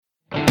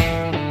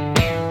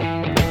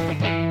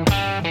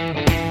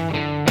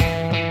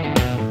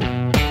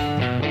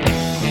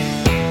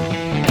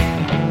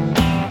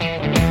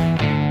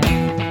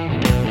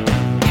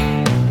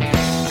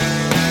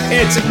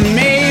It's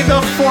May the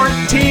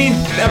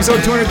 14th,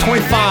 episode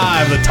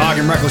 225 of the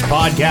Talking Reckless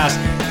podcast.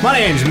 My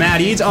name's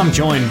Matt Eads. I'm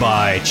joined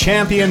by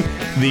Champion,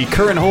 the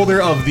current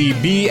holder of the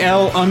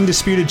BL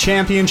Undisputed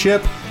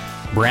Championship,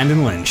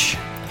 Brandon Lynch.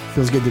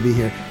 Feels good to be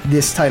here.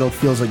 This title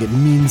feels like it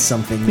means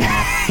something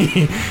now.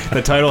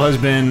 The title has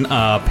been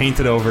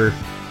painted over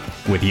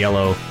with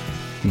yellow.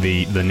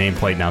 The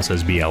nameplate now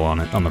says BL on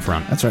it, on the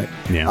front. That's right.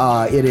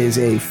 Yeah. It is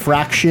a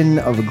fraction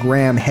of a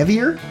gram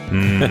heavier,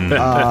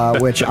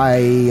 which I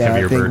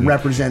think burden.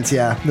 represents,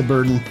 the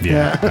burden.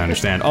 Yeah, I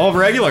understand. All of our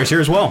regulars here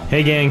as well.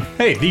 Hey, gang.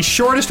 Hey, the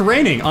shortest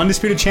reigning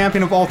undisputed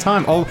champion of all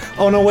time.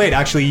 Oh no, wait.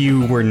 Actually,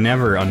 you were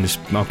never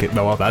undisputed. Okay,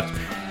 well, that's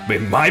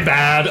my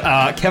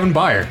bad. Kevin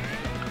Byer,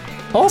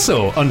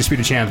 also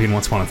undisputed champion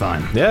once upon a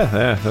time.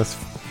 Yeah,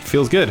 that's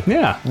feels good.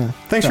 Yeah.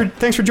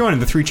 Thanks for joining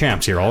the three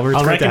champs here, Oliver. It's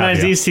I'll great to have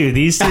recognize you. these two.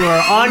 These two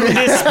are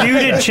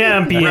undisputed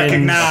champions.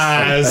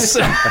 Recognize.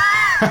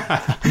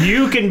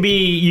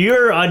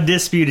 You're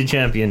undisputed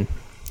champion.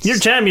 You're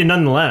champion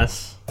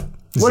nonetheless.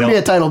 Wouldn't be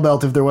a title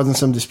belt if there wasn't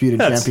some disputed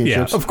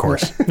championships. Yeah, of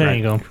course. There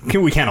you go.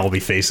 We can't all be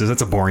faces.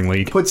 That's a boring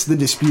league. Puts the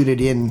disputed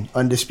in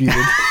undisputed.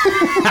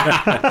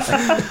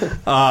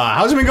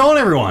 How's it been going,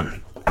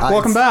 everyone?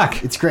 Welcome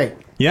back. It's great.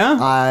 Yeah?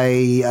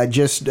 I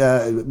just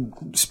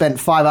spent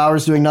 5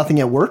 hours doing nothing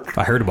at work.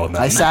 I heard about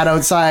that. I sat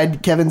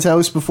outside Kevin's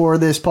house before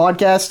this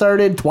podcast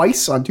started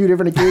twice on two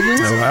different occasions.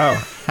 Oh, wow.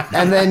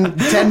 And then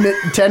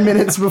 10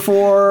 minutes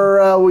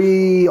before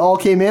we all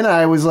came in,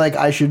 I was like,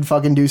 I should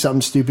fucking do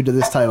something stupid to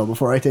this title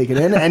before I take it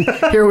in. And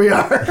here we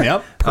are.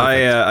 Yep.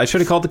 I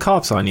should have called the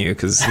cops on you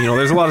because,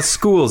 there's a lot of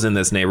schools in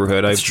this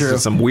neighborhood. I've true.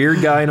 some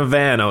weird guy in a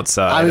van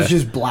outside. I was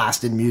just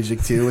blasting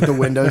music too with the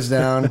windows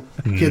down.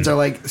 Kids are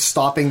like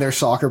stopping their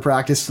soccer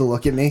practice to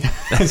look at me.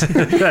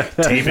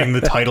 Taping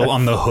the title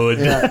on the hood.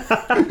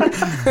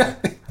 Yeah.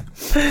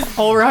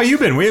 Oliver, how you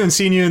been? We haven't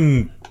seen you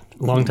in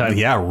Long time.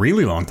 Yeah,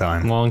 really long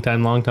time. Long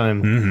time.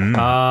 Mm-hmm.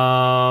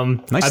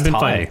 Nice I've been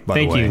tie, fine. by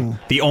Thank the way. you.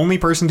 The only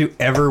person to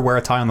ever wear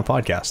a tie on the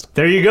podcast.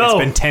 There you go.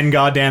 It's been 10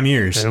 goddamn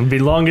years. It'll be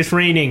longest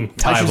reigning.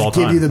 Tie I should of all just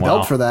give time. you the Wow.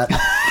 belt for that.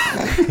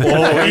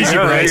 Oh, easy,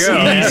 Bryce.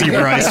 Easy,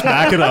 Bryce.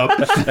 Back it up.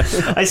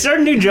 I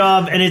started a new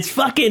job and it's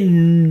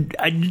fucking.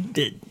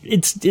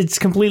 It's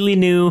completely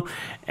new,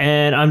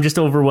 and I'm just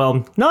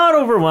overwhelmed. Not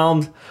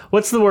overwhelmed.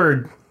 What's the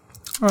word?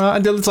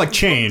 It's like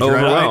change, right?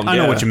 Overwhelmed, I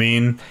know yeah. what you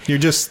mean.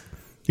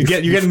 You're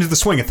getting into the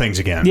swing of things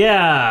again.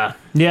 Yeah.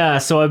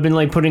 So I've been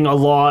like putting a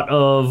lot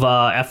of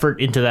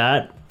effort into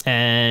that,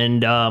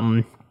 and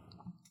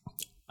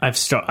I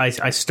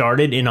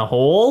started in a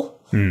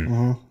hole,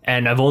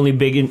 and I've only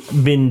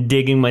been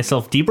digging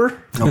myself deeper.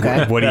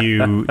 Okay. What do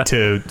you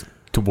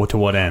to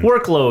what end?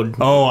 Workload.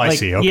 Oh, I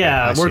see. Okay,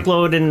 yeah, I see.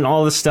 workload and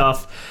all this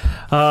stuff.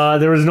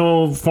 There was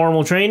no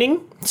formal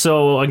training.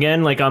 So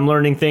again, like I'm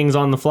learning things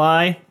on the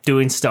fly,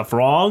 doing stuff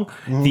wrong.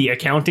 The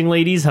accounting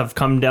ladies have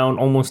come down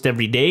almost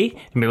every day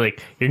and be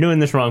like, "You're doing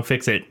this wrong,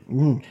 fix it."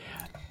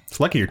 It's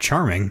lucky you're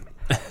charming.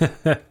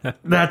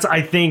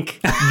 I think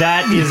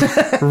that is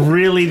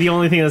really the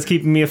only thing that's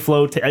keeping me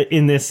afloat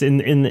in this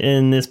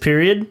this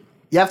period.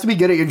 You have to be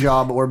good at your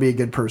job or be a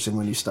good person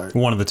when you start.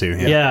 One of the two.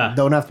 Yeah.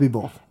 Don't have to be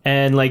both.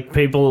 And like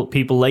people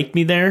like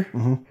me there.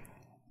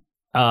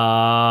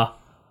 I'm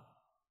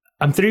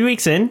 3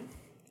 weeks in,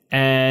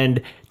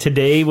 and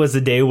today was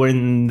the day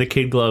when the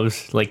kid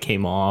gloves like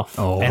came off,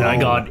 and I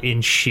got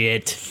in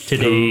shit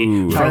today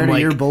Tired of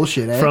your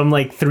bullshit, eh? from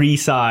like three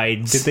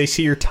sides. Did they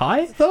see your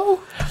tie though?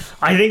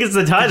 I think it's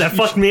the tie that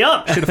fucked me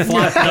up. Should have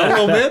flapped out a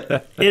little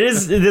bit. It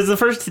is the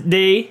first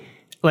day.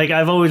 Like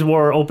I've always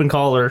wore open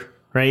collar,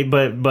 right?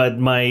 But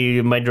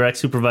my direct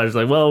supervisor's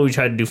like, well, we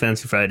tried to do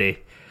Fancy Friday.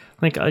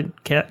 Like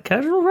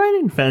casual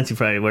Friday, Fancy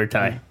Friday, wear a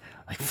tie.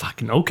 Like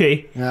fucking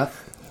okay. Yeah.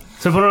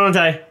 So I put on a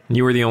tie.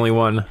 You were the only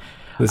one.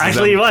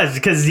 Actually, he was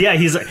because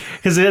he's like,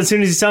 because as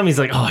soon as he saw me, he's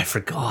like, oh, I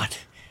forgot.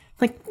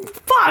 Like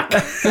fuck.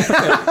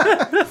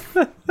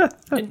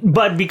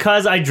 But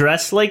because I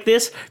dress like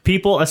this,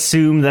 people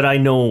assume that I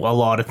know a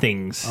lot of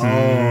things. Oh,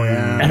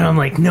 yeah. And I'm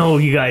like, no,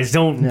 you guys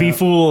don't be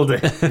fooled.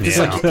 Just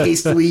like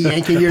hastily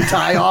yanking your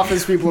tie off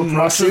as people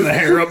approach you. the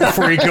hair up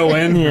before you go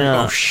in.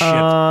 Yeah. Oh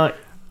shit.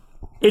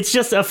 It's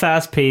just a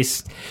fast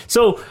pace.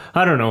 So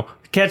I don't know.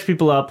 Catch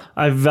people up.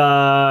 I've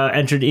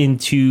entered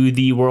into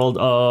the world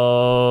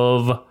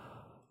of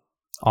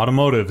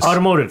automotives.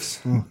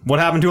 What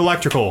happened to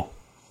electrical?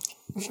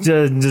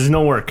 There's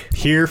no work.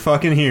 Here,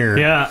 fucking here.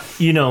 Yeah,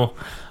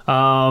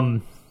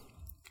 and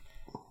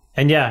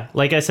yeah,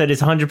 like I said,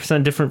 it's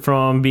 100% different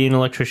from being an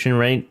electrician,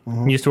 right?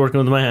 I'm used to working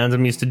with my hands.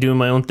 I'm used to doing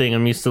my own thing.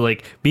 I'm used to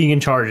like being in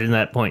charge in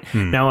that point.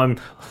 Now I'm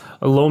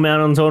a low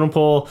man on the totem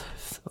pole,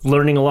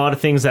 learning a lot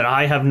of things that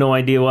I have no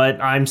idea what.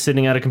 I'm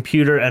sitting at a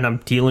computer and I'm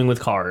dealing with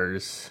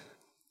cars,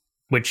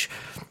 which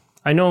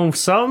I know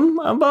some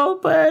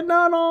about, but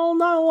not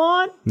a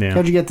lot. Yeah.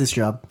 How'd you get this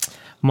job?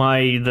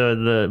 My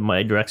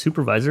direct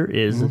supervisor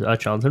is a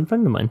childhood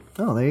friend of mine.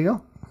 Oh, there you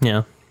go.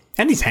 Yeah.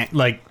 And he's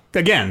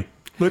again.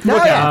 Look No,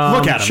 at yeah. him.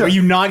 Look at him. Sure. Are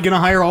you not going to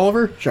hire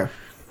Oliver? Sure.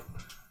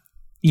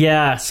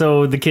 Yeah,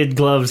 so the kid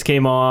gloves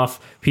came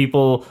off.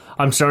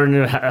 I'm starting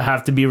to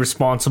have to be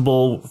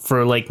responsible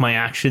for like my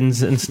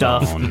actions and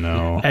stuff. Oh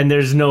no. And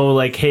there's no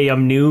like, hey,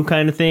 I'm new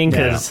kind of thing,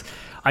 because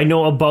I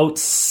know about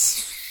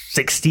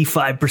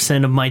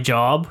 65% of my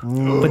job,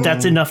 but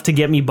that's enough to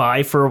get me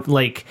by for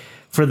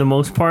the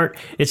most part.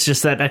 It's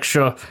just that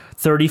extra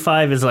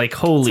 35 is like,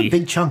 holy.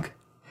 Big chunk.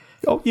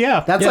 Oh yeah,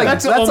 That's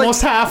that's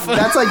almost half.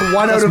 That's like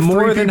one out of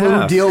more 3 than people who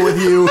half. deal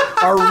with you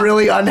are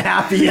really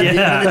unhappy at the end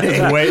of the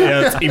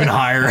day. It's even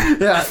higher.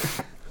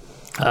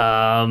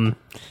 Yeah.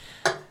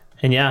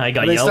 And yeah, I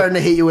got They're yelled. starting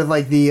to hate you with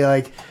like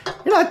the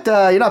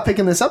you're not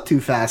picking this up too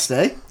fast,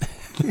 eh?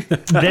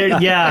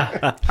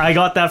 Yeah, I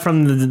got that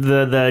from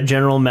the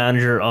general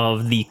manager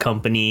of the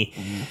company.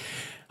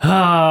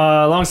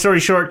 Long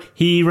story short,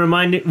 he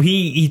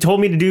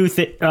told me to do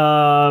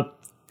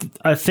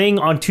a thing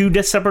on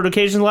 2 separate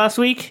occasions last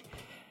week.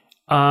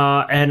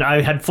 And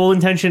I had full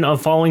intention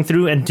of following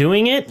through and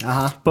doing it.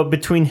 But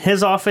between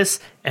his office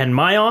and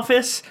my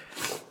office,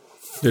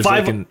 There's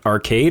like an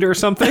arcade or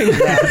something.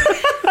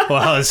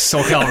 Well,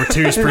 Soul Calibur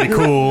 2 is pretty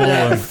cool.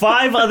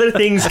 5 other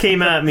things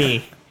came at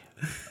me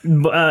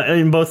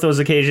in both those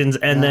occasions,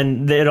 and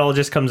then it all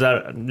just comes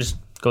out, just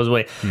goes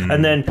away.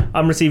 And then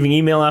I'm receiving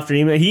email after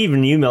email. He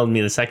even emailed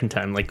me the second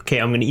time, like, okay,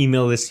 I'm going to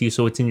email this to you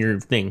so it's in your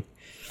thing.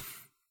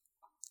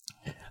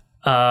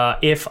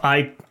 If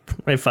I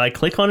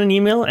click on an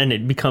email and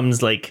it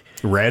becomes like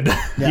Red.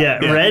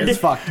 red, it's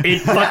fucked. it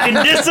fucking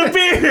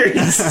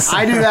disappears.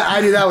 I do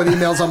that with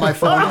emails on my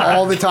phone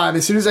all the time.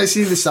 As soon as I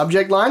see the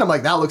subject line, I'm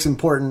like, that looks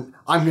important.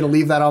 I'm going to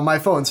leave that on my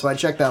phone, so I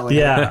check that later.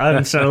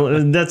 Yeah,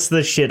 that's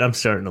the shit I'm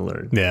starting to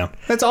learn. Yeah,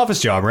 that's office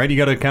job, right? You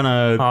got to kind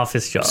of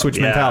Office job. switch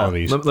yeah.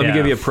 mentalities. Let me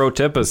give you a pro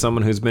tip as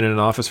someone who's been in an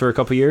office for a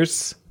couple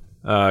years.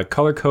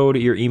 Color code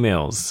your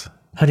emails.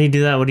 How do you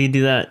do that? What do you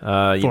do that?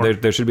 For?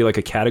 There should be like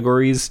a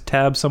categories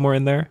tab somewhere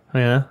in there,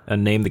 Yeah.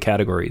 and name the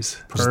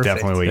categories. Which is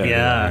definitely what you do.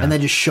 Yeah. And then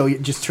just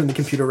turn the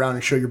computer around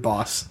and show your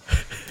boss.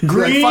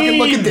 Green! Like, fucking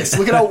look at this.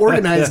 Look at how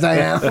organized I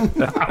am.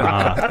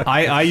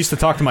 I used to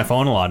talk to my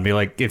phone a lot and be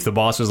like, if the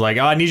boss was like,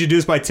 oh, I need you to do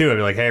this by 2, I'd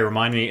be like, hey,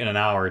 remind me in an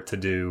hour to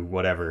do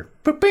whatever.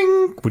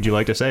 Bing! Would you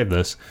like to save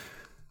this?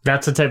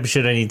 That's the type of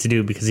shit I need to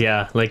do because,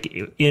 yeah, like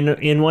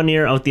in one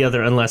ear, out the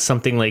other, unless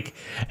something like,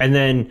 and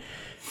then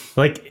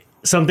like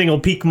something will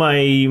pique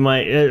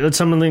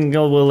something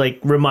will like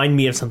remind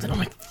me of something. I'm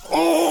like,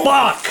 oh,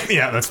 fuck!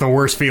 Yeah, that's the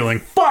worst feeling.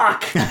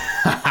 Fuck!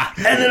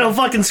 And then I'll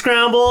fucking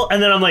scramble,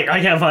 and then I'm like,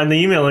 I can't find the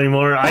email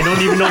anymore. I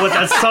don't even know what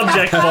that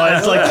subject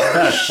was. Like,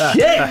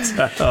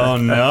 shit! Oh,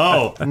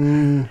 no.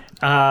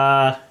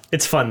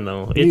 It's fun,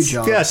 though. New It's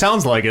job. Yeah,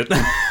 sounds like it.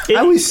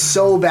 I was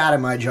so bad at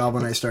my job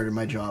when I started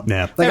my job.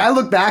 Yeah. Like, I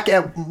look back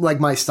at like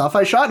my stuff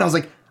I shot, and I was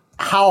like,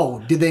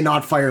 how did they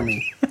not fire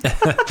me?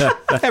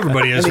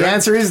 Everybody is, And the right?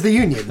 answer is the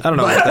union. I don't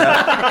know about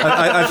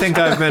that. I think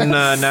I've been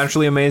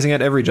naturally amazing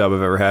at every job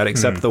I've ever had,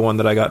 except the one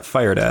that I got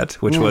fired at,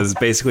 which was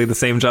basically the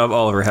same job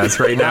Oliver has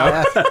right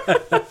now.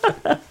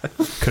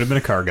 Could have been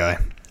a car guy.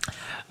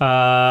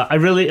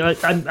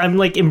 I'm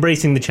like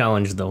embracing the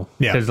challenge, though.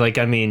 Yeah. Because, like,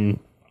 I mean,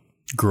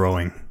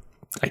 Growing.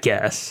 I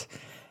guess.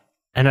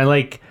 And I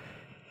like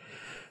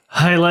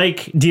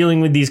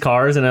dealing with these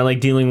cars, and I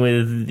like dealing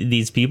with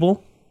these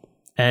people.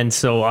 And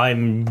so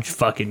I'm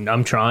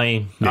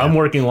trying. Yeah. I'm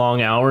working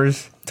long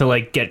hours to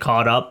like get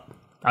caught up.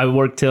 I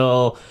worked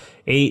till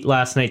 8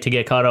 last night to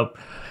get caught up.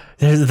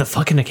 The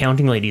fucking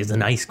accounting lady is the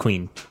nice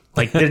queen.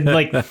 Like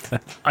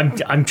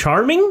I'm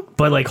charming,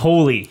 but like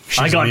holy,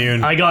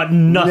 immune. I got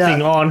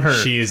nothing on her.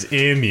 She is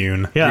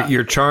immune. Yeah.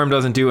 Your charm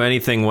doesn't do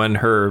anything when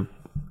her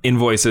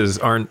invoices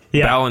aren't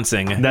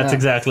balancing. That's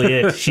exactly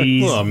it.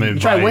 She's Well, maybe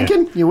Try by-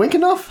 winking? You wink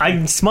enough?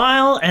 I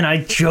smile and I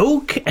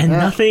joke and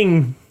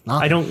nothing.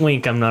 I don't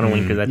wink. I'm not a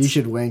winker. That's You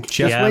should wink.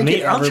 Just Yeah, wink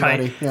maybe at I'll try.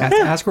 everybody. Yeah.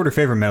 Ask her what her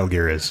favorite Metal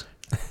Gear is.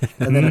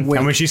 And then And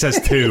when wink. she says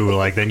 2,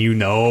 like, then you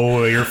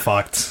know you're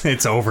fucked.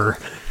 It's over.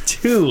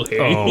 too.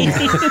 Oh.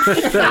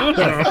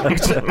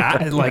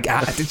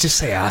 Just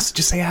say acid.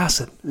 Just say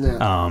acid.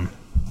 Yeah.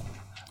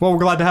 Well, we're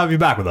glad to have you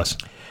back with us.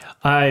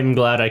 I'm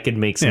glad I could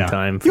make some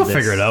time for You'll this.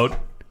 figure it out.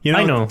 You know,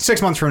 I know.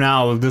 6 months from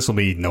now, this will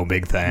be no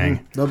big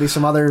thing. There'll be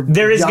some other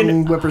There is young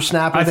gonna-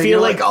 whippersnapper I that feel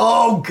you're like-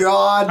 oh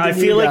God. I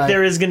feel like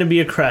there is going to be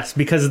a crest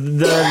because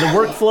the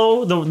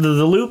workflow,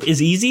 the loop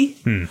is easy.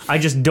 I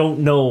just don't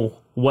know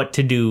what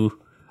to do.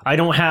 I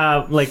don't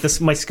have like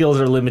this. My skills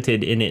are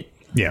limited in it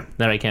Yeah.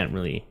 that I can't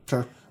really.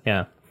 Sure.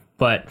 Yeah,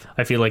 but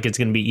I feel like it's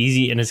going to be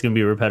easy and it's going to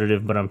be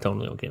repetitive. But I'm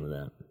totally okay with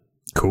that.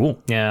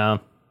 Cool. Yeah,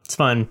 it's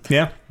fun.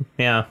 Yeah.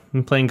 Yeah,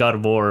 I'm playing God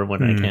of War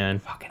when I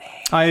can.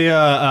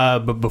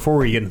 But before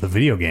we get into the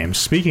video games,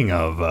 speaking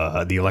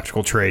of the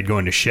electrical trade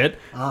going to shit,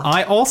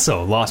 I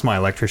also lost my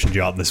electrician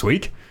job this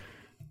week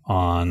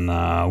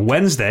on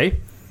Wednesday.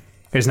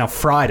 It is now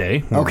Friday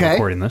when we're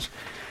recording this.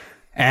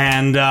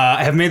 And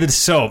I have made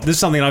this is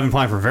something I've been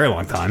planning for a very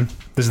long time.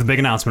 This is the big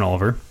announcement,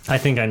 Oliver. I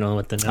think I know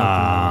what the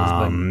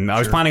announcement is. I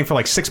was planning for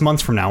like 6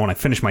 months from now when I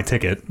finish my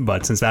ticket,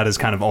 but since that has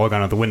kind of all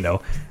gone out the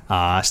window,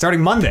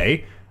 starting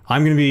Monday,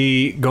 I'm going to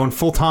be going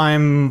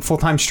full-time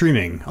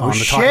streaming on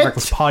the Talking shit.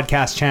 Reckless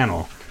podcast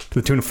channel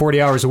to the tune of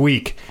 40 hours a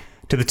week,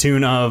 to the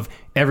tune of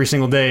every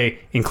single day,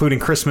 including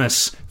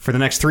Christmas, for the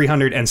next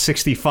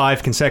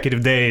 365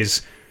 consecutive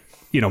days,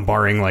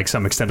 barring like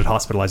some extended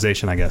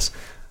hospitalization, I guess.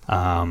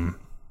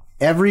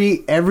 Every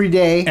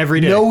day.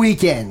 Every day. No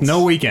weekends.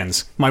 No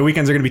weekends. My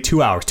weekends are going to be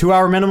 2 hours. 2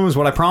 hour minimum is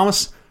what I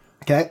promise.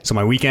 Okay. So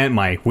my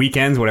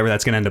weekends, whatever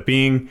that's going to end up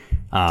being,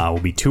 will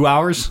be 2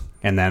 hours.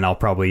 And then I'll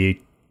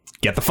probably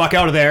get the fuck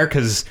out of there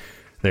because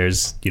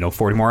there's,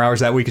 40 more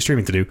hours that week of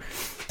streaming to do.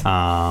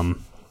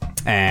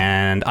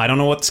 And I don't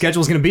know what the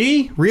schedule is going to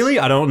be, really.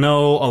 I don't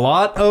know a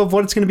lot of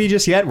what it's going to be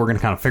just yet. We're going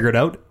to kind of figure it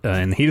out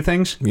in the heat of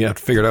things. You have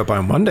to figure it out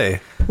by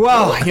Monday.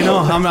 Well,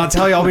 I'm going to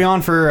tell you, I'll be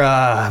on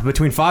for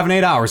between 5 and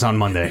 8 hours on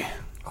Monday.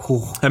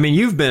 I mean,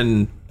 you've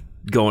been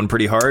going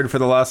pretty hard for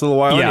the last little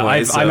while. Yeah,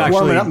 anyway, I'm actually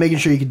warming up, making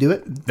sure you can do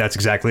it. That's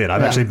exactly it.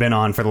 I've actually been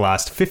on for the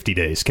last 50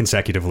 days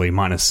consecutively,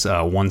 minus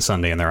one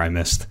Sunday in there I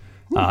missed.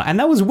 And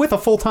that was with a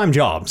full-time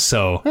job,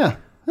 so... Yeah.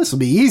 This will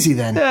be easy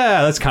then.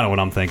 Yeah, that's kind of what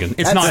I'm thinking.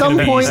 It's not going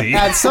to be easy.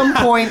 At some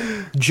point,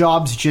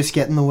 jobs just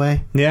get in the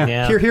way.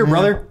 Yeah. Here,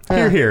 brother.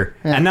 Here.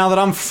 Yeah. And now that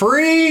I'm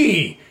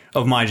free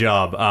of my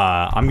job,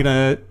 I'm going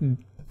to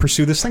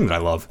pursue this thing that I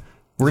love.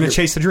 We're going to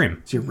chase the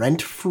dream. Is your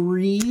rent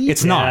free?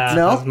 It's not.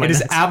 No? It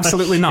is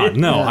absolutely not.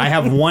 No, I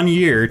have 1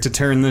 year to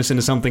turn this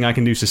into something I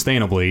can do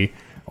sustainably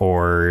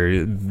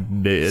or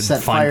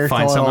find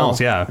something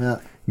else. Yeah.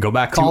 Go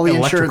back Call to the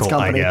insurance electrical,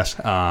 I company.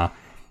 guess.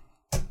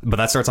 But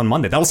that starts on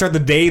Monday. That will start the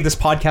day this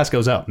podcast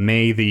goes up,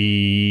 May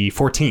the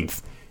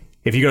 14th.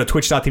 If you go to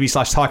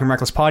twitch.tv/Talking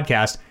Reckless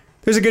Podcast,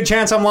 there's a good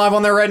chance I'm live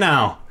on there right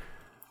now.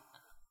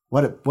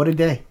 What a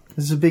day.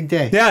 This is a big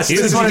day. Yes,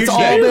 this is a what huge it's all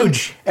day.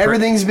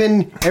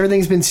 been.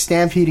 Everything's been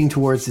stampeding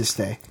towards this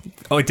day.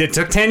 Oh, it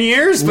took 10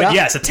 years? But Yep,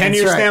 yes, a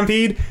 10-year that's right.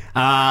 stampede.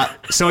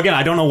 So again,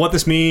 I don't know what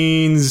this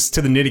means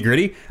to the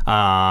nitty-gritty.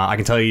 I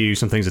can tell you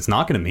some things it's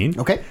not going to mean.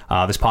 Okay.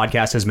 This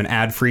podcast has been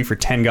ad-free for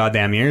 10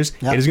 goddamn years.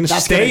 Yep. It is going to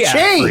That's stay gonna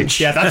ad-free. change.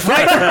 Yeah, that's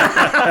right.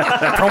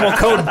 Promo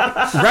code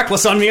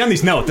Reckless on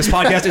MeUndies. No, this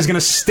podcast is going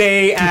to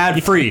stay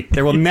ad-free.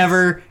 There will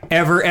never,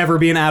 ever, ever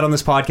be an ad on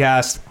this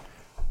podcast.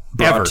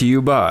 Brought Ever. to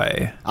you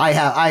by...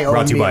 I own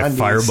Brought to you by MeUndies.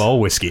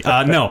 Fireball Whiskey.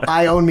 No.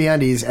 I own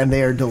MeUndies, and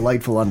they are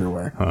delightful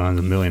underwear.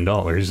 $1 million.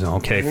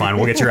 Okay, fine.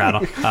 We'll get your ad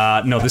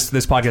on. No, this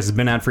podcast has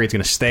been ad free. It's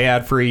going to stay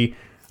ad free.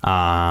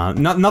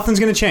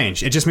 Nothing's going to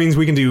change. It just means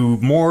we can do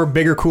more,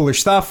 bigger, cooler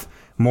stuff.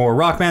 More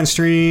Rock Band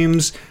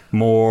streams.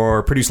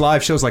 More produced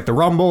live shows like the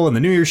Rumble and the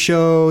New Year's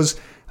shows.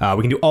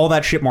 We can do all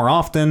that shit more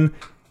often.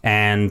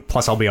 And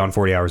plus, I'll be on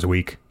 40 hours a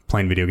week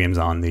playing video games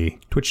on the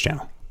Twitch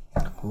channel.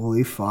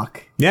 Holy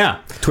fuck. Yeah.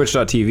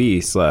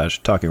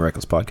 Twitch.tv/Talking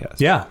Reckless Podcast.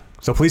 Yeah.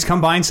 So please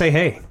come by and say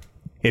hey.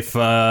 If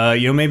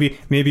maybe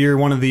you're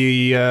one of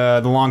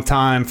the long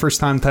time, first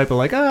time type of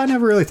like, I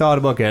never really thought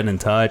about getting in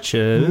touch.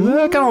 I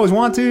kind of always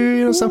want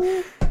to,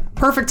 so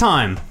perfect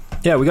time.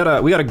 Yeah, we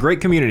got a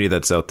great community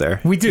that's out there.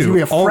 We do It's gonna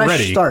be a fresh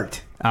already.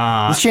 start.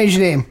 Let's change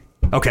the name.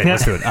 Okay,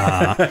 let's do it.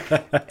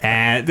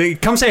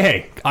 And come say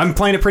hey. I'm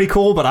playing it pretty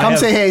cool, but Come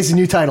say hey is a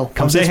new title.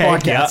 Come say this hey.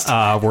 podcast.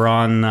 Yeah, we're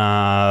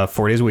on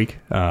 4 days a week,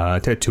 2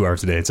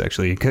 hours a day. It's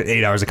actually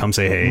 8 hours of come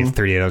say hey,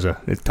 38 hours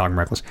of Talking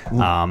Reckless.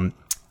 I'm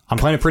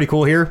playing it pretty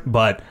cool here,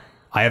 but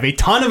I have a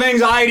ton of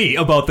anxiety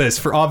about this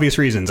for obvious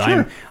reasons.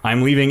 Sure.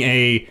 I'm leaving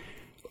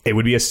it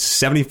would be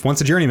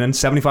once a journeyman,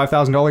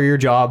 $75,000 a year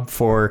job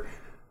for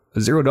a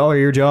 $0 a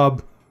year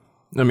job.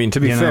 I mean, to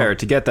be fair,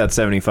 to get that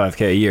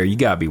 $75K a year, you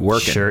gotta be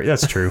working. Sure,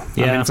 that's true.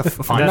 Yeah. I mean, it's a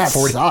fine That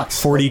 40,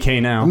 sucks.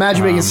 40K now.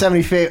 Imagine making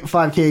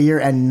 $75K a year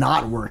and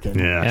not working.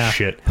 Yeah,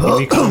 shit. You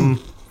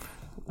become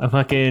a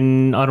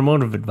fucking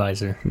automotive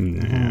advisor.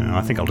 Yeah,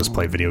 I think I'll just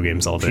play video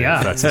games all day. Yeah.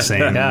 If that's the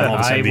same. Yeah, all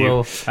the same I to you.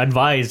 will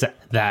advise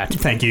that.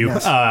 Thank you.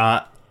 Yes.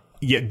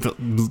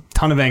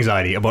 Ton of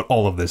anxiety about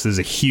all of this. This is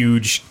a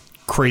huge,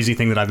 crazy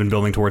thing that I've been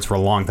building towards for a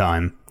long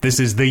time.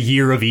 This is the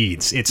year of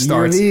Eads. It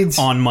starts Eads.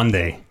 on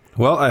Monday.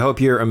 Well, I hope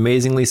you're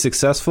amazingly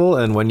successful,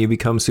 and when you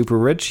become super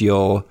rich,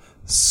 you'll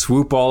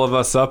swoop all of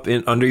us up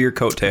in under your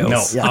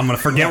coattails. No, I'm going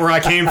to forget where I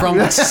came from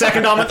the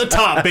second I'm at the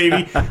top,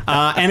 baby.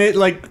 And it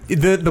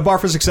the bar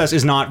for success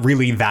is not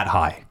really that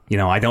high.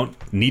 I don't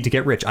need to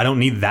get rich. I don't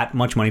need that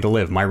much money to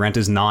live. My rent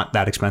is not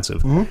that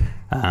expensive.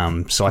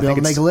 So I think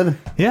to make a living.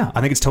 Yeah, I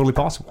think it's totally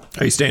possible.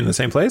 Are you staying in the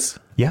same place?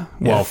 Yeah.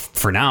 Well,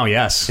 for now,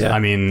 yes. Yeah. I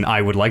mean,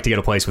 I would like to get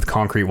a place with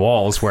concrete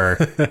walls where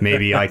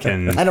maybe I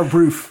can. And a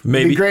roof. It'd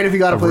Maybe be great if you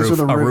got a place with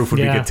a roof. A roof would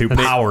be Yeah. good too.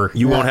 Power.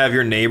 You won't have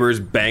your neighbors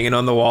banging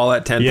on the wall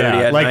at 10:30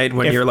 Yeah, at like, night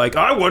when if- you're like,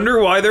 I wonder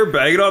why they're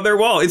banging on their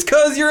wall. It's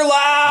because you're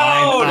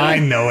loud. I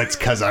know it's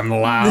because I'm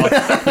loud.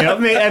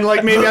 And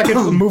maybe I could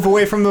move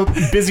away from the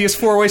busiest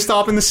four-way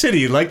stop in the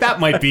city. Like that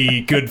might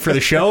be good for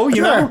the show.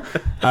 Know.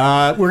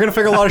 We're gonna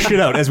figure a lot of shit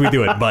out as we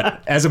do it.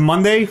 But as of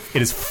Monday,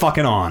 it is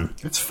fucking on.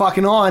 It's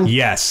fucking on.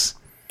 Yes.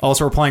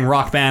 Also, we're playing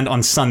Rock Band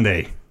on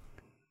Sunday.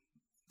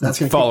 That's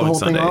going to kick the Following whole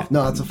Sunday. thing off?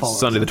 No, that's a follow-up.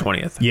 Sunday the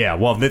 20th. Yeah.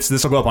 Well, this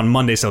will go up on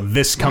Monday. So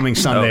this coming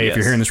Sunday, yes. if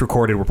you're hearing this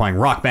recorded, we're playing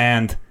Rock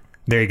Band.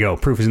 There you go.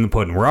 Proof is in the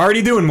pudding. We're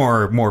already doing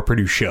more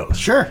produced shows.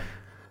 Sure.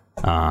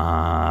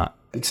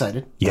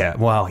 Excited. Yeah.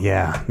 Well,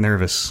 yeah.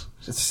 Nervous.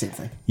 It's the same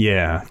thing.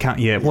 Yeah.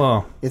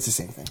 Well. It's the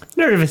same thing.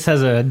 Nervous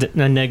has a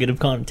negative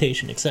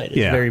connotation. Excited.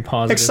 Yeah. Very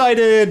positive.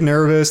 Excited,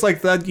 nervous,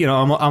 like that. You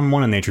know, I'm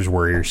one of nature's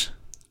warriors.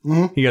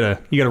 Mm-hmm. You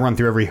gotta run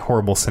through every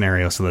horrible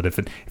scenario so that if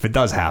it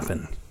does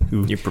happen,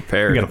 You're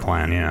prepared. you got a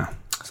plan. Yeah.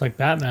 It's like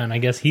Batman. I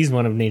guess he's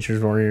one of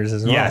nature's warriors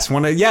as well. Yes.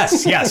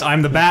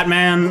 I'm the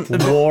Batman.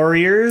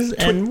 Warriors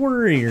and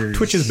warriors.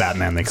 Twitch is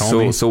Batman. They call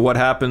me. So what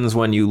happens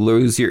when you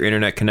lose your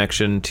internet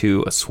connection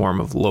to a swarm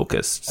of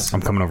locusts?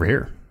 I'm coming over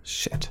here.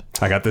 Shit.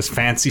 I got this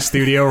fancy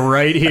studio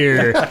right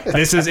here.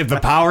 This is if the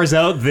power's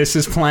out. This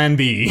is Plan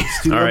B.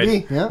 Studio All right.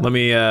 B,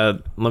 yeah.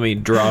 Let me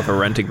draw up a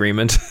rent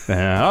agreement.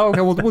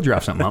 Okay, we'll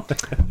draft something up.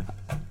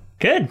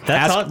 Good.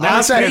 That's all.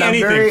 Ask me I'm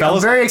anything,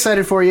 fellas. very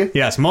excited for you.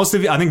 Yes, most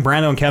of you. I think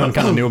Brando and Kevin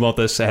kind of knew about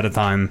this ahead of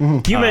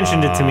time. You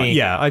mentioned it to me.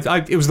 Yeah,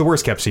 it was the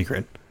worst kept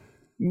secret.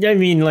 I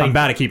mean, like, I'm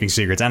bad at keeping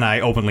secrets, and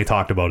I openly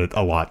talked about it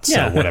a lot. So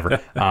Yeah. whatever.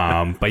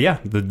 But yeah,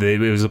 it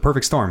was a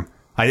perfect storm.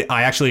 I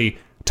actually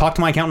talked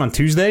to my accountant on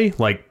Tuesday,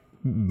 like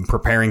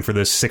preparing for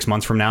this 6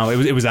 months from now.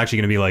 It was actually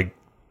going to be like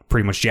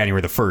pretty much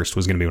January the 1st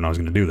was going to be when I was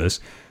going to do this.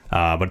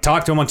 But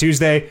talked to him on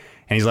Tuesday,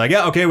 and he's like,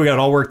 "Yeah, okay, we got it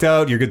all worked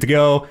out. You're good to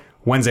go."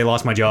 Wednesday,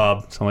 lost my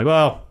job, so I'm like,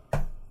 "Well,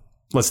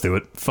 let's do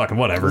it. Fucking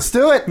whatever. Let's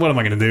do it. What am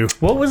I going to do?"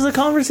 what was the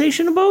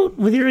conversation about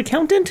with your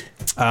accountant?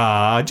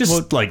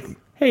 Just like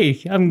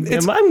Hey, I'm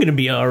going to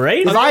be all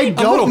right. If I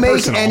little don't make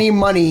personal. any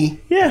money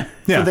Yeah.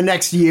 for the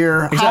next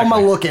year, how am I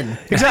looking?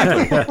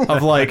 exactly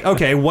of like,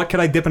 okay, what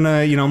could I dip in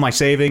my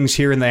savings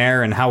here and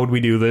there, and how would we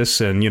do this?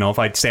 And if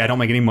I say I don't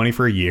make any money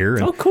for a year,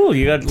 and Oh, cool.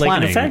 You got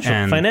like an Planning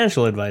and-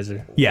 financial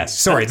advisor. yes,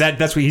 sorry,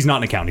 that's what he's not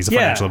an accountant, he's a Yeah.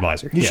 financial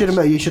advisor. You Yes. should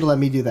have let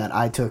me do that.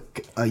 I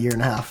took a year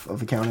and a half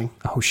of accounting,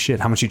 Oh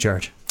shit, how much you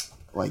charge?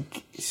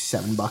 like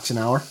 $7 an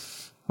hour.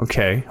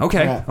 Okay,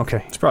 Yeah.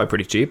 okay. It's probably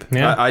pretty cheap.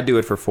 Yeah. I do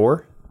it for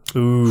 $4.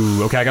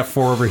 Ooh, okay, I got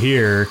 4 over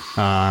here.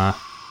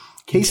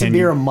 Case of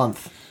beer a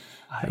month.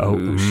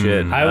 Oh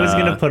shit. I was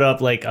going to put up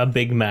like a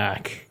Big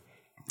Mac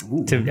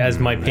as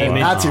my payment.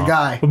 That's your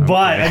guy.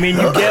 But I mean,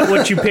 you get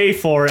what you pay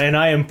for, and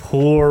I am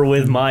poor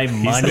with my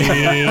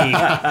money.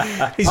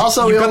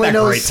 Also, You've he got only that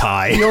knows great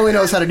tie. he only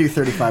knows how to do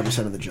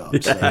 35% of the job.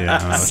 So.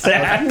 Yeah.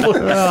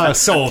 Exactly.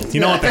 Sold. You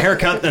know what? The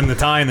haircut and the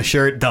tie and the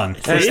shirt, done.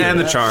 and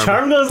the charm.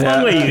 Charm goes a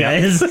long way, you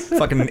guys.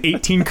 Fucking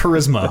 18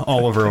 charisma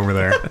all over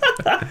there.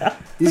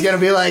 He's gonna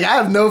be like, I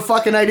have no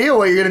fucking idea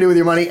what you're gonna do with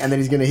your money, and then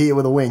he's gonna hit you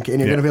with a wink, and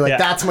you're Yeah. gonna be like, Yeah.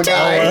 that's my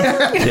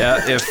guy. Yeah,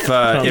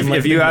 like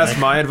if you Big asked Mac.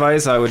 my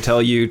advice, I would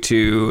tell you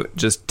to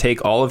just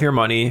take all of your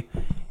money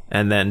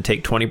and then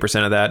take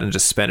 20% of that and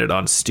just spend it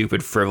on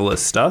stupid,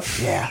 frivolous stuff.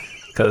 Yeah.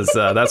 Because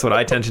that's what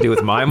I tend to do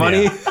with my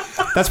money. Yeah.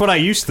 That's what I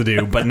used to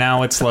do, but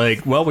now it's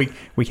like, well, we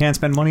can't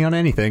spend money on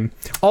anything.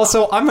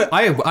 Also, I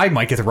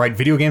might get to write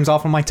video games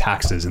off of my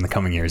taxes in the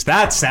coming years.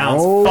 That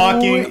sounds Oh,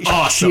 fucking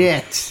awesome.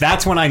 shit.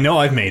 That's when I know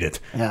I've made it.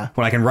 Yeah.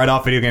 When I can write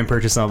off video game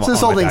purchases on, So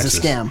this on whole my thing's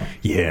a taxes. scam.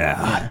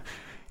 Yeah.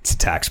 It's a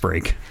tax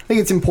break. I think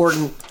it's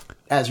important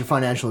as your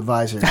financial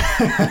advisor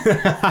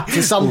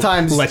to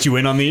sometimes Let you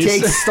in on these.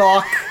 take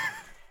stock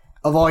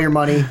of all your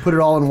money, put it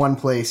all in one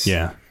place,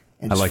 Yeah.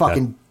 and I just like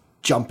fucking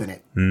jump in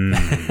it.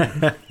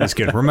 that. That's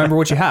good. Remember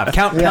what you have.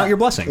 Count your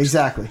blessings.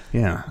 Exactly.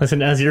 Yeah.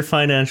 Listen, as your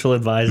financial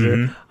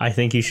advisor, I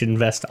think you should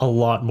invest a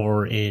lot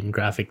more in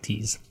graphic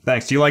tees.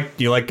 Thanks. Do you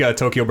like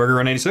Tokyo Burger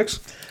on 86?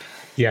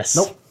 Yes.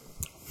 Nope.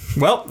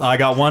 Well, I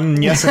got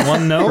one yes and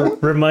one no.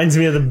 Reminds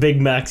me of the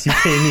Big Macs you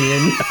pay me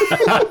in.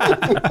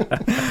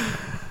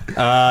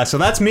 So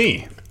that's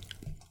me.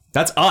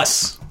 That's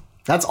us.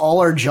 That's all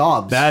our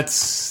jobs.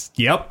 That's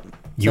yep.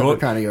 Except for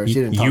kinda yours.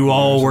 You didn't talk You about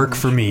all yours. work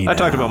for me. I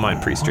talked now. about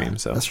mine pre-stream,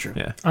 so That's true.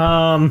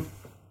 Yeah.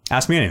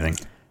 Ask me anything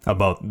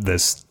about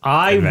this.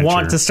 I adventure.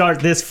 want to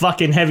start this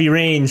fucking Heavy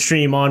Rain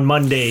stream on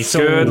Monday. So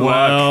Good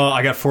luck. Well,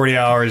 I got 40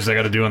 hours I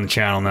got to do on the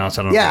channel now,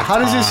 so I don't. Yeah, have how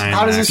does this- time.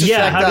 how does this-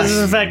 yeah, affect how does us.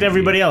 this affect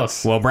everybody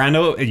else? Well,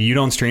 Brando, you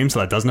don't stream, so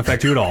that doesn't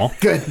affect you at all.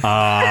 Good.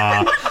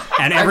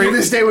 And I knew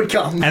this day would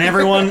come. and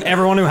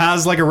everyone who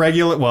has like a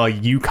regular, well,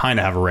 you kind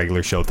of have a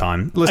regular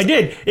showtime. I Listen,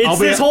 did. It's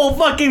this whole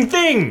fucking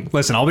thing.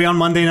 Listen, I'll be on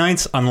Monday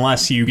nights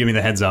unless you give me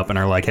the heads up and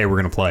are like, "Hey, we're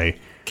gonna play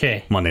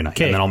Okay. Monday night,"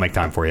 Okay. and then I'll make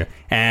time for you.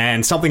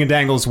 And Something in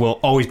Dangles will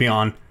always be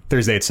on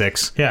Thursday at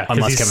 6. Yeah, 'cause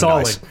unless he's Kevin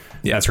solid. dies.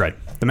 Yeah, that's right.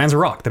 The man's a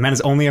rock. The man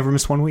has only ever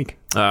missed 1 week.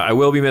 I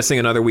will be missing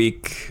another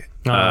week.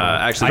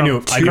 Actually, I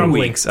knew- I 2 knew-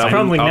 weeks. it's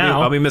crumbling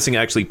now. I'll be missing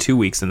actually 2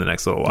 weeks in the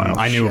next little while.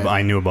 I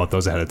shit. knew about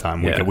those ahead of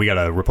time. Yeah. We got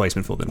a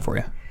replacement filled in for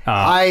you.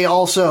 I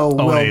also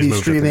will days be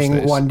moved to streaming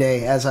Thursdays. one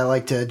day, as I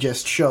like to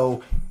just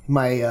show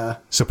my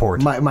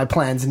Support. my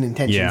plans and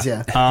intentions.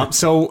 Yeah.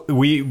 So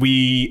we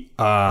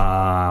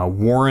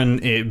Warren,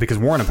 because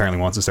Warren apparently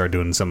wants to start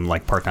doing some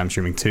like part-time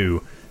streaming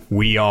too.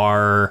 We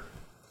are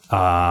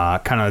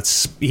kind of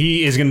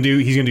he's gonna do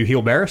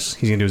Heel Barris.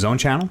 He's gonna do his own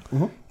channel,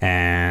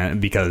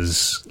 and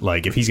because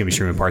like if he's gonna be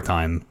streaming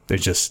part-time,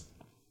 there's just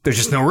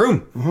no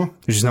room.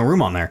 There's just no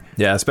room on there.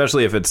 Yeah,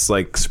 especially if it's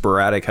like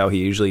sporadic how he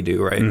usually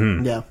do, right?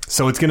 Yeah.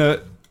 So it's gonna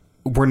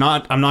I'm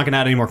not going to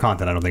add any more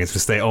content. I don't think it's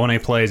just stay O&A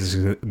plays,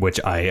 which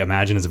I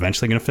imagine is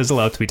eventually going to fizzle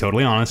out, to be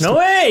totally honest. No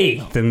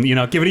way! Then,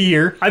 give it a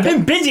year. I've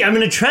been busy. I'm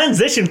in a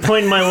transition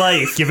point in my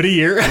life. Give it a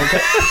year.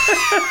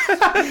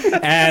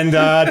 And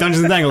Dungeons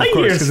and Dangle, of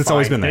course, because it's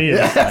always been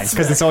there.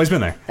 Because it's always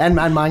been there. And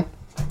mine.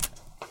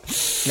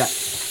 Yeah.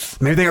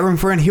 Maybe they got room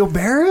for an Heel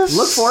Barris?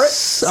 Look for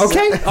it.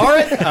 Okay, all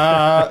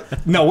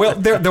right. No, well,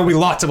 there'll be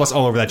lots of us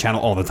all over that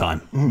channel all the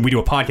time. We do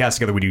a podcast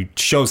together. We do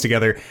shows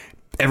together.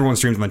 Everyone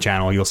streams on the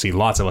channel. You'll see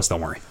lots of us.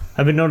 Don't worry.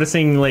 I've been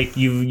noticing like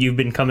you've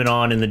been coming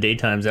on in the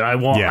daytimes, and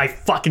I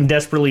fucking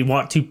desperately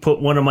want to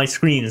put one of my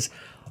screens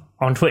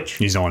on Twitch.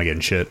 You just don't want to get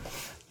in shit.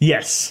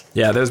 Yes.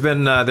 Yeah, there's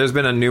been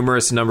a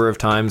numerous number of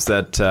times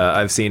that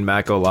I've seen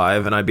Matt go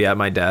live, and I'd be at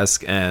my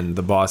desk, and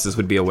the bosses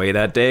would be away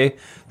that day.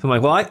 So I'm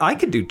like, well, I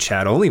could do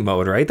chat only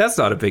mode, right? That's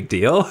not a big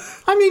deal.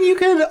 I mean, you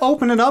could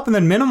open it up and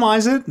then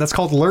minimize it. That's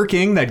called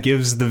lurking. That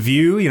gives the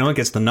view. It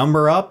gets the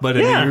number up, but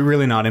you're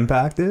really not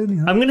impacted.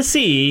 I'm gonna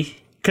see.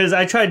 Because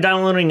I tried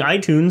downloading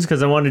iTunes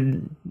because I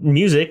wanted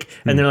music,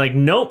 and they're like,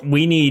 nope,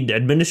 we need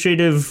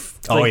administrative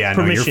permission.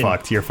 No, you're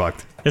fucked. You're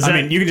fucked. You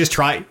can just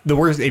try. The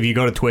worst, if you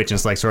go to Twitch and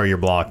it's like, sorry, you're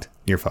blocked,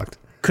 you're fucked.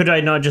 Could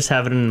I not just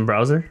have it in the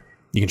browser?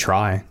 You can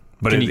try.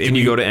 But can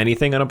you go to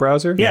anything on a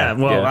browser? Yeah,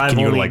 I've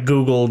only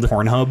Googled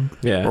Pornhub.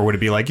 Yeah. Or would it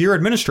be like, your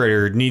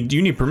administrator,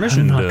 you need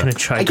permission? I'm not going to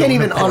try. I can't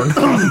even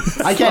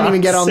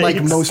get on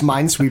like most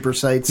Minesweeper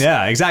sites.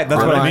 Yeah, exactly.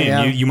 That's what I mean.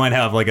 Yeah. You might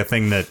have like a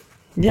thing that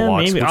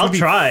blocks, maybe. I'll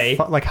try.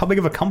 Like, how big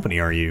of a company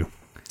are you?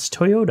 It's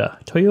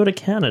Toyota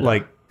Canada.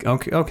 Like,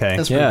 okay.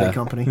 That's a pretty big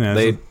company.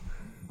 Yeah,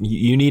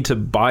 you need to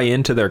buy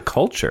into their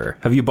culture.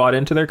 Have you bought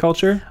into their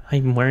culture?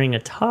 I'm wearing a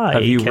tie.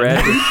 Have you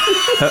read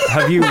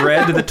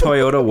the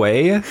Toyota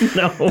Way?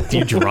 No. Do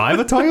you drive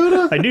a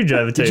Toyota? I do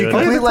drive a Did you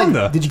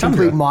Toyota.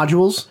 complete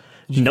modules?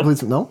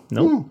 Nope. No?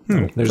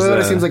 Nope.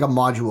 Toyota seems like a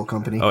module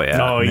company. Oh, yeah.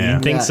 Oh, you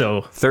think Yeah.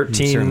 so?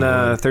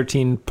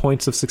 13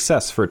 points of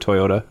success for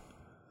Toyota.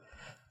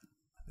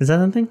 Is that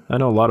a thing? I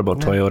know a lot about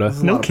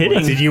Toyota. No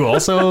kidding. Did you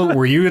also,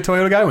 were you a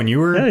Toyota guy when you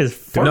were? That is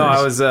doing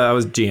No, this? I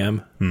was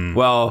GM.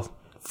 Well,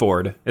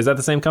 Ford. Is that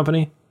the same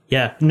company?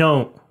 Yeah.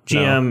 No.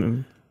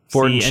 GM.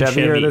 Ford and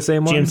Chevy are the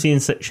same one? GMC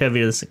and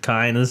Chevy are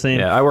kind of the same.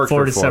 Yeah, I work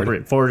Ford for is Ford.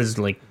 separate. Ford is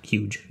like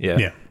huge.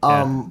 Yeah.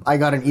 I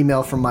got an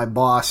email from my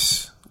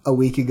boss a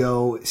week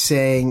ago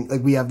saying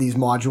like we have these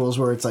modules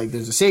where it's like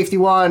there's a safety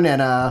one and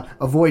a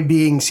avoid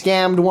being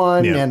scammed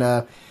one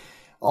and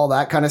all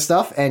that kind of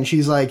stuff. And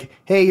she's like,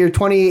 hey, your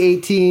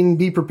 2018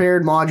 Be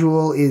Prepared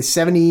module is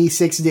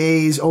 76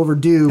 days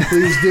overdue.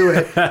 Please do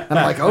it. And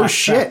I'm like, oh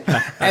shit.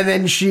 And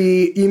then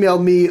she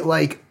emailed me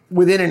like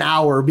within an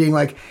hour being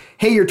like,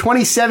 hey, your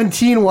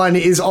 2017 one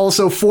is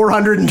also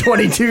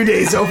 422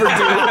 days overdue.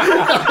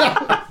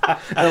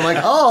 And I'm like,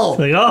 oh.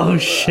 Like, oh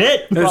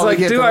shit. It's Probably like,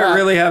 get do to I that.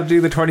 really have to do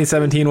the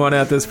 2017 one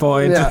at this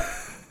point? Yeah.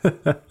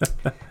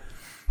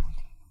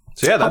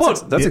 So yeah,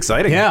 that's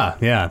exciting.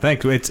 Yeah.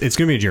 Thank you. It's going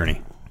to be a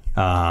journey.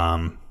 You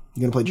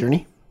gonna play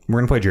Journey? We're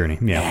going to play Journey.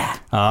 Yeah.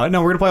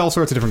 No, we're going to play all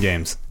sorts of different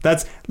games.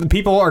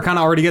 People are kind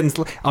of already getting...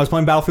 I was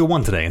playing Battlefield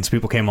 1 today, and some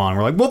people came on and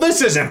were like, well,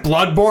 this isn't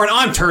Bloodborne.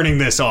 I'm turning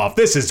this off.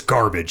 This is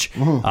garbage.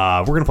 We're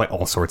going to play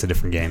all sorts of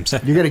different games.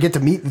 You're gonna get to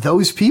meet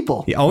those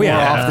people. Oh, yeah.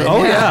 more often.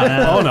 Oh,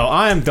 yeah. Oh,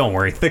 no. Don't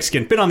worry. Thick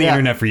skin. Been on the Yeah.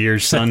 internet for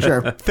years, son.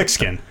 Sure. Thick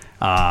skin.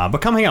 But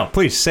come hang out.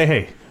 Please, say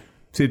hey.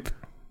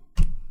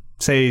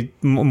 Say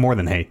more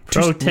than hey.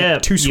 Pro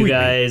tip, Too sweet. you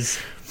guys.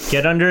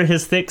 Get under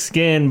his thick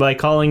skin by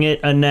calling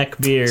it a neck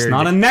beard. It's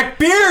not a neck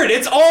beard.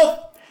 It's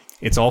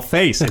all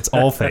face. It's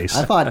all face.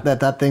 I thought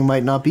that thing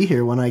might not be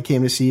here when I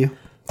came to see you.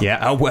 Yeah.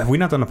 Have we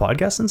not done a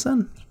podcast since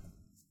then?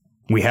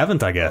 We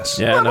haven't, I guess.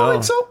 Yeah, I no.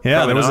 think so.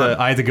 Yeah, there was not.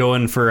 I had to go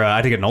in for I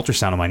had to get an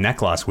ultrasound on my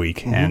neck last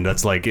week, and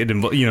that's like you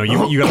got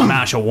to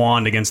mash a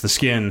wand against the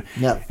skin,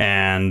 Yep.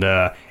 and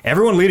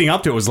everyone leading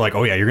up to it was like,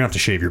 oh yeah, you're gonna have to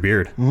shave your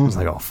beard. I was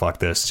like, oh fuck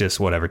this, just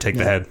whatever, take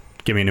the head.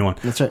 Give me a new one.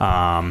 That's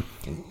right.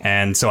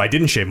 And so I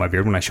didn't shave my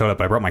beard when I showed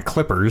up. I brought my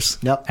clippers.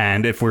 Yep.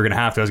 And if we were gonna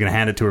have to, I was gonna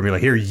hand it to her and be like,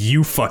 "Here,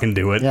 you fucking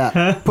do it."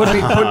 Yeah, put me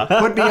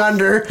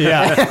under.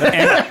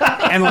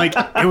 Yeah, and like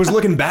it was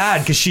looking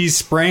bad because she's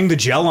spraying the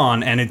gel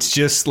on, and it's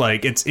just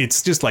like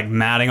it's just like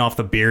matting off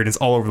the beard. It's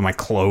all over my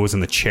clothes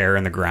and the chair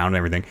and the ground and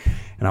everything.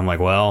 And I'm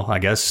like, well, I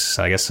guess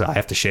I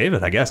have to shave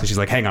it, I guess. And she's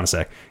like, hang on a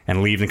sec,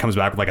 and leaves and comes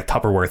back with like a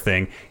Tupperware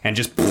thing and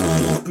just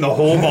the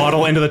whole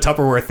bottle into the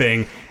Tupperware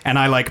thing. And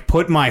I like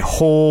put my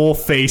whole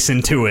face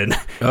into it,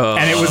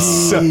 and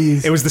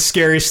it was the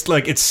scariest.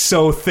 Like it's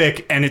so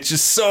thick and it's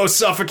just so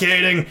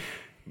suffocating.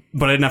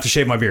 But I didn't have to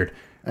shave my beard,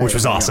 which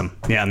was awesome.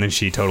 Yeah, and then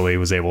she totally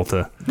was able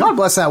to. God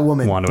bless that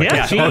woman. Want to, Yeah,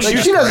 yeah. she- Oh, like, she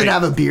was She doesn't great.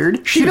 have a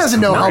beard. She was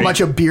doesn't know how great.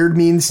 much a beard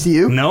means to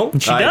you. No,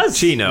 She does.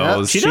 She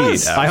knows. Yeah, she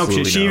does. I hope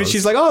absolutely knows.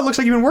 she's like, oh, it looks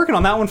like you've been working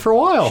on that one for a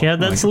while. She had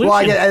that solution. Well,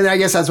 I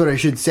guess that's what I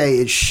should say.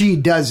 Is she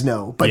does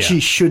know, but Yeah. she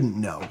shouldn't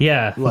know.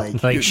 Yeah,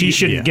 Like, she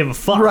shouldn't yeah. give a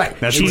fuck. Right.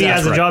 That's She exactly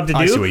has a right. job to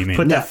I see do. what you mean.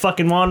 Put Yeah. that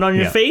fucking wand on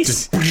your Yeah,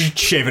 face. just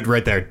shave it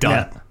right there.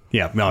 Done. Yeah.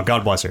 Yeah, no,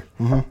 God bless her.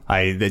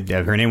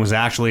 Her name was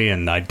Ashley,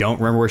 and I don't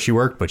remember where she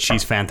worked, but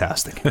she's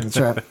fantastic. That's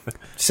right.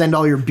 Send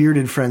all your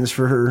bearded friends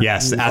for her.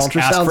 Yes, ask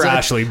ultrasounds. for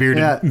Ashley,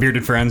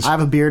 bearded friends. I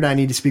have a beard. I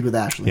need to speak with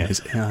Ashley.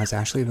 Yeah, is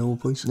Ashley available,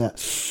 please? Yeah.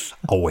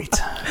 Oh, wait.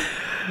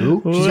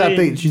 Ooh,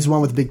 she's the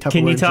one with the big Tupperware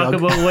Can you talk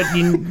jug. about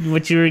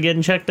what you were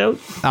getting checked out?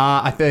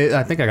 I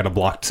think I got a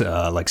blocked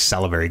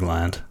salivary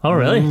gland. Oh,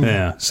 really?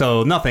 Yeah,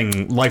 so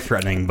nothing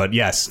life-threatening, but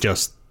yes,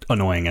 just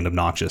annoying and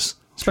obnoxious.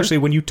 Especially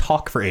when you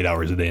talk for 8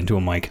 hours a day into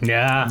a mic.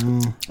 Yeah.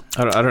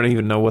 I don't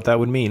even know what that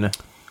would mean.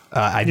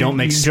 I don't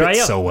make dry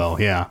spit up. so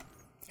well, yeah.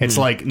 It's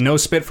like no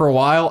spit for a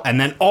while, and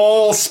then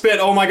all spit,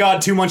 oh my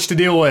god, too much to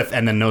deal with,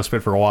 and then no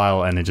spit for a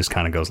while, and it just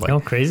kind of goes like... Oh,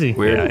 crazy.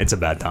 Weird. Yeah, it's a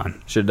bad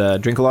time. Should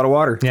drink a lot of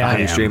water. Yeah. when I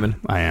you're am. streaming.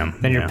 I am.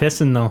 Then you're yeah.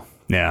 pissing, though.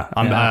 Yeah,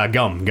 I'm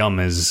gum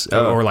is,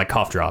 or like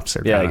cough drops.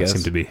 Yeah, I Kinda guess.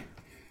 seem to be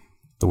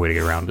the way to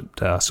get around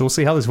it. So we'll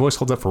see how this voice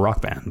holds up for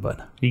Rock Band, but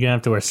You're going to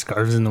have to wear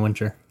scarves in the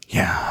winter.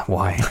 yeah,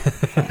 why?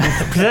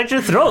 Protect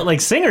your throat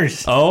like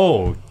singers.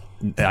 Oh,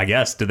 I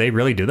guess. Do they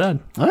really do that?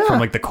 Oh, yeah. From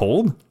like the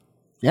cold?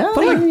 Yeah,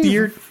 But like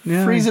you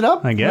freeze it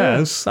up. I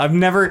guess. I've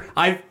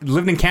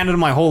lived in Canada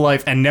my whole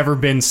life and never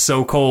been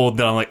so cold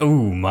that I'm like,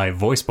 ooh, my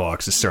voice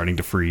box is starting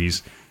to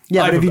freeze.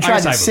 Yeah, but if you I tried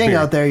guess to I have a sing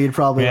beard. out there, you'd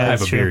probably Yeah, I like,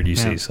 have a true. beard, you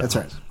Yeah, see. So that's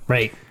right.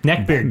 Right.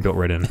 Neck beard. built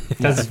right in.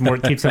 Does more,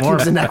 keeps it warm.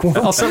 Keeps the neck warm.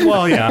 Also,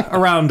 well, yeah,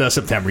 around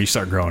September you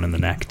start growing in the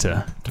neck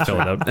to fill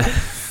it out.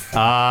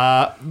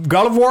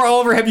 God of War,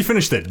 Oliver, have you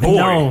finished it?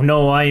 Boy.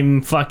 No,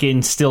 I'm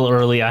fucking still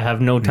early. I have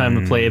no time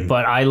to play it,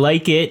 but I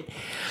like it.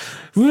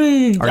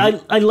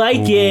 I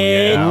like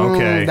it. Yeah,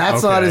 okay.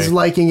 That's not as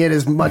liking it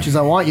as much as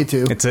I want you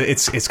to.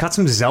 It's got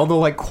some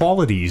Zelda-like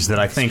qualities that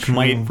I think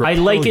might repel I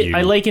like it. you.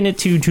 I liken it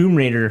to Tomb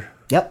Raider.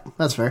 Yep,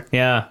 that's fair.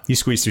 Yeah. You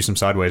squeeze through some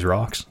sideways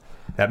rocks.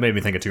 That made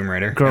me think of Tomb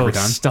Raider every Gross.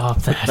 time.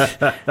 Stop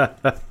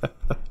that.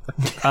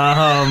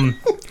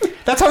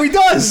 That's how he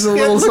does. A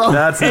little something.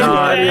 That's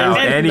not how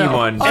and-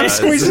 anyone I'm does.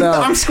 squeezing. No.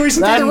 I'm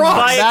squeezing through the By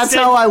rocks. That's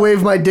extent- how I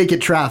wave my dick at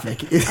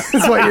traffic. Is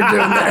what you're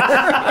doing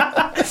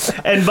there.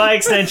 And by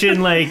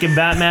extension, like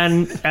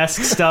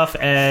Batman-esque stuff,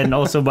 and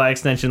also by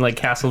extension, like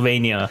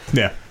Castlevania-esque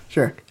Yeah.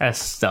 Sure.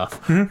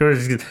 stuff.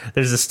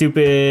 There's a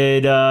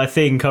stupid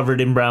thing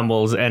covered in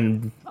brambles,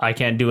 and I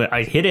can't do it.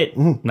 I hit it,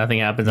 nothing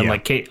happens. I'm Yeah.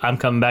 like, Kate, I'm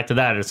coming back to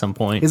that at some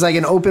point. It's like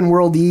an open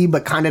world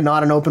but kind of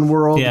not an open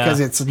world Yeah. because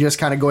it's just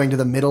kind of going to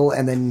the middle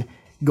and then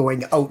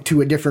going out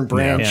to a different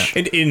branch.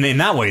 Yeah. In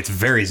that way, it's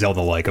very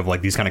Zelda-like of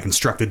like these kind of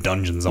constructed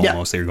dungeons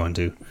almost that you're going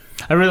to.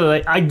 I really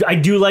like. I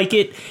do like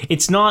it.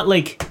 It's not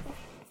like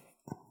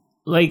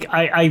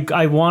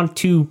I want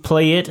to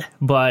play it,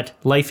 but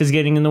life is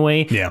getting in the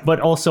way. Yeah. But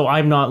also,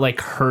 I'm not like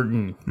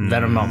hurting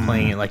that I'm not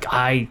playing it. Like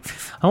I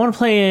want to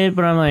play it,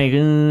 but I'm like,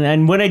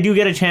 and when I do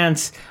get a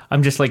chance,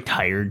 I'm just like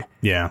tired.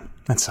 Yeah,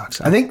 that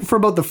sucks. I think for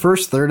about the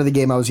first third of the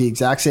game, I was the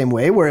exact same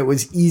way, where it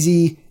was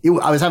easy.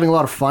 I was having a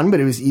lot of fun, but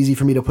it was easy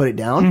for me to put it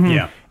down.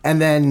 Yeah. And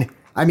then,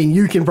 I mean,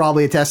 you can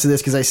probably attest to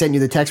this because I sent you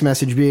the text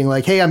message being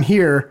like, hey, I'm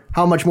here.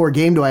 How much more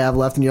game do I have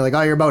left? And you're like,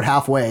 oh, you're about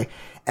halfway.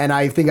 And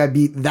I think I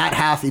beat that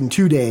half in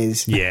 2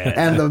 days. Yeah.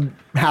 And the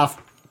half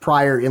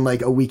prior in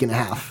like a week and a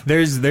half.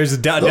 There's a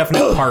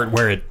definite part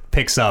where it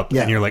picks up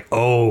Yeah. and you're like,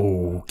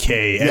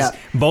 okay. Yeah.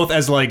 Both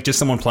as like just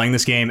someone playing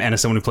this game and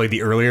as someone who played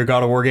the earlier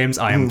God of War games,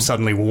 I am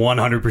suddenly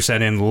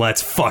 100% in.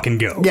 Let's fucking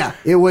go. Yeah,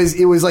 it was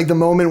like the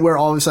moment where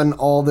all of a sudden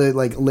all the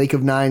like Lake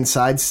of Nine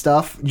side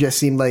stuff just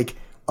seemed like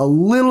a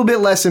little bit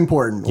less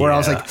important. Where I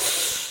was Yeah.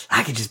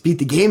 like, I could just beat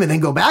the game and then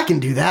go back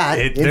and do that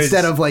There's-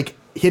 instead of like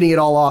hitting it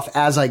all off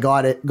as I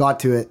got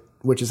to it,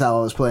 which is how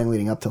I was playing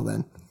leading up till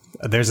then.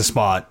 There's a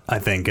spot I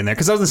think in there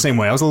because I was the same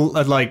way. I was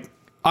like,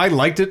 I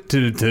liked it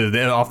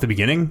off the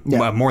beginning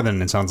more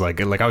than it sounds like.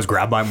 Like I was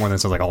grabbed by it more than it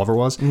sounds like Oliver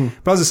was. But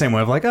I was the same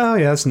way of like, oh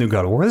yeah, it's new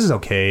God of War. This is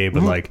okay,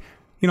 but like,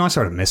 you know, I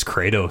sort of miss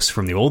Kratos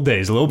from the old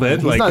days a little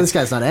bit. This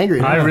guy's not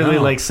angry. I really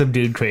know. like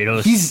subdued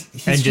Kratos. He's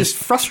and just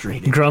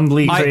frustrated.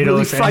 grumbly I- Kratos, really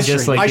and just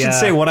frustrated. like I should yeah.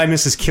 say what I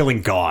miss is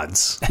killing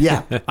gods.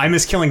 Yeah. I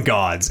miss killing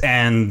gods,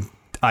 and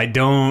I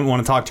don't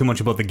want to talk too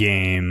much about the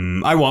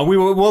game.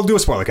 We'll do a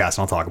spoiler cast,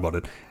 and I'll talk about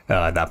it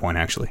at that point,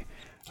 actually.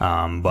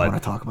 I want But to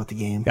talk about the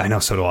game. I know,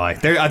 so do I.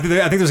 I think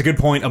there's a good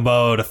point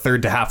about a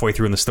third to halfway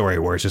through in the story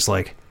where it's just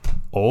like,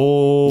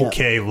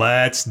 okay,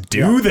 let's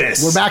do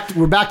this.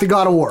 We're back to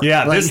God of War.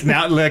 Yeah, Like, this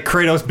now like,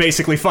 Kratos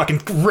basically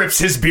fucking rips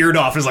his beard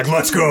off and is like,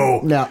 let's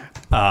go. Yeah.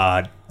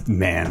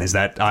 Man, is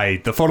that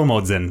the photo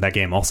mode's in that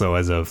game also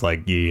as of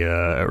like the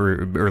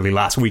early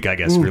last week, I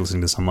guess. If you're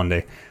listening to this on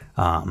Monday.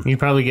 You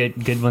probably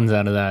get good ones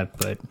out of that,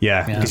 but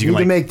Yeah, because you You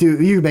can can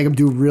like make him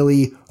do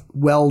really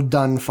well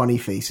done funny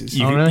faces.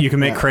 you, Oh, can, really? you can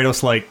make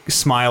Kratos like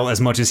smile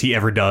as much as he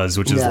ever does,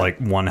 which is Yeah. like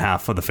one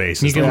half of the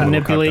face. you is the can little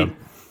manipulate cut up.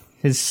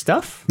 his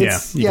stuff. Yeah,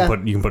 It's- you yeah.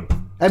 can put.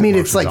 I mean,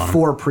 it's emotions like on him.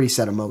 4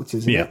 preset emotes,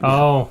 isn't Yeah. it?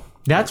 Oh,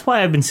 that's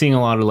why I've been seeing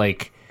a lot of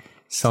like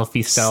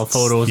selfie style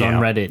photos on Yeah.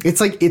 Reddit. It's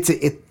like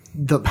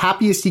the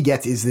happiest he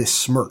gets is this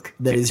smirk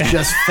that is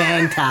just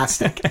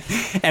fantastic.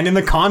 And in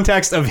the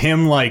context of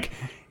him, like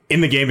in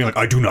the game, being like,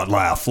 "I do not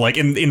laugh." Like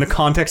in the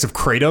context of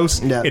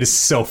Kratos, Yeah. it is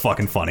so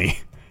fucking funny.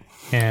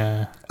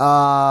 Yeah.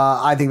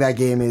 I think that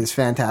game is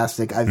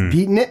fantastic. I've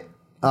beaten it,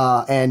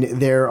 and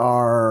there's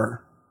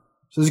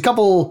a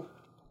couple.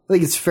 I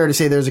think it's fair to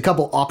say there's a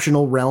couple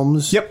optional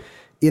realms. Yep.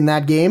 In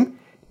that game,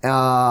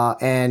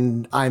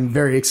 and I'm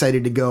very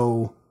excited to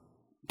go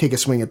take a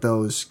swing at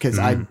those because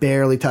I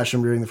barely touched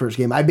them during the first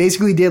game. I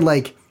basically did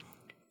like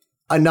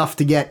enough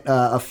to get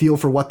a feel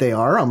for what they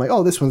are. I'm like,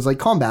 oh, this one's like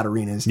combat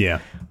arenas. Yeah.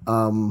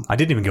 I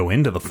didn't even go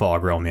into the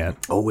fog realm yet.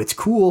 Oh, it's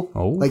cool.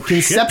 Oh, like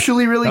shit.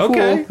 conceptually really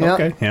Okay. cool. Yeah.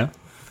 Okay. Yeah.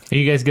 Are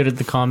you guys good at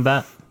the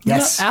combat?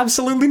 Yes. No,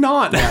 absolutely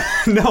not.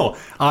 No,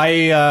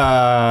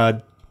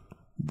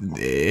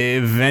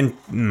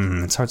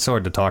 it's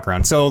hard to talk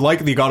around. So,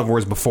 like the God of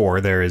Wars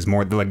before, there's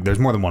more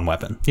than one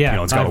weapon.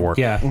 Yeah, it's God of War.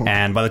 yeah.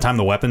 And by the time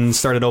the weapons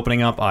started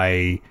opening up,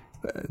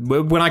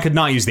 when I could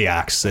not use the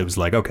axe, it was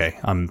like, okay,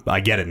 I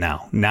get it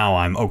now. Now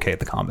I'm okay at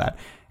the combat.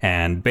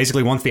 And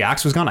basically, once the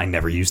axe was gone, I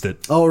never used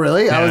it. Oh,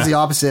 really? I Yeah. was the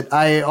opposite.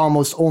 I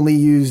almost only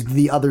used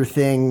the other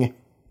thing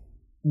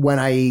when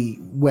I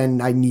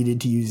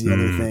needed to use the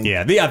other thing.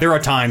 Yeah, there are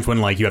times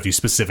when like you have to use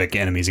specific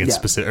enemies against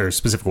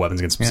specific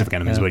weapons against specific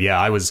enemies. But yeah,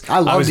 I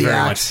love was the very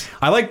axe.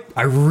 much.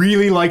 I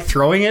really like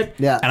throwing it.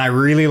 Yeah. and I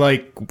really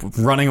like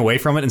running away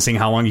from it and seeing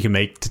how long you can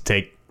make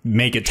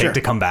it take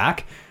to come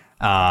back.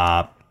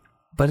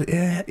 But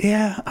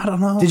yeah, I don't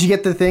know. Did you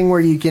get the thing where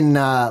you can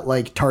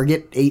like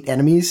target 8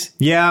 enemies?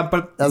 Yeah,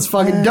 but That's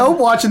fucking dope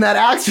watching that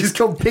axe just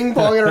go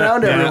ping-ponging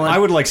around everyone. I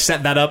would like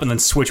set that up and then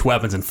switch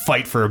weapons and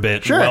fight for a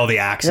bit while the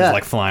axe is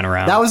like flying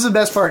around. That was the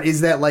best part,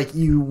 is that like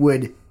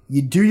you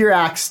do your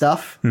axe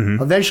stuff,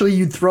 eventually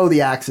you'd throw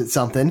the axe at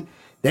something,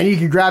 then you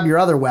could grab your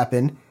other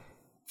weapon,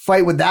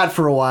 fight with that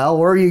for a while,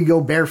 or you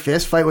go bare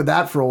fist, fight with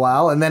that for a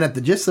while, and then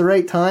at just the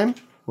right time,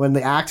 when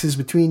the axe is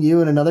between you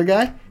and another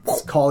guy,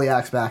 just call the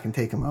axe back and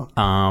take him out.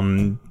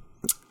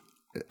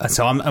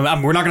 So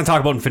we're not going to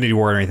talk about Infinity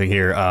War or anything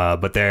here,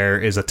 but there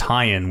is a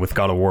tie-in with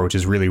God of War, which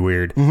is really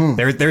weird.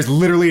 There's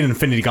literally an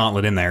Infinity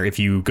Gauntlet in there if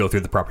you go through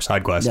the proper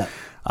side quest.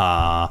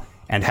 Yeah.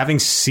 And having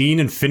seen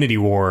Infinity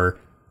War,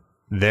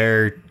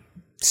 there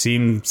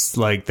seems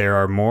like there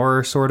are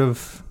more sort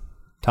of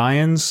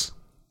tie-ins.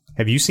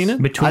 Have you seen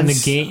it? Between the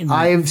game,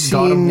 I've God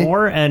seen- of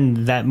War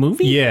and that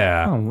movie?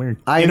 Yeah. Oh, weird.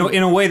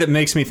 In a way that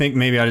makes me think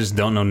maybe I just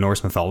don't know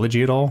Norse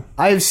mythology at all.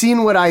 I have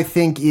seen what I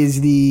think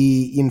is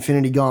the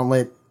Infinity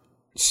Gauntlet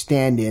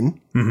stand-in.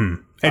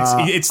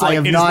 It's I like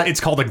have not- it's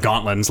called a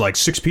gauntlet. And it's like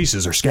 6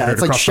 pieces are Yeah, scattered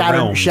it's like across the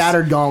realms.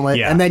 shattered gauntlet,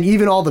 Yeah. and then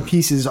even all the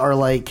pieces are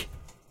like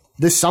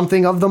the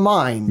something of the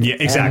mind. Yeah,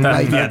 exactly.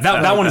 And, like,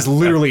 that one is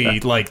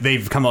literally like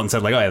they've come out and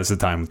said like, oh yeah, this is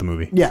the time with the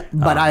movie. yeah,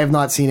 but I have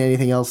not seen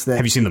anything else that.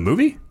 Have you seen the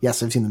movie?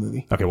 Yes, I've seen the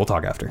movie. Okay, we'll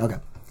talk after. Okay.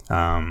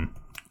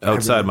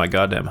 Outside my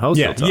goddamn house.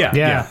 Yeah, they'll talk.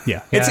 yeah.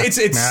 Yeah.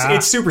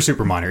 It's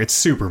super minor. It's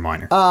super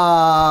minor.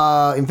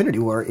 Infinity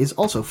War is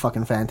also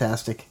fucking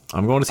fantastic.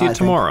 I'm going to see I it think.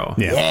 tomorrow.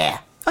 Yeah.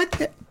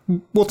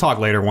 We'll talk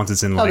later once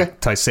it's in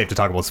like Okay. safe to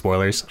talk about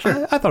spoilers.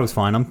 Sure. I thought it was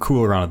fine. I'm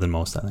cooler on it than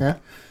most. I think. Yeah.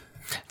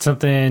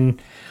 Something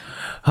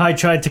I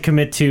tried to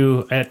commit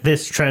to at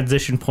this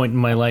transition point in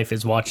my life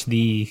is watch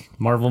the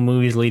Marvel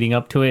movies leading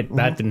up to it.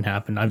 That didn't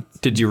happen.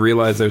 Did you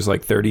realize there's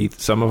like 30,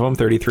 some of them,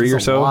 33 or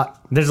It's a so? lot.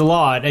 There's a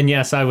lot, and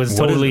yes, I was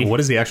totally. What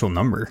is the actual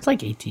number? It's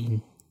like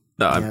 18.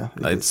 No,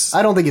 it's.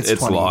 I don't think it's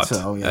it's 20, a lot.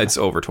 so, yeah. It's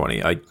over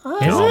 20. I can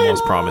it?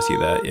 almost promise you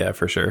that. Yeah,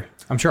 for sure.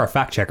 I'm sure our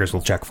fact checkers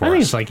will check for I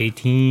think us. it's like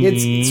 18.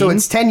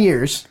 It's 10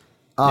 years,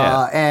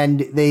 Yeah. and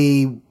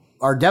they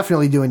are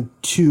definitely doing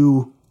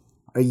 2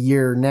 a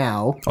year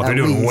now. Oh, they're at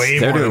doing least. way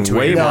They're more doing than 2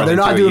 way years. more. No, they're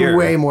than not 2 a doing year.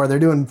 way more. They're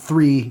doing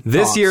 3.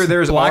 This tops. year,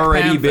 there's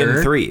already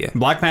been 3.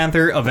 Black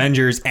Panther,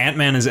 Avengers,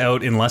 Ant-Man is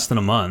out in less than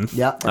a month.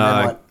 Yeah. And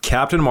then what?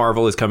 Captain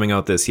Marvel is coming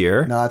out this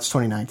year. No, it's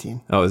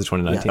 2019. Oh, is it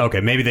 2019? Okay,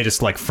 maybe they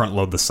just like front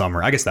load the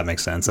summer. I guess that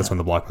makes sense. That's when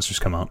the blockbusters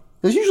come out.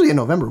 There's usually a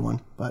November one,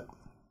 but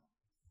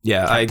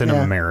Yeah, Captain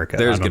America.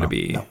 There's I don't going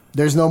to know. be.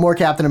 there's no more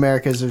Captain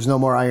Americas. There's no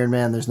more Iron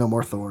Man. There's no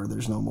more Thor.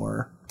 There's no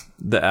more.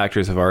 The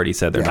actors have already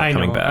said they're not I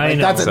coming know, back. I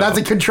know. That's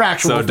a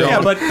contractual So thing. don't,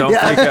 Yeah, but- don't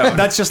freak out.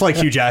 That's just like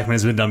Hugh Jackman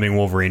has been done being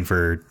Wolverine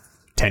for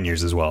 10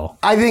 years as well.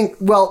 I think,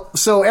 well,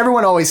 so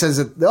everyone always says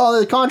that, oh,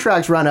 the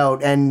contracts run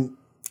out, and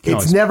it's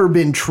always- never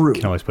been true.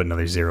 You can always put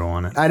another 0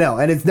 on it. I know,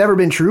 and it's never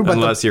been true, but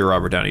Unless you're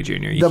Robert Downey Jr.,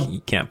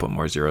 you can't put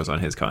more zeros on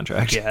his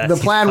contract. Yeah, the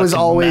plan was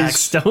fucking always-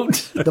 maxed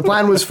out. the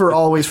plan was for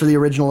the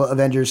original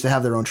Avengers to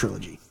have their own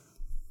trilogy.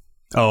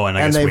 Oh, and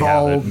I And guess they've we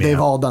have it.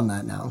 all done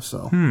that now,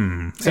 so.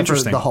 Except for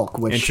Interesting. the Hulk,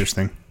 which.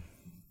 Interesting.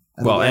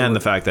 Well, and the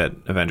fact that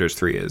Avengers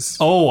 3 is.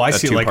 Oh, I a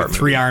see. Like two-part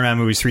 3 movie. Iron Man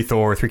movies, 3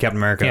 Thor, 3 Captain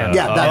America. Yeah.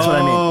 Yeah, that's what I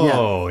mean, yeah.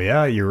 Oh,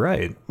 yeah, you're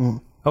right.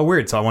 Oh,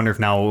 weird. So I wonder if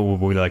now we'll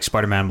be like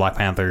Spider-Man, Black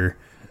Panther,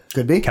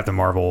 Could be. Captain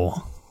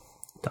Marvel,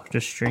 Doctor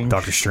Strange.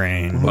 Doctor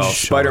Strange. Well, Oh,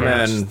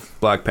 Spider-Man,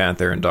 Black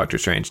Panther, and Doctor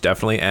Strange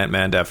definitely.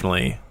 Ant-Man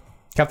definitely.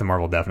 Captain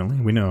Marvel,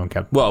 definitely. We know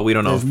Captain. Well, we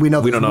don't know. We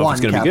know we there's don't know if one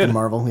it's going to be Captain good.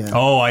 Marvel, yeah.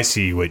 Oh, I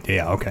see. Wait,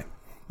 yeah, okay.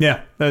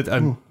 Yeah,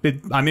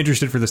 I'm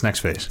interested for this next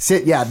phase.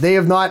 Yeah, they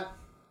have not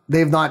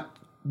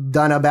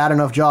done a bad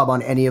enough job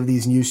on any of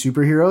these new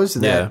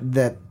superheroes Yeah.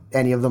 that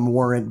any of them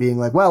warrant being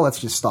like, well, let's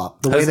just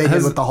stop. The way they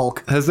did with the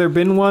Hulk. Has there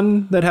been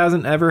one that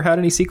hasn't ever had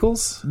any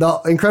sequels? The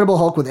Incredible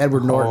Hulk with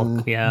Edward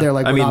Norton. yeah. They're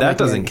like, I we're mean, not that making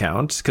doesn't any.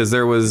 count because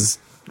there was.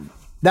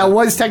 That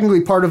was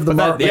technically part of the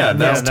Marvel. Yeah,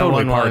 that's that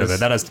totally one part of was- it.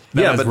 That is,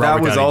 Yeah, is but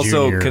Robert that was Downey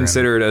also Jr. and-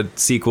 considered a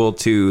sequel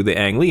to the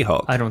Ang Lee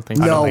Hulk. I don't think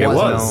so. No, think it it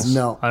wasn't. was.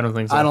 No, I don't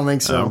think so. I don't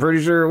think so. I'm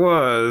pretty sure it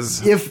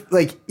was. If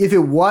it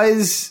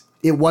was,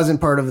 it wasn't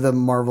part of the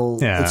Marvel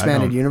Yeah, I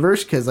expanded don't-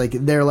 universe because like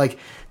they're like,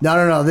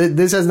 no,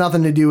 this has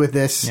nothing to do with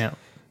this. Yeah.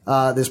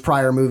 This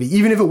prior movie,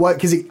 even if it was,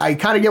 because I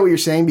kind of get what you're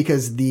saying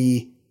because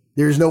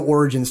there's no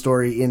origin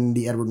story in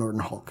the Edward Norton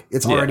Hulk.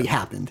 It's already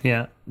happened.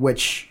 Yeah.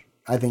 Which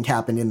I think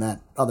happened in that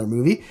other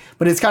movie.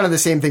 But it's kind of the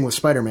same thing with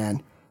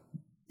Spider-Man.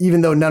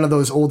 Even though none of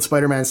those old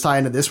Spider-Mans tie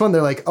into this one,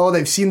 they're like, oh,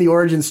 they've seen the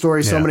origin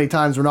story so Yeah. many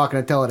times, we're not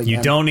going to tell it again.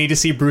 You don't need to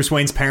see Bruce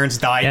Wayne's parents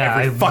die Yeah,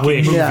 every I fucking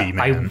wish. movie, Yeah.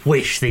 man. I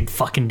wish they'd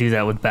fucking do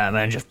that with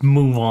Batman. Just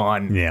move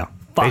on. Yeah.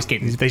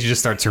 Fucking. They should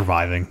just start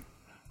surviving.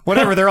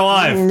 Whatever, they're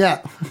alive.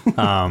 Yeah.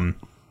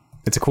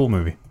 It's a cool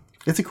movie.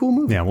 It's a cool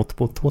movie. Yeah, we'll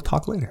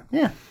talk later.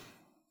 Yeah.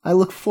 I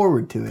look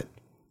forward to it.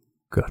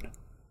 Good.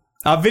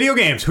 Video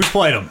games. Who's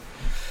played them?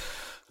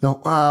 No,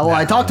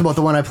 I talked about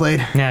the one I played.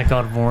 Yeah,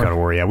 God of War. Gotta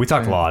worry. Yeah, we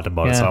talked a lot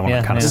about it, so I want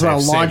Yeah, to kind of yeah. Just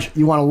want to launch.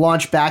 You want to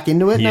launch back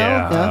into it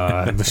Yeah, now?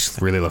 I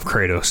just really love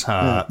Kratos.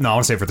 No, I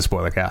want to say for the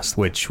spoiler cast,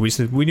 which we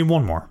need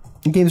one more.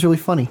 The game's really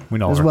funny We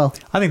know as her. well.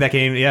 I think that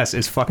game, yes,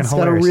 is fucking It's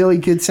got a hilarious. really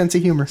good sense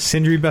of humor.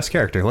 Sindri best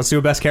character. Let's do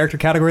a best character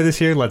category this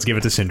year. Let's give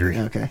it to Sindri.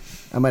 Okay,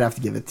 I might have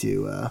to give it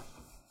to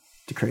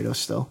Kratos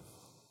still.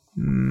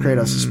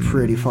 Kratos is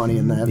pretty funny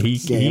in that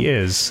game. He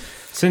is.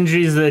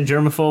 Sindri's the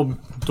germaphobe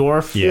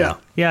dwarf. Yeah.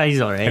 Yeah, he's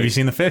alright. Have you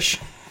seen the fish?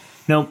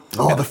 Nope.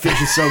 Oh, the fish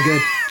is so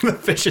good. The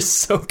fish is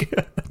so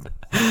good.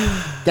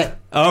 Okay,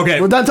 Okay.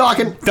 we're done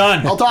talking.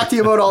 Done. I'll talk to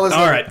you about all this. All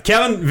later. right,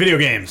 Kevin, video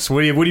games.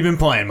 What have you been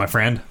playing, my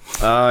friend?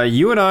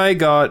 You and I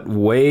got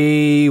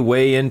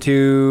way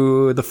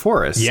into the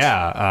forest.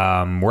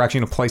 Yeah, we're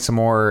actually gonna play some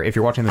more. If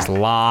you're watching this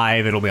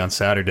live, it'll be on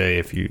Saturday.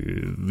 If you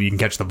can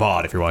catch the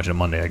VOD if you're watching it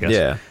Monday, I guess.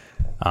 Yeah.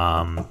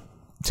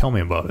 Tell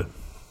me about it.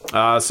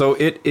 So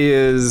it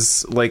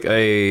is like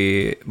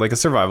a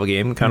survival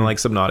game, kind of like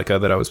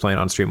Subnautica that I was playing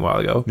on stream a while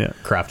ago. Yeah,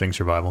 crafting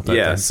survival. Type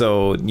Yeah. thing.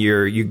 So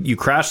you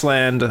crash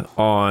land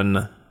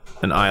on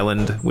an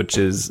island,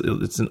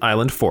 it's an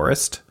island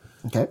forest,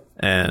 Okay.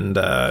 and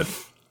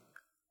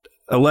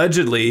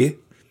allegedly,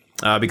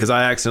 because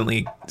I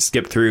accidentally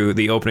skipped through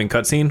the opening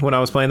cutscene when I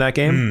was playing that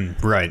game.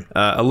 Right.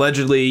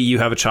 Allegedly, you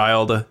have a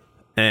child,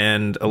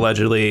 and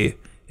allegedly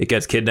it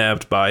gets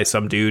kidnapped by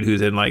some dude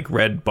who's in like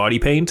red body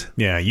paint.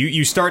 Yeah,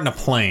 you start in a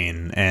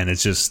plane, and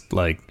it's just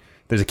like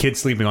there's a kid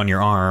sleeping on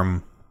your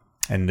arm,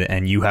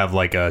 and you have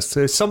like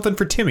something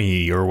for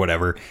Timmy or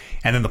whatever,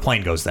 and then the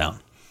plane goes down,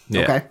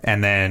 Yeah. Okay.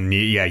 and then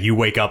you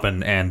wake up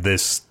and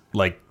this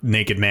like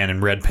naked man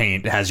in red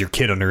paint has your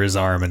kid under his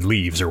arm and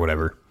leaves or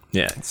whatever.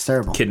 Yeah. It's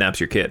terrible.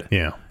 Kidnaps your kid.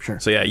 Yeah, Sure.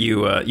 So yeah,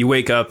 you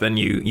wake up and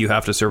you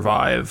have to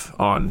survive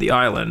on the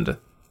island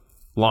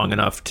long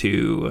enough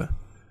to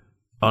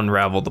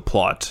unravel the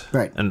plot,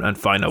 Right. and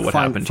find out what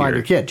Find- happened find to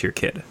your kid. To your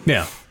kid.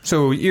 yeah.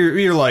 So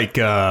you're like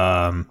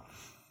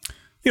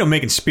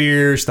making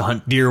spears to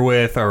hunt deer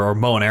with, or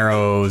bow and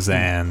arrows,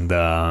 and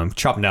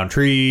chopping down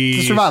trees.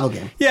 It's a survival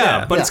game.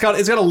 Yeah, but Yeah. it's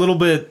got a little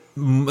bit.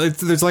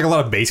 There's like a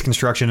lot of base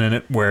construction in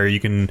it where you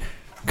can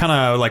kind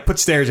of like put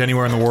stairs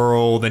anywhere in the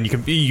world, and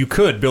you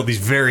could build these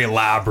very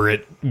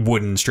elaborate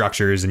wooden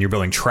structures, and you're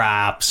building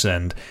traps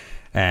and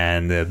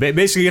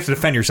basically you have to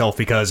defend yourself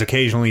because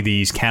occasionally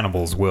these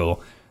cannibals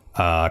will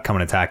come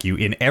and attack you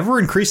in ever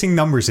increasing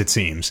numbers. It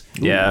seems.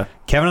 Yeah.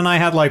 Kevin and I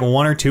had like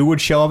one or two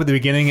would show up at the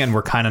beginning, and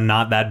we're kind of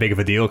not that big of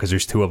a deal because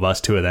there's two of us,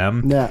 two of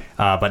them. Yeah.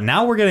 But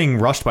now we're getting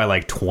rushed by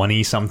like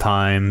 20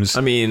 sometimes.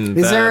 I mean,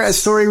 Is there a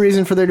story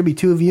reason for there to be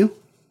two of you?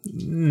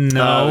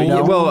 No.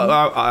 yeah,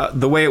 well,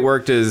 the way it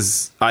worked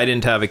is I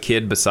didn't have a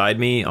kid beside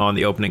me on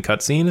the opening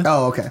cutscene.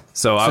 Oh, okay.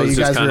 So I was you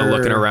just guys kinda were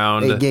looking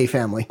around. A gay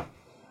family.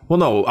 Well,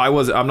 no,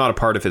 I'm not a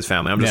part of his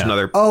family. I'm just Yeah.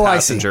 another Oh, I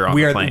see. passenger on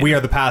we the are plane. we are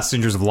the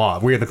passengers of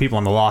Lost. We are the people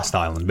on the Lost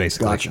Island,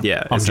 basically. Gotcha.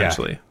 Yeah, I'm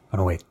essentially. Jack. Oh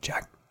no, wait,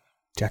 Jack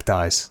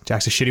dies.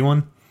 Jack's a shitty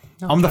one.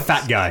 I'm the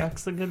fat guy.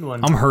 That's the good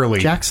one. I'm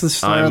Hurley. Jack's the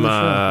star of the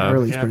show.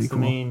 Hurley's Jack's pretty the cool.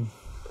 main.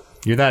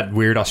 You're that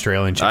weird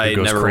Australian chick I who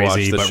goes never crazy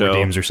watched the but show.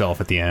 redeems herself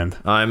at the end.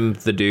 I'm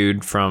the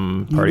dude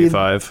from You Party did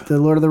 5. The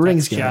Lord of the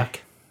Rings game.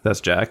 Jack.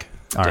 That's Jack.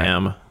 All right.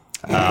 Damn.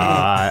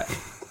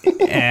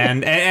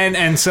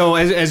 And so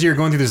as you're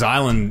going through this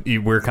island,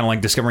 we're kind of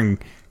like discovering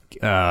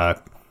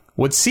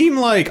what seem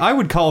like I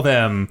would call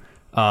them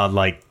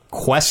like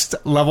quest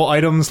level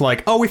items.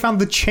 Like, oh, we found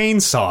the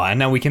chainsaw, and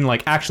now we can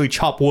like actually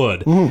chop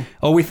wood.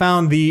 Oh, we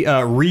found the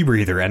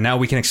rebreather, and now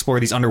we can explore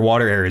these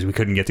underwater areas we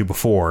couldn't get to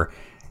before.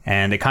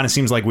 And it kind of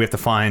seems like we have to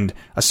find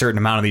a certain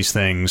amount of these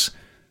things.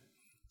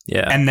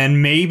 Yeah. And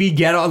then maybe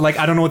get like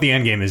I don't know what the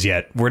end game is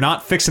yet. We're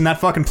not fixing that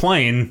fucking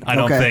plane. I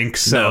don't Okay. think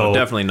so. No,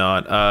 definitely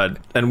not.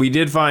 And we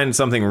did find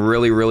something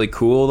really, really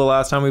cool the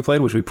last time we played,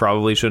 which we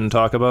probably shouldn't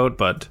talk about,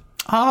 but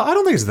I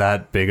don't think it's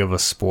that big of a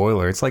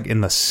spoiler. It's like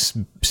in the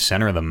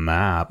center of the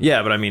map.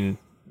 yeah, but I mean,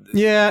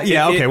 Yeah,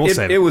 okay, we'll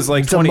save it. It was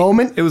like It's a 20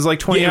 moment? It was like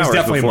 20 Yeah, it was hours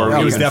definitely a before moment.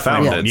 we It was even definitely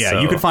a found moment. it. Yeah, so.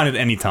 you could find it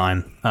any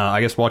time.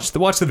 I guess watch the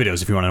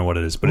videos if you want to know what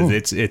it is. But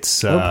it's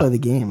Or play the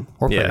game.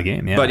 or play the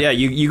game. Yeah, But yeah,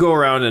 you go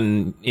around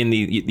and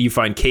you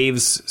find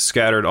caves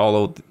scattered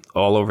all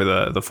over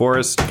the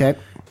forest. Okay.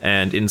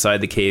 And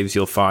inside the caves,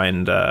 you'll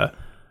find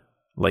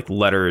like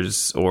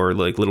letters or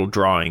like little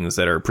drawings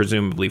that are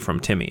presumably from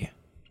Timmy.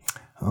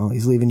 Oh,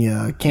 he's leaving you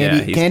a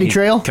candy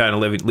trail? Kind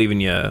of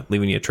leaving you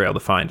a trail to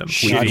find him.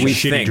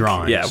 Shitty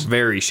drawings. Yeah,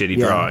 very shitty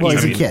Yeah, drawings. well,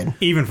 he's I a mean, kid.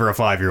 even for a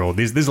 5-year-old,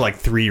 these are like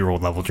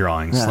 3-year-old level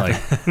drawings. Yeah. Like,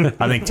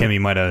 I think Timmy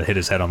might have hit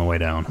his head on the way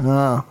down.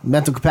 Oh,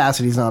 mental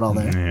capacity's not all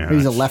there. Yeah. Or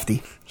he's a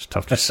lefty. It's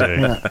tough to say.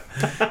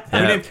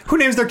 Who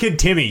names their kid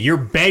Timmy? You're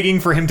begging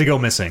for him to go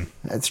missing.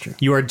 That's true.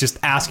 You are just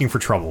asking for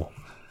trouble.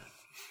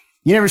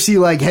 You never see,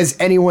 like, has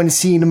anyone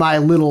seen my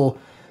little...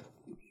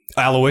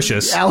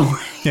 Aloysius. Yeah.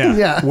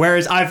 Yeah.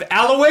 Whereas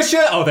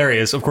Aloysius. Oh, there he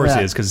is. Of course Yeah.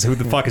 he is. Because who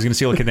the fuck is going to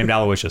steal a kid named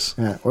Aloysius?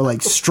 Yeah. Or,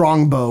 like,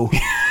 Strongbow.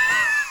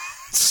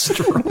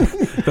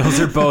 those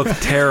are both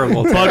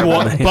terrible.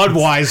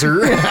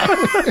 Budweiser.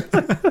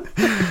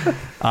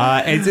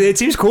 It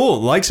seems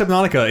cool. Like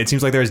Subnautica, it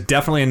seems like there's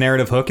definitely a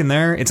narrative hook in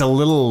there. It's a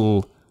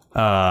little...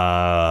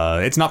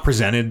 it's not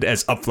presented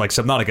as up like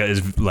Subnautica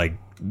is like...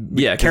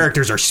 Yeah, 'cause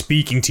characters are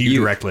speaking to you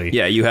directly.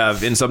 Yeah, you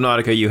have in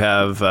Subnautica, you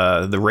have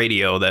the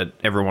radio that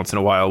every once in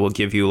a while will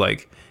give you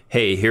like,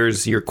 hey,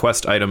 here's your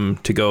quest item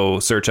to go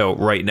search out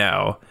right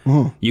now.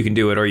 You can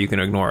do it or you can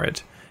ignore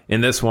it.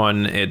 In this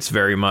one, it's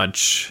very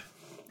much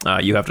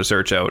you have to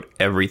search out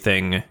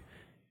everything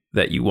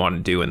that you want to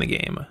do in the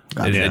game.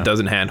 It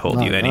doesn't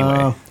handhold you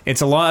anyway.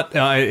 It's a lot.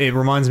 It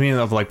reminds me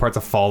of like parts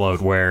of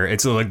Fallout where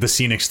it's like the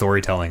scenic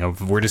storytelling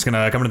of we're just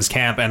gonna come to this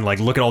camp and like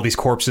look at all these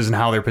corpses and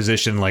how they're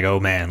positioned. Like, oh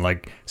man,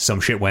 like some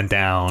shit went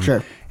down.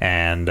 Sure.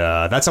 And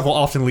that stuff will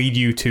often lead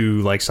you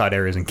to like side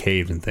areas and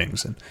caves and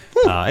things. And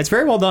it's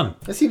very well done.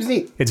 That seems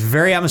neat. It's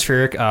very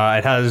atmospheric. It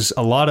has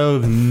a lot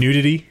of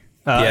nudity.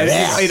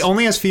 Yes. It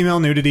only has female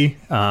nudity.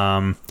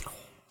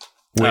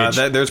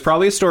 There's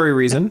probably a story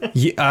reason.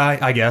 Yeah,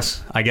 I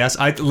guess.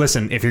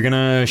 Listen, if you're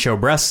gonna show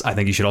breasts, I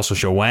think you should also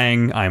show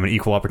Wang. I'm an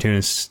equal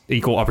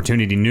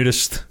opportunity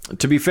nudist.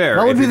 To be fair,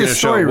 What would if be you're the going to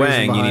show story reason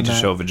Wang, you behind need to that?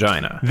 show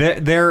vagina.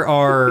 There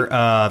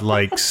are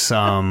like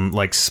some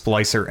like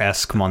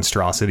Splicer-esque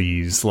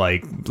monstrosities,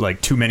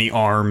 like too many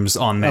arms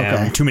on them,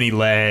 Okay. too many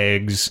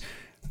legs,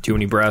 Too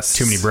many breasts.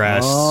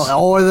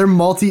 Oh, are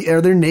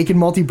there naked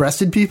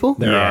multi-breasted people?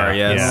 There are,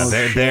 yes.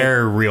 Yeah,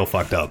 they're real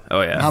fucked up.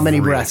 Oh yeah. How many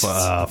Real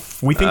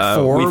breasts? we think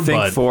four. We think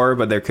but 4,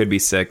 but there could be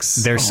 6.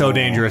 They're so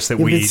dangerous that If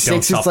we it's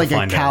don't 6, stop it's like to a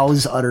find out.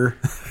 cow's udder.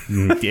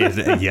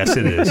 Yes,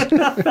 it is.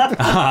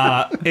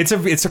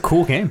 It's a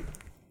cool game.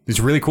 It's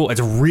really cool.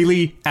 It's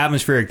really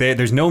atmospheric.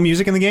 There's no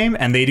music in the game,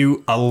 and they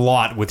do a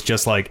lot with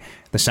just like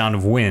the sound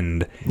of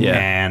wind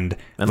and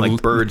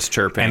like birds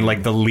chirping and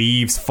like the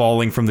leaves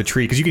falling from the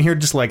tree, because you can hear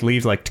just like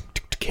leaves like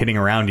hitting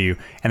around you,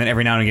 and then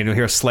every now and again you'll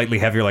hear a slightly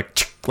heavier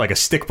like a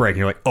stick break, and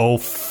you're like, oh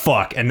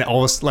fuck. And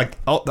also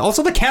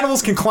the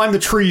cannibals can climb the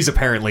trees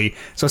apparently,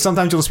 so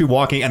sometimes you'll just be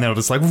walking and they'll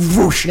just like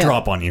whoosh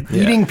drop on you.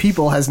 Eating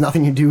people has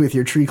nothing to do with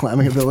your tree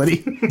climbing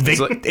ability.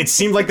 It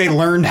seemed like they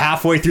learned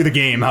halfway through the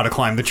game how to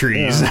climb the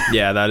trees.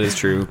 Yeah, that is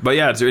true. But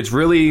yeah, it's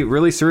really,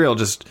 really surreal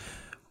just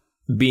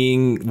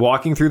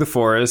walking through the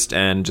forest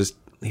and just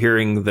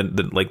hearing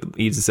the like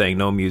Eads saying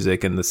no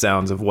music and the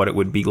sounds of what it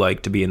would be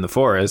like to be in the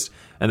forest.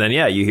 And then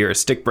you hear a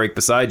stick break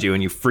beside you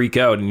and you freak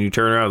out and you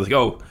turn around like,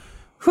 oh,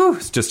 whew,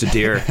 it's just a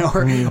deer.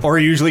 or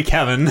usually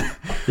Kevin.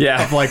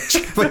 Yeah. Like,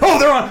 oh,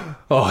 they're on.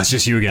 Oh, it's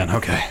just you again.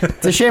 Okay.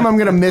 It's a shame I'm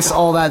going to miss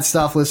all that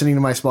stuff listening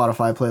to my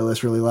Spotify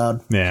playlist really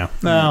loud. Yeah.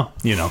 Well,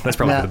 that's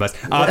probably Yeah. for the best.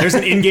 There's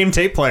an in-game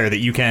tape player that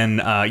you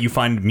can you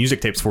find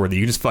music tapes for that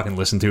you can just fucking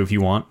listen to if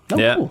you want. Oh,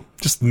 Yeah. cool.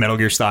 Just Metal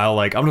Gear style.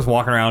 Like, I'm just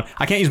walking around.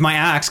 I can't use my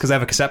axe because I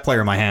have a cassette player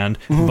in my hand,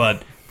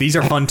 but these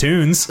are fun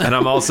tunes. And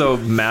I'm also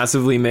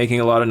massively making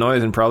a lot of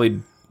noise and probably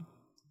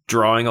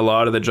drawing a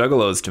lot of the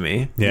juggalos to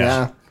me.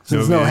 Yeah. So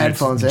there's no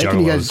headphones. Can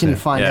you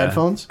find Yeah.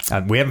 headphones?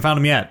 We haven't found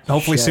them yet.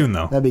 Hopefully Shit. soon,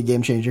 though. That'd be a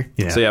game changer.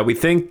 Yeah. So yeah, we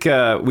think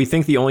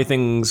the only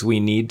things we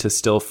need to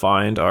still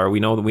find are, we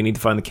know that we need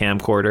to find the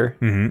camcorder.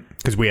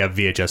 Because we have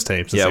VHS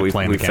tapes. Yeah, we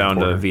we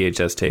found a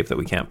VHS tape that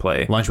we can't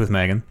play. Lunch with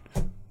Megan.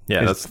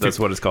 Yeah, that's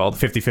what it's called.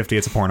 50-50,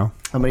 it's a porno.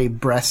 How many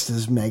breasts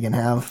does Megan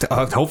have?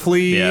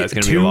 Hopefully Yeah, it's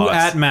gonna be a 2 lot.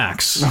 at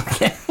max.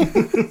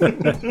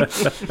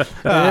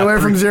 Anywhere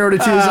from 0 to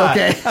 2 is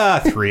okay.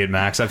 3 at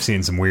max. I've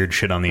seen some weird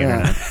shit on the Yeah,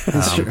 internet.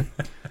 that's true.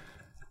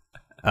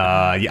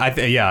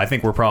 I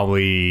think we're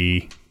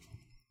probably.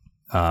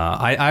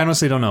 I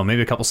honestly don't know.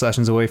 Maybe a couple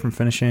sessions away from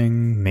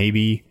finishing.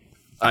 Maybe.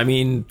 I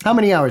mean, How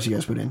many hours you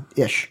guys put in?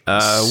 Ish.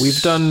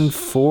 we've done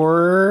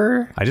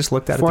 4 I just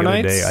looked at it the 4 other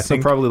nights. day. I so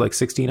think probably like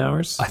 16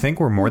 hours. I think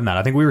we're more than that.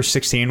 I think we were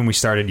 16 when we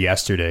started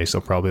yesterday, so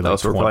probably like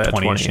so we're probably at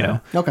 20-ish 20,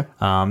 now.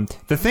 Okay.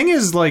 The thing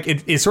is, like,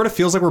 it sort of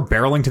feels like we're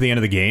barreling to the end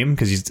of the game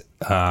because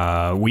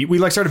we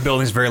like started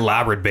building this very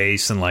elaborate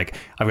base, and like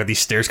I've got these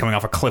stairs coming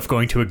off a cliff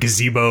going to a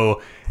gazebo,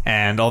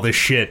 and all this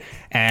shit.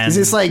 And Is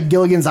this like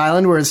Gilligan's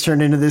Island where it's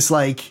turned into this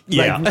like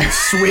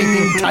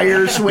swing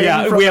tire swing?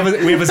 yeah, we have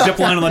a zip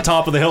line on the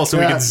top of the hill, so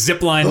we Yeah. can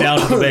zip line down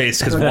to the base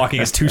because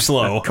walking is too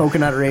slow.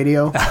 Coconut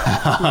radio.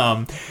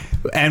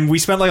 And we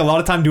spent like a lot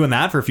of time doing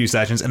that for a few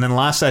sessions, and then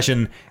last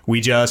session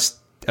we just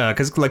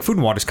because like food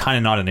and water is kind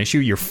of not an issue.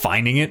 You're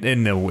finding it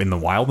in the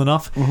wild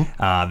enough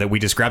that we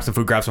just grabbed some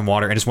food, grabbed some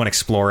water, and just went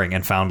exploring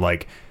and found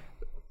like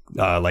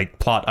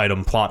plot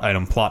item, plot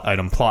item, plot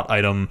item, plot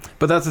item.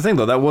 But that's the thing,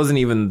 though. That wasn't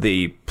even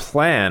the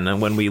plan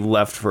when we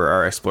left for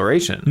our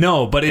exploration.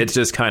 No, but it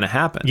just kind of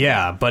happened.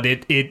 Yeah, but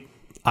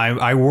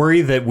I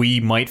worry that we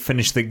might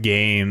finish the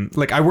game.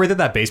 Like, I worry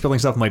that base building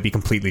stuff might be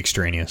completely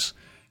extraneous.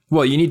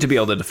 Well, you need to be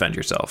able to defend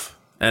yourself.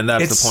 And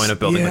that's the point of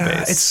building the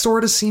base. It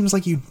sort of seems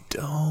like you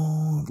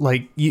don't.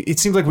 Like, it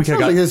seems like we could have Sounds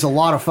got... like there's a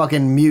lot of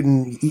fucking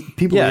mutant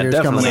people eaters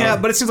coming definitely. Yeah,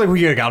 out. but it seems like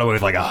we could have got away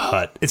with like a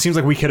hut. It seems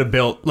like we could have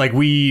built, like,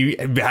 we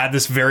had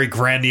this very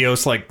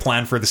grandiose like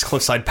plan for this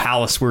cliffside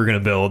palace we were going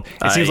to build.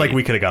 It seems like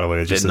we could have got away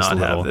with just did this not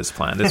little... have this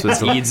plan. This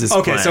was Eads'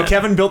 Okay, plan. so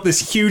Kevin built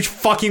this huge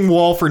fucking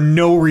wall for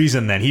no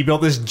reason then. He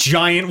built this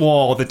giant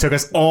wall that took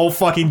us all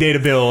fucking day to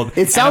build.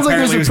 It sounds like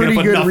there's a pretty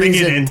good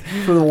reason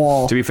for the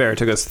wall. To be fair, it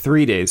took us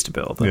 3 days to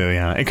build.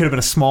 Yeah. It could have been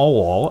a small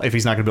wall if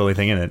he's not going to build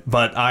anything in it.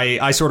 But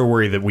I sort of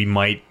worry that we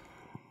might...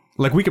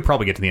 Like, we could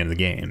probably get to the end of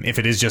the game if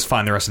it is just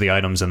find the rest of the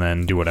items and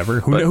then do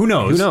whatever. Who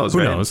knows? Who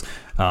right? knows?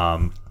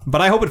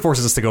 But I hope it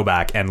forces us to go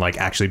back and like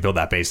actually build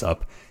that base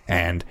up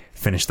and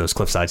finish those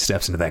cliffside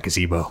steps into that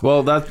gazebo.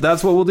 Well,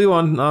 that's what we'll do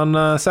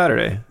on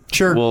Saturday.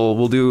 Sure.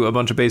 We'll do a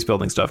bunch of base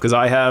building stuff because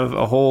I have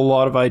a whole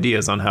lot of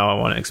ideas on how I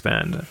want to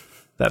expand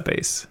that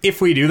base.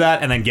 If we do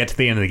that and then get to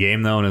the end of the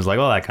game though and it's like,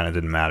 well, that kind of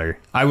didn't matter.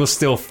 I will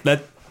still...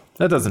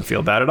 That doesn't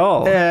feel bad at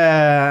all.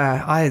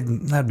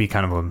 That'd be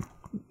kind of a...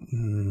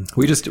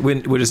 We just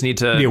need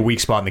to be a weak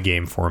spot in the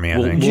game for me,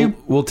 I think.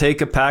 We'll take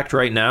a pact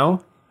right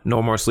now.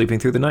 No more sleeping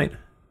through the night.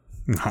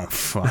 Oh,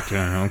 fuck.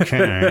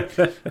 Okay.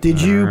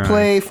 Did you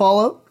play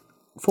Fallout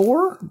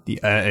 4?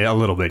 A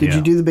little bit, Did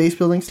you do the base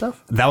building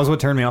stuff? That was what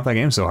turned me off that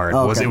game so hard.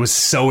 Okay. It was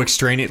so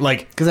extraneous.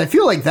 Like, Because I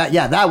feel like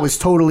that was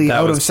totally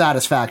out of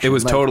satisfaction. It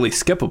was Like, totally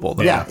skippable,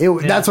 though. Yeah,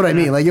 that's what I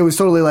mean. Like, it was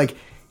totally like,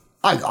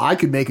 I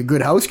could make a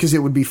good house because it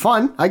would be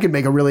fun. I could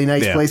make a really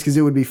nice place because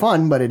it would be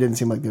fun, but it didn't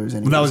seem like there was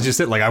any. that was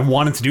just it. Like, I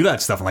wanted to do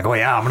that stuff. I'm like, oh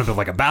yeah, I'm gonna build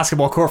like a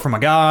basketball court for my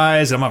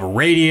guys. I'm gonna have a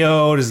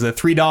radio. There's the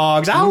 3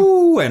 dogs.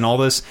 Ow, and all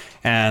this.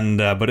 And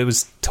but it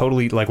was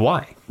totally like,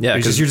 why? Yeah,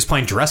 because you're just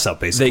playing dress up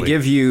basically. They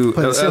give you,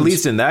 the at Sims.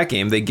 least in that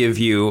game, they give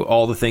you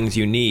all the things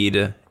you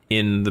need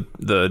in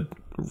the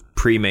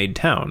pre-made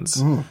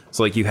towns.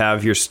 So like you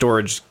have your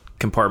storage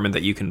compartment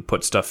that you can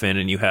put stuff in,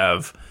 and you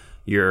have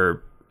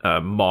your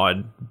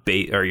mod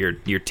bait or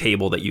your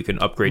table that you can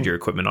upgrade your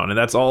equipment on, and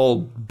that's all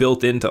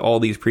built into all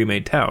these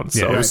pre-made towns.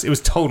 So Yeah, it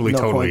was totally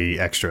point.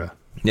 extra.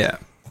 yeah.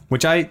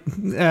 Which I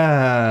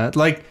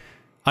like.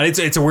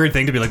 It's a weird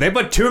thing to be like, they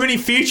put too many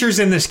features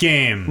in this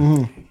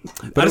game.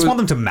 But I just want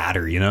them to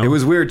matter, you know? It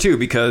was weird too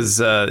because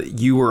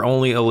you were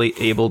only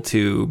able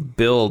to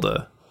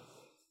build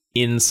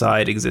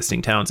inside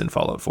existing towns in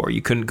Fallout 4.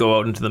 You couldn't go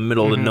out into the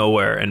middle of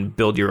nowhere and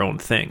build your own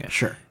thing.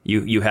 Sure.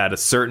 You had a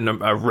certain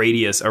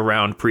radius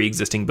around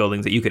pre-existing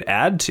buildings that you could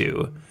add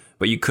to,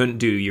 but you couldn't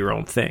do your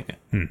own thing.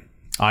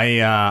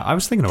 I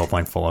was thinking about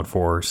playing Fallout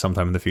 4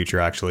 sometime in the future,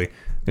 actually.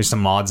 There's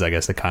some mods, I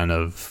guess, that kind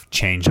of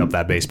change up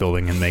that base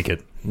building and make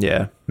it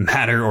Yeah.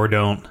 matter or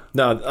don't.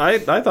 No, I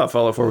thought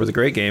Fallout 4 was a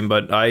great game,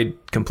 but I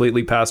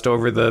completely passed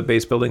over the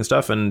base building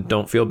stuff and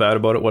don't feel bad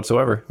about it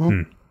whatsoever.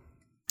 You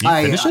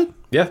finished it?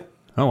 Yeah.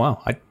 Oh,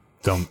 wow. I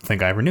don't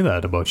think I ever knew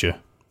that about you.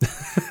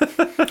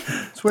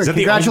 It's weird. that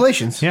the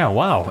Congratulations. Yeah,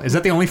 wow. Is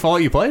that the only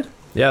Fallout you played?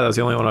 Yeah, that was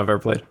the only one I've ever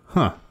played.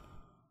 Huh.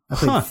 I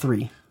played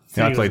 3.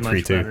 Yeah, I was played much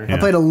 3 too. better. Yeah. I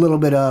played a little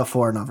bit of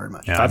 4, not very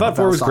much. Yeah. I thought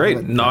 4 was Bounced off great.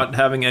 of it. Not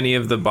having any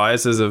of the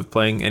biases of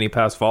playing any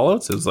past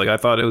Fallouts. It was like, I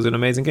thought it was an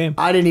amazing game.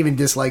 I didn't even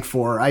dislike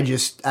 4. I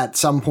just, at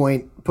some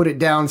point, put it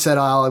down, said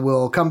I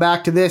will come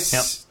back to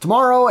this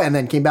tomorrow, and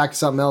then came back to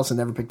something else and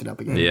never picked it up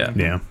again. Yeah.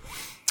 Yeah.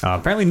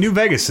 Apparently, New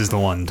Vegas is the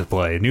one to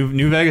play.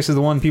 New Vegas is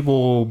the one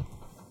people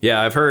Yeah,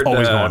 I've heard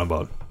always go on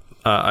about.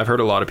 I've heard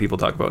a lot of people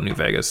talk about New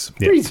Vegas.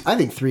 Yeah. I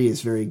think 3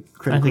 is very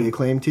critically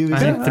acclaimed, too. I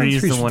think 3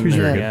 is the one. Three's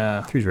very that- good.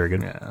 Yeah. 3's very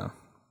good. Yeah.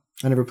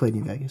 I never played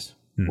New Vegas.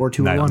 Or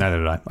 2 Neither, 1. neither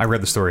did I. I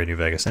read the story of New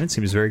Vegas, and it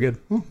seems very good.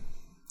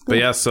 But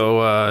yeah,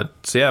 so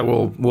yeah,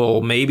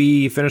 we'll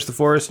maybe finish the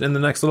forest in the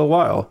next little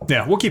while.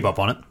 Yeah, we'll keep up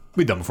on it.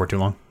 We've done before too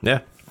long.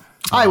 Yeah.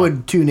 I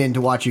would tune in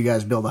to watch you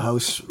guys build a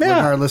house,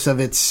 regardless of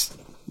its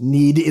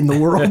need in the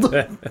world.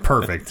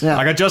 Perfect. Yeah.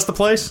 I got just the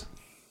place.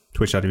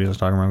 Twitch.tv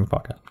Talking Around with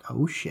Podcast.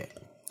 Oh, shit.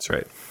 That's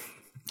right.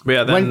 But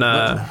yeah, then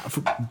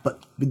But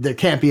there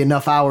can't be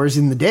enough hours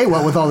in the day,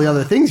 what with all the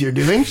other things you're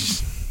doing.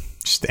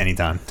 Just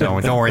anytime.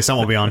 Don't worry,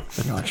 someone will be on.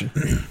 Gotcha.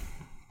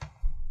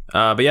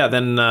 but yeah,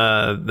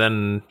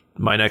 then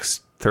my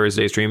next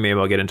Thursday stream, maybe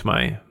I'll get into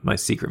my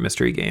secret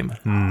mystery game.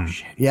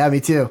 Yeah, me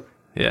too.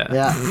 Yeah.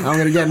 Yeah, I'm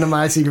going to get into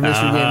my secret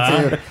mystery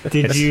game, too.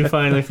 Did you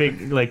finally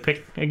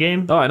pick a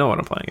game? Oh, I know what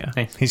I'm playing.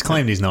 Yeah. He's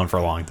claimed he's known for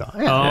a long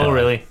time. Oh,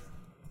 really?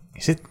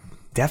 Is it?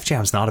 Def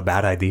Jam's not a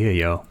bad idea,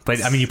 yo.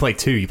 But I mean, you play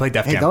 2. You play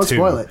Def Hey, Jam don't 2.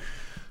 spoil it.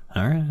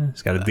 All right,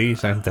 it's got a D.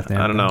 So Def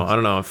Jam. I don't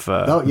know if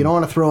No, you don't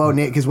want to throw out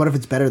Nate because what if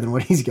it's better than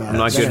what he's got? I'm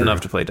not good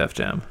enough to play Def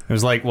Jam. It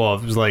was like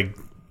what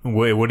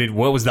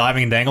was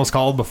Diving and Dangles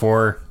called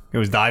before? It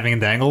was Diving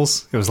and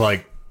Dangles. It was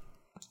like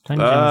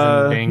Dungeons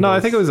and Dangles. No, I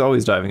think it was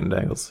always Diving and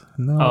Dangles.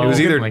 No, It was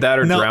either like- that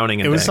or Drowning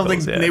and it was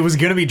Dangles. something. Yeah. It was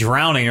gonna be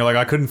Drowning. You're like,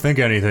 I couldn't think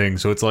of anything,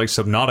 so it's like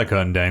Subnautica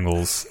and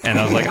Dangles. And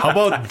I was like, how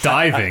about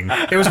Diving?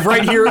 It was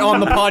right here on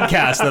the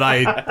podcast that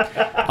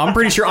I'm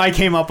pretty sure I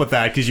came up with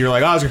that because you're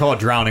like, I was gonna call it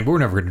Drowning, but we're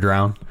never gonna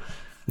drown.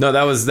 No,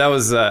 that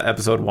was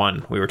episode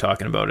 1. We were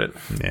talking about it.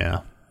 Yeah.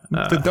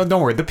 Don't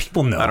worry. The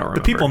people know. I don't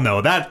The people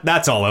remember. know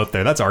that's all out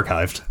there. That's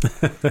archived.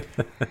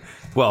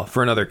 Well,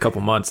 for another couple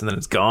months, and then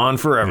it's gone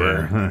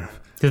forever. Yeah.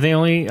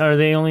 Are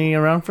they only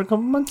around for a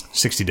couple months?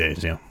 60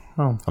 days. Yeah.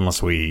 Oh.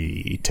 Unless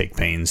we take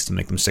pains to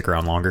make them stick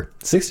around longer.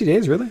 60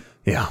 days, really?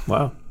 Yeah.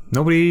 Wow.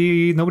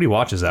 Nobody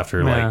watches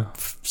after Yeah. like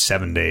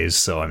 7 days.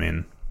 So I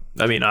mean,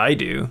 I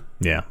do.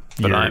 yeah.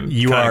 But I'm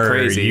kinda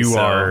crazy, You so-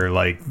 are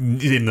like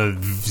in the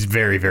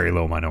very, very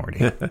low minority.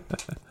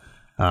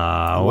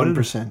 What did-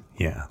 1%.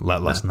 Yeah,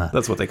 less than that.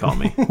 That's what they call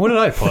me. What did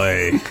I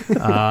play?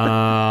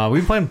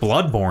 We've been playing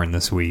Bloodborne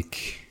this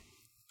week.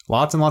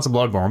 Lots and lots of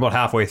Bloodborne. We're about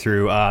halfway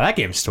through. That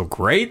game's still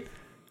great.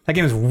 That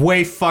game is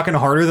way fucking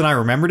harder than I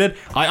remembered it.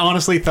 I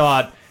honestly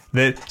thought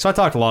that. So I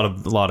talked a lot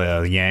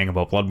of yang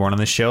about Bloodborne on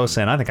this show,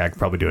 saying I think I could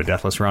probably do a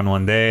Deathless run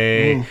one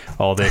day.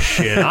 All this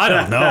shit. I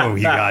don't know,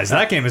 you guys.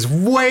 That game is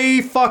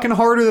way fucking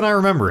harder than I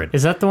remember it.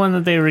 Is that the one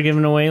that they were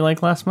giving away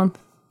like last month?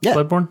 Yeah.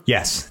 Bloodborne?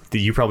 Yes,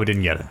 you probably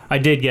didn't get it. I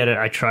did get it.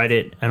 I tried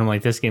it, and I'm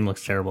like, this game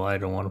looks terrible. I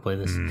don't want to play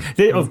this.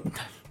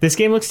 This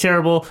game looks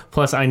terrible,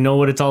 plus I know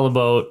what it's all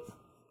about.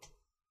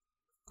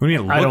 What do you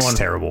mean I it don't looks want-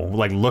 terrible?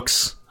 Like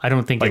looks. I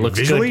don't think Like it looks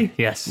visually? good.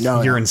 Yes.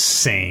 No. You're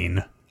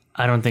insane.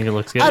 I don't think it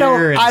looks good.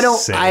 You're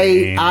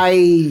insane.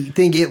 I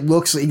think it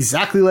looks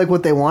exactly like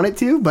what they want it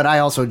to, but I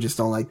also just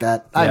don't like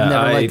that. I've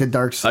never liked the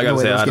dark I gotta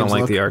way say, those I don't games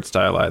like look. the art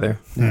style either.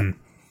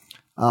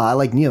 I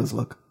like Neo's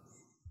look.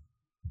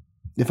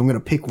 If I'm gonna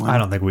pick one, I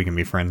don't think we can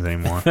be friends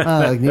anymore.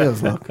 I like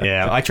Neo's look.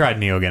 Yeah, I tried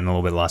Neo again a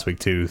little bit last week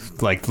too.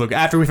 Like, look,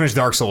 after we finished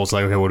Dark Souls,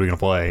 like, okay, what are we gonna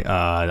play?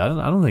 I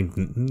don't think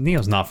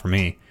Neo's not for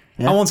me.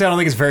 I won't say I don't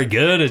think it's very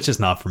good. It's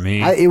just not for me.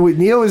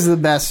 Neo is the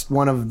best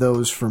one of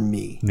those for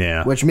me.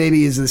 Yeah. Which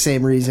maybe is the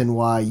same reason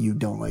why you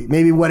don't like.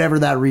 Maybe whatever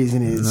that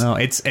reason is. No,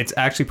 it's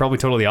actually probably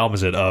totally the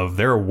opposite of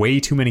there are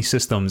way too many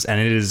systems, and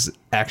it is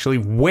actually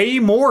way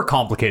more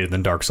complicated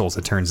than Dark Souls.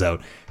 It turns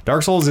out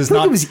Dark Souls is I think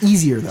not it was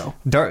easier though.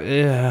 Dark.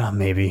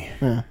 Maybe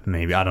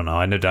I don't know.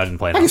 I didn't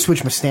play I it. just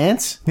switched my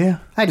stance. Yeah.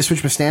 I had to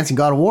switch my stance in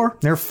God of War.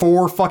 There are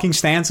 4 fucking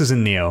stances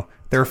in Neo.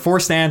 There are 4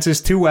 stances,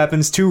 2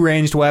 weapons, 2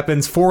 ranged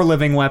weapons, 4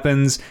 living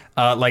weapons,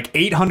 like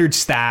 800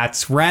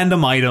 stats,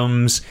 random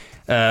items,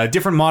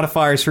 different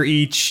modifiers for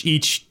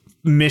each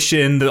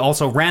mission,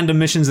 also random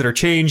missions that are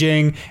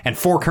changing, and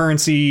 4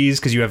 currencies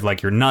because you have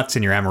like your nuts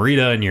and your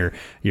Amrita and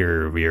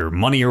your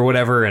money or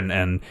whatever,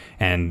 and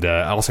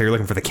also you're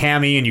looking for the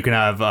Kami, and you can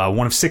have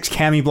one of 6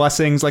 Kami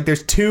blessings. Like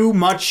there's too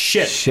much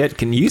shit. Shit,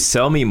 can you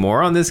sell me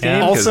more on this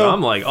game? Yeah. Because Also,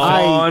 I'm like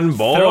on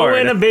board. Throw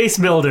in a base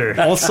builder.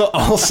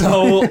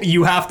 Also,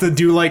 you have to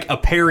do like a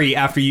parry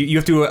after you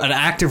have to do an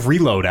active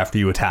reload after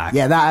you attack.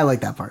 Yeah, I like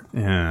that part.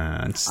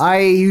 Yeah, it's, I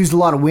used a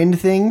lot of wind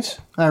things.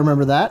 I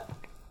remember that.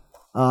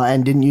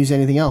 And didn't use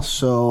anything else.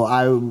 So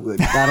I don't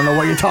know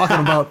what you're talking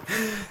about.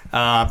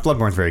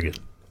 Bloodborne's very good.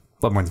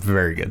 Bloodborne's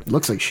very good.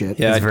 Looks like shit.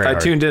 Yeah, It's very I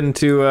hard. tuned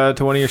into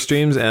to one of your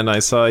streams and I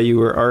saw you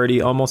were already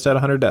almost at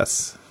 100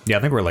 deaths. Yeah,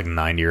 I think we're like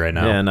 90 right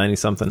now. Yeah, 90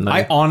 something.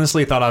 I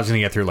honestly thought I was going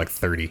to get through like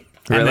 30. And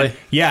Really? then-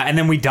 yeah, and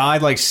then we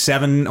died like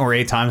 7 or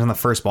 8 times on the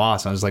first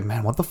boss. I was like,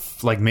 man, what the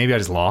like maybe I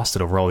just lost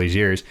it over all these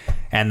years.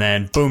 And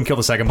then boom, kill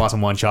the second boss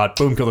in one shot.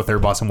 Boom, kill the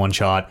third boss in one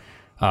shot.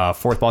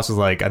 Fourth boss was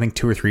like I think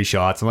 2 or 3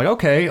 shots. I'm like,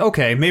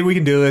 okay, maybe we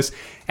can do this.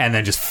 And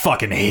then just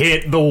fucking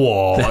hit the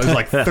wall. It was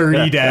like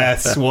 30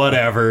 deaths,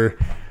 whatever.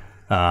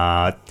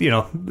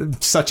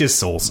 Such is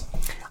Souls.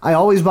 I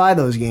always buy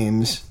those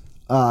games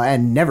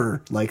and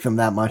never like them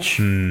that much.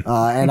 And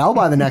I'll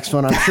buy the next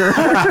one, I'm sure.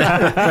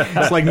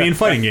 It's like me in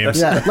fighting games.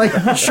 Yeah,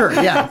 like sure,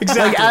 yeah,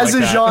 Exactly Like as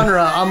like a that.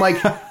 genre, I'm like,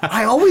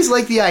 I always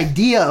like the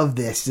idea of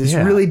this. This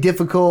Yeah. really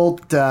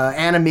difficult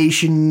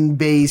animation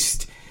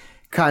based,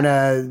 kind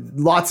of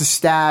lots of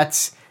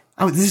stats.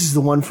 Oh, this is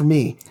the one for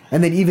me.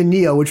 And then even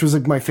Neo, which was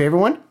like my favorite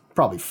one,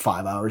 probably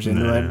 5 hours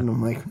into it, and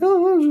I'm like,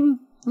 oh,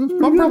 I'm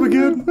probably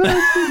good.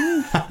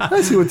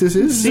 I see what this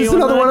is. This is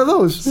another one of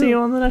those. See you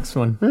on the next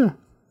one.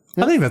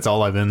 I think that's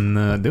all I've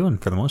been doing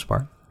for the most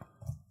part.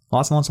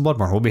 Lots and lots of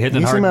Bloodborne. We'll be hitting it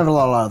You hard. seem to have a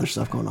lot of other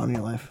stuff going on in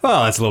your life.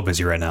 Well, it's a little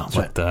busy right now,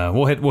 but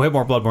we'll hit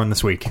more Bloodborne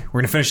this week.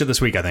 We're gonna finish it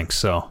this week, I think.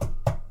 So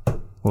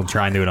we'll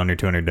try and do it under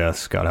 200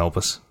 deaths. God help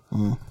us.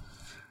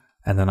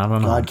 And then I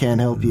don't know. God can't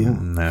help you.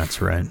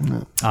 That's right.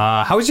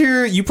 How was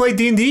you played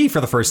D&D for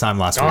the first time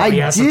last week? I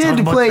yes, let's talk did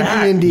about play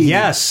that. D&D.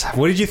 Yes.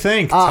 What did you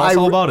think? Tell us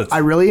all about it. I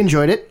really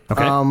enjoyed it.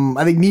 Okay.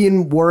 I think me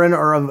and Warren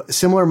are of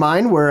similar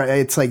mind where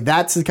it's like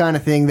that's the kind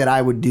of thing that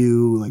I would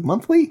do like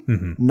monthly,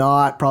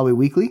 not probably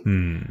weekly.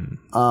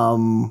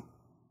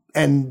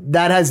 And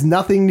that has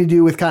nothing to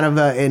do with kind of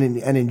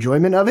an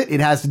enjoyment of it. It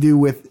has to do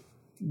with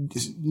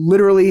just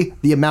literally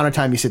the amount of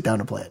time you sit down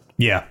to play it.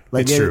 Yeah,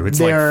 Like, it's true. It's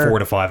like 4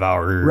 to 5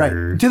 hours. Right.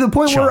 To the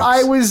point where chunks.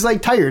 I was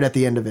like tired at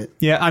the end of it.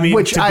 Yeah, I mean,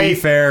 Which to be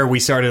fair, we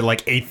started at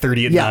like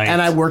 8:30 at night.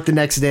 and I worked the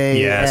next day.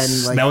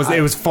 Yes, And like,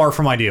 it was far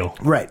from ideal.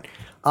 Right.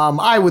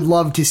 I would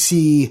love to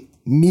see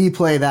me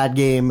play that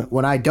game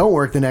when I don't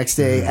work the next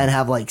day and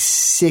have like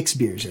 6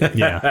 beers in it.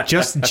 Yeah,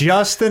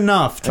 just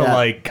enough to Yeah.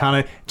 like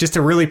kind of just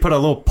to really put a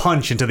little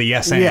punch into the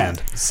yes Yeah.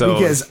 and. So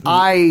because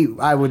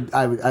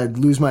I'd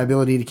lose my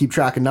ability to keep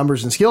track of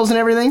numbers and skills and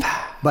everything,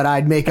 but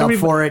I'd make up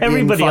for it.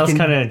 Everybody in else fucking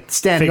kind of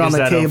standing on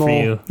figures the that table. out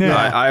for you. Yeah.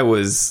 I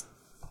was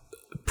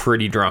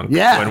pretty drunk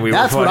Yeah, when we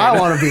that's were what playing. I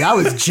want to be. I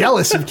was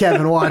jealous of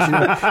Kevin watching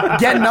him,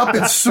 getting up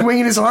and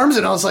swinging his arms,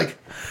 and I was like,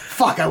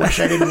 fuck, I wish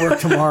I didn't work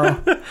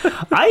tomorrow.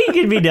 I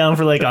could be down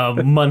for like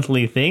a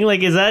monthly thing.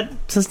 Like, is that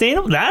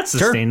sustainable? That's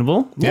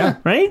sustainable. Yeah.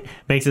 Right?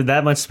 Makes it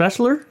that much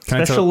specialer.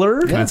 Can I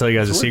tell you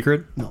guys a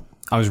secret? No.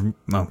 I was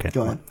okay.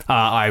 Go ahead.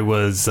 I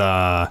was.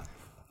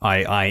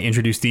 I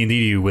introduced D&D to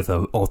you with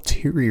an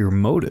ulterior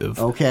motive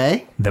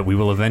Okay. that we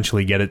will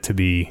eventually get it to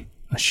be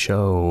a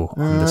show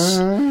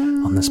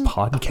on this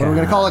podcast. What are we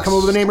going to call it? Come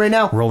up with a name right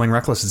now. Rolling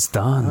Reckless is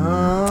done.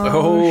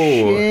 Oh,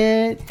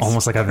 Shit.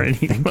 Almost like I've been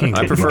thinking.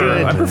 I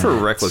prefer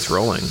reckless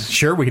rolling.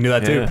 Sure, we can do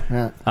that too.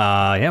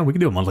 Yeah. Yeah. We can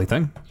do a monthly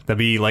thing. That'd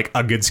be like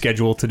a good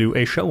schedule to do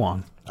a show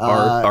on.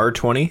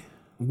 R20.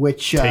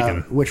 Which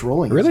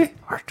rolling? Really? Is it?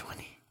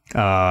 R20.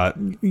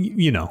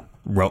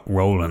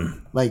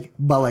 Rolling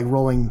But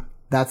rolling.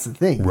 That's the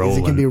thing. Is it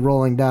Rolling. can be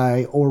rolling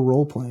die or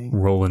role playing.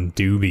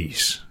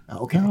 doobies.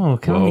 Okay. Oh,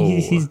 come on.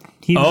 He was on to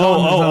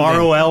something.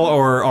 ROL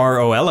or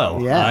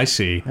ROLL. Yeah. I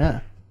see.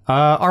 Yeah.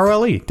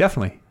 ROLE,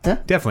 definitely. Yeah.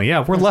 Definitely,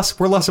 yeah. We're less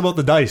about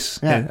the dice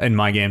Yeah. in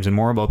my games and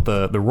more about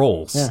the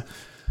rolls. Yeah.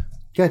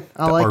 Good.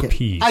 I like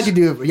RPs. it. I could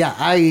do it. Yeah.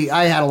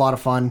 I had a lot of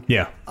fun.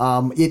 Yeah.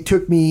 It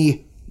took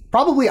me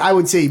probably, I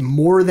would say,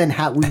 more than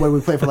half. We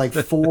played for like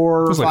 4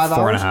 or was 5 like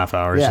hours. 4.5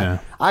 hours, yeah.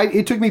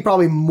 It took me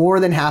probably more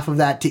than half of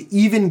that to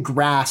even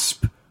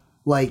grasp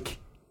like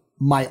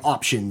my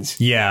options.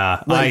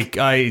 Yeah. Like-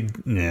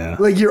 yeah.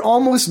 Like you're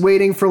almost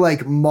waiting for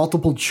like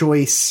multiple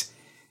choice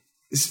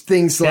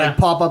things to Yeah. like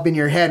pop up in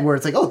your head where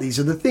it's like, oh, these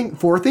are the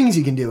 4 things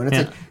you can do, and it's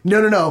Yeah. like,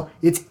 no,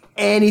 it's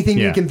anything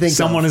you can think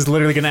Someone of. is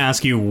literally going to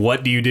ask you,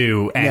 what do you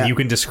do? And Yeah. you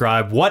can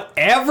describe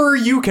whatever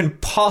you can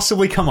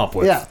possibly come up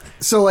with. Yeah.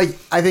 So like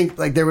I think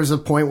like there was a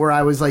point where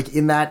I was like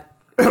in that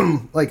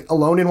like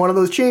alone in one of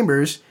those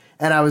chambers,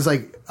 and I was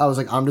like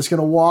I'm just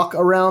gonna walk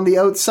around the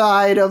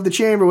outside of the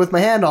chamber with my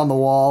hand on the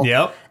wall.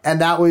 Yep.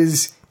 And that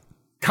was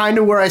kind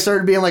of where I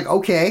started being like,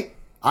 okay,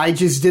 I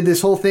just did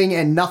this whole thing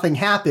and nothing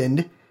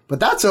happened, but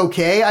that's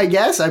okay, I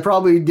guess. I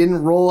probably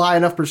didn't roll high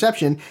enough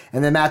perception.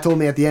 And then Matt told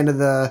me at the end of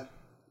the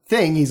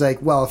thing, he's like,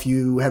 well, if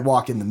you had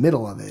walked in the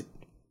middle of it,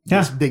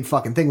 this big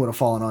fucking thing would have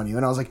fallen on you.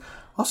 And I was like,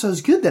 oh, so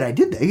it's good that I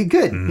did that.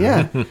 Good.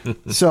 Yeah.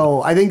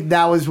 So I think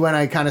that was when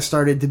I kind of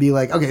started to be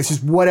like, okay, it's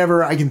just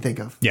whatever I can think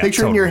of. Yeah,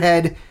 Picture it in your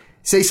totally. head,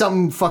 say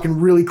something fucking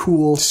really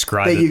cool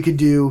Describe that it. you could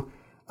do,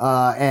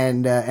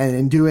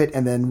 and do it,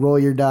 and then roll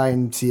your die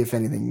and see if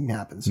anything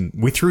happens.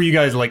 We threw you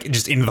guys like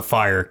just into the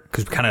fire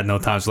because we kind of had no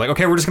time. So like,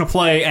 okay, we're just gonna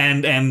play,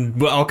 and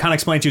I'll kind of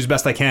explain to you as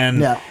best I can.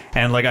 Yeah.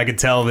 And like I could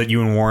tell that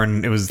you and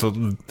Warren, it was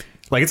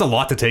like it's a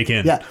lot to take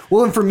in. Yeah.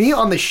 Well, and for me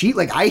on the sheet,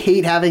 like I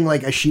hate having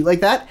like a sheet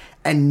like that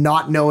and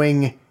not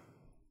knowing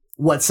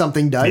what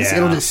something does. Yeah.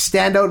 It'll just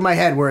stand out in my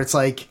head where it's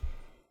like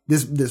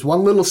this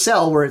one little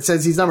cell where it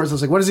says these numbers. I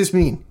was like, what does this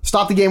mean?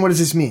 Stop the game. What does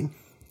this mean?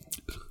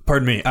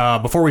 Pardon me.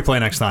 Before we play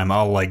next time,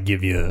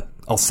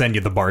 I'll send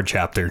you the Bard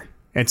chapter.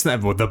 It's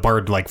not the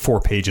Bard like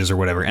 4 pages or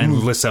whatever, and it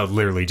lists out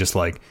literally just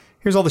like,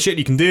 here's all the shit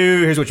you can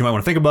do. Here's what you might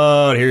want to think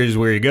about. Here's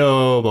where you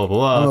go. Blah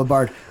blah I'm blah. a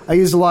bard. I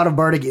used a lot of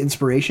bardic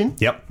inspiration.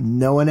 Yep.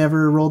 No one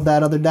ever rolled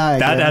that other die.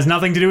 That again. has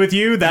nothing to do with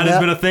you. That has Yep.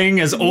 been a thing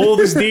as old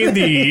as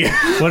D&D.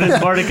 What does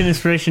Bardic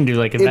Inspiration do?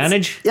 Like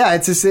advantage? Yeah,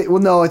 it's this.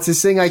 Well, no, it's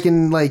this thing I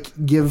can like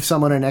give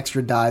someone an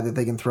extra die that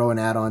they can throw and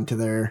add on to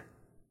their.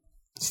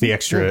 It's the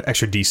extra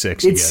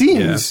D6. you It get.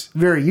 seems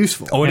very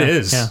useful. Oh, it Yeah,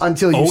 is. yeah.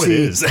 Until you it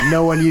see is.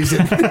 no one use it.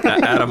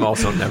 Adam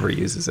also never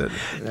uses it.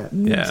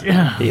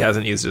 Yeah. He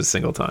hasn't used it a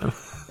single time.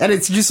 And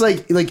it's just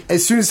like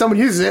as soon as someone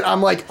uses it,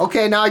 I'm like,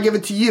 okay, now I give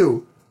it to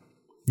you.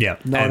 Yeah.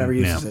 No one ever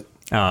uses it.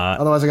 Uh,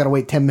 Otherwise, I got to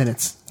wait 10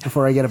 minutes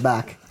before I get it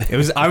back.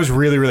 I was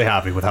really, really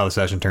happy with how the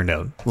session turned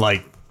out.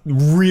 Like,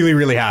 really,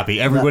 really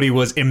happy. Everybody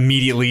was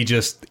immediately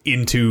just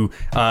into,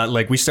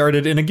 like, we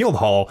started in a guild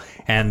hall,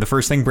 and the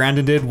first thing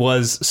Brandon did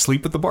was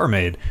sleep with the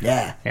barmaid.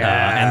 Yeah.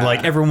 And,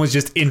 like, everyone was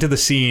just into the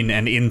scene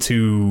and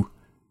into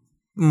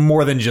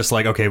more than just,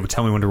 like, okay, well,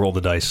 tell me when to roll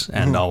the dice,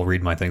 and I'll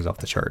read my things off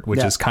the chart, which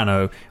Yeah. is kind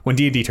of, when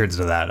D&D turns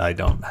into that, I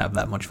don't have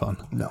that much fun.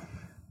 No.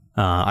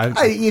 If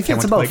If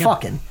it's about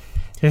fucking,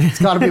 it's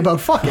got to be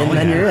about fucking, and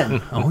then you're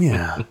in. Oh,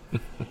 yeah.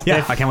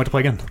 Yeah, I can't wait to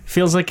play again.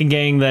 Feels like a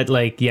gang that,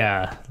 like,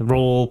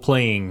 role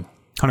playing.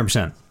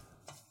 100%.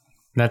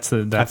 That's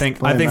I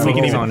think we focus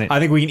can on even. it. I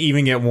think we can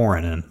even get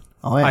Warren in.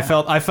 Oh, yeah. I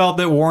felt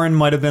that Warren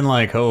might have been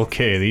like,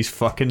 okay, these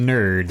fucking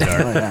nerds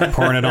are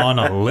pouring it on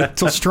a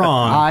little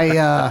strong.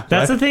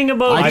 That's the thing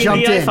about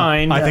D&D, I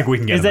find. I think we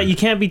can get is that him. you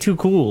can't be too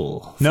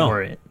cool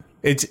for it.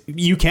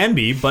 You can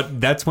be, but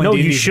that's when No,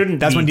 D&D you shouldn't.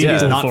 That's when be D&D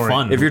is cool not for it.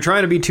 fun. If you're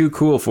trying to be too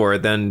cool for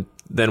it, then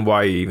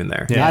why are you even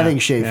there? Yeah. I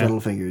think Shay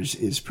Fiddlefingers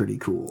is pretty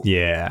cool.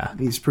 yeah.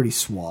 He's pretty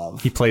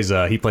suave. He plays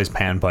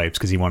panpipes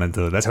because he wanted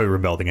to. That's how he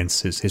rebelled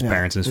against his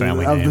parents and his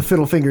family Of name. the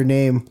Fiddlefinger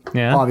name,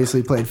 Yeah.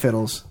 obviously played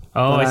fiddles.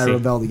 Oh, but I see.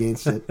 rebelled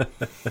against it.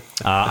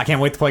 I can't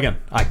wait to play again.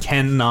 I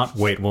cannot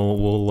wait.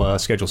 We'll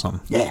schedule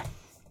something. Yeah.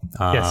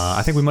 Yes.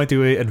 I think we might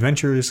do a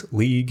Adventures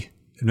League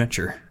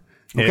adventure.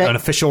 Okay. An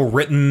official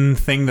written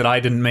thing that I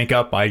didn't make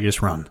up. I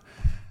just run.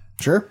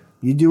 Sure.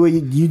 You do what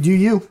you do.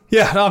 You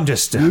Yeah, I'm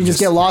just. You just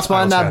get lost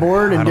behind that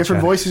board, and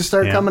different voices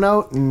start Yeah. coming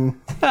out, and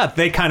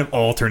They kind of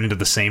all turn into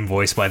the same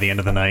voice by the end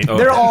of the night.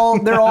 they're all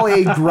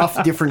a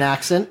gruff, different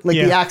accent. Like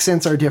the Yeah.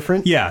 accents are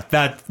different. Yeah,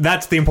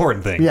 that's the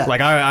important thing. Yeah.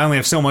 Like I only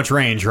have so much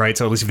range, right?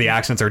 So at least if the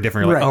accents are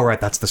different, you're like, Right. oh right,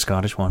 that's the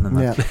Scottish one, and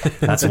Yeah.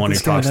 that's the one who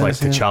This guy talks like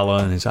does, yeah.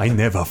 T'Challa and is I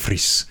never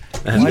freeze.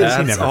 And Why does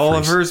he that's never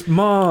Oliver's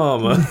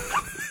mom.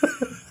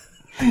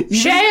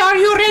 Shay, are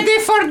you ready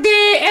for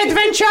the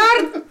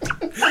adventure?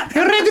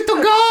 You ready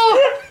to go?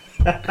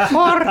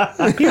 Or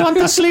you want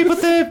to sleep with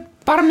the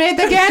barmaid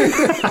again?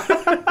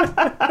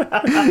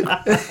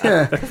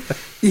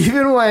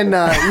 Even when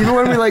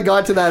we like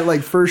got to that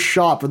like first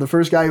shop or the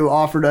first guy who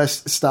offered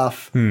us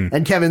stuff,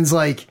 and Kevin's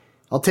like,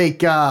 I'll take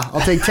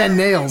 10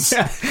 nails,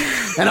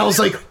 and I was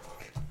like,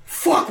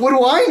 fuck, what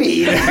do I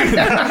need?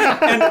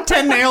 And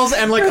 10 nails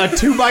and like a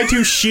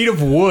 2x2 sheet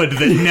of wood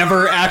that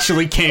never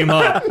actually came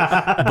up.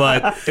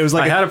 But it was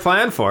like I had a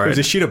plan for it. It was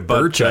a sheet of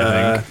birch,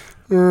 I think.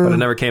 But it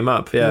never came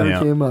up. Yeah. Yeah.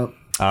 Came up.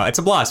 It's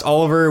a blast.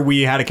 Oliver,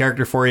 we had a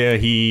character for you.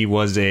 He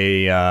was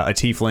a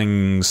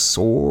tiefling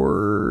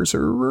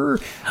sorcerer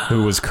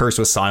who was cursed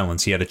with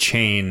silence. He had a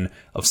chain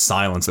of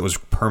silence that was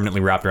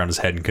permanently wrapped around his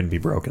head and couldn't be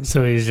broken.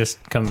 So he's just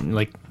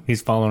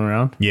he's following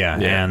around. Yeah,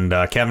 and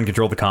Kevin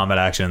controlled the combat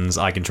actions.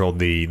 I controlled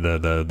the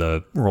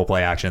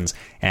roleplay actions.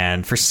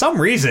 And for some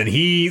reason,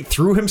 he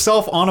threw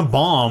himself on a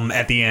bomb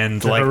at the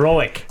end. Like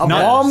Heroic. A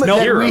bomb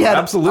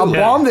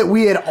that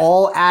we had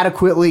all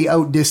adequately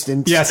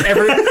outdistanced. Yes,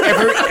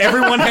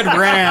 everyone had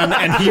ran,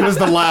 and he was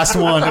the last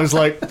one. It was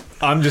like,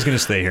 I'm just going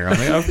to stay here. I'm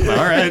like, oh, all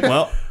right,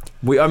 well.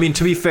 I mean,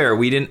 to be fair,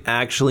 we didn't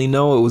actually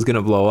know it was going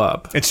to blow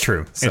up. It's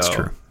true. It's So-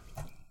 true.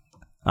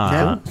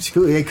 Yeah, it's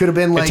cool. It could have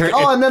been like,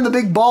 and then the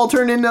big ball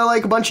turned into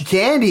like a bunch of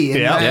candy.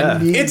 And, Yeah.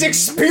 It's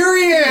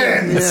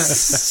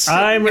experience!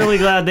 I'm really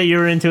glad that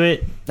you're into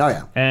it. Oh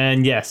yeah,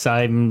 And yes,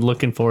 I'm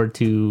looking forward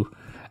to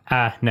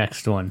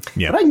next one.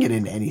 Yeah. but I can get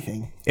into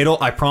anything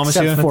I promise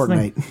except you.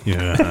 Fortnite.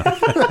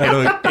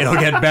 Yeah. it'll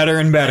get better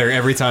and better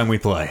every time we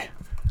play.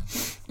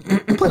 I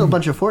played a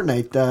bunch of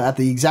Fortnite at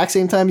the exact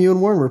same time you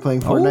and Warren were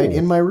playing Fortnite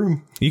in my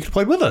room. You could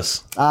play with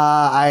us.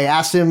 I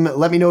asked him,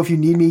 "Let me know if you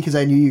need me," because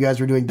I knew you guys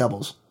were doing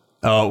doubles.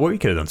 Well, we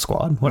could have done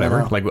squad.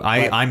 Whatever. Like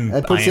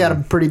That puts you at a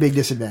pretty big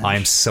disadvantage. I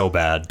am so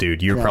bad,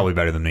 dude. You're probably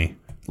better than me.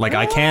 Like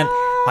I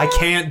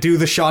can't do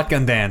the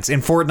shotgun dance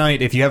in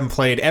Fortnite. If you haven't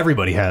played,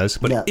 everybody has.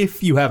 But Yeah.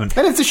 if you haven't,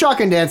 and it's a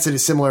shotgun dance that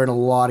is similar in a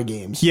lot of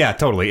games. yeah,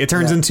 totally. It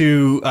turns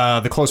into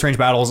the close range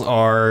battles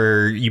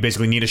are you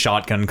basically need a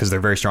shotgun because they're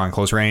very strong in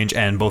close range,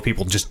 and both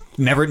people just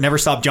never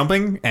stop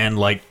jumping and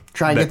like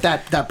Try and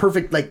get that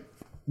perfect like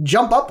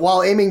jump up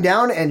while aiming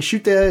down and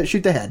shoot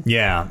the head.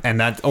 Yeah, and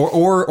that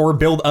or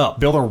build a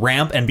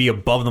ramp and be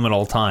above them at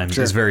all times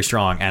is very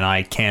strong, and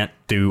I can't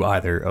do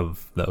either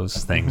of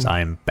those things.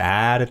 I am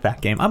bad at that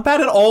game. I'm bad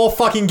at all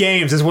fucking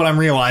games, is what I'm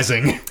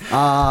realizing.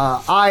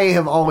 I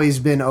have always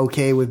been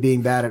okay with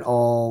being bad at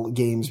all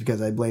games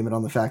because I blame it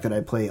on the fact that I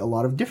play a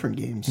lot of different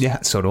games.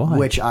 Yeah, so do I.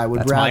 Which I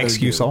would That's rather my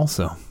excuse do.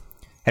 also.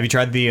 Have you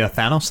tried the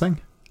Thanos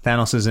thing?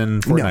 Thanos is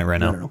in Fortnite right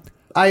now. No.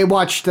 I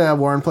watched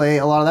Warren play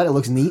a lot of that. It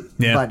looks neat,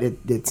 Yeah. but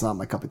it's not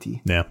my cup of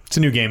tea. Yeah, it's a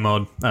new game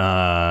mode.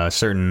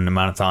 Certain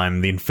amount of time,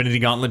 the Infinity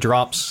Gauntlet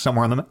drops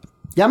somewhere on the map.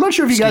 Yeah, I'm not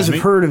sure if you guys Excuse have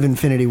me? heard of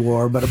Infinity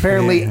War, but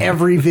apparently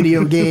every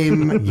video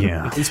game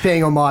Yeah. is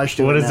paying homage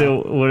to What it is now.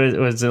 it? What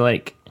is it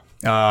like?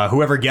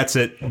 Whoever gets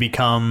it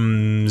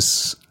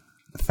becomes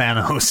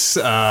Thanos.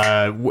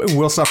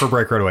 We'll suffer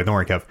break right away. Don't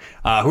worry, Kev.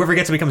 Whoever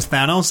gets it becomes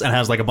Thanos and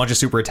has like a bunch of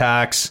super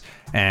attacks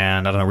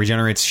and I don't know,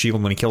 regenerates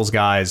shield when he kills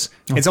guys.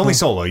 It's only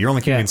solo. You're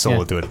only keeping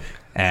solo to it.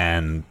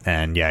 And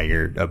yeah,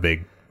 you're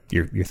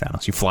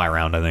Thanos. You fly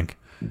around, I think,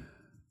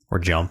 or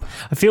jump.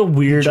 I feel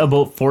weird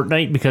about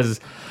Fortnite because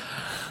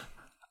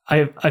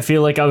I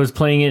feel like I was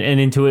playing it and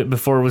into it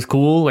before it was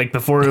cool, like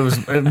before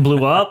it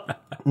blew up.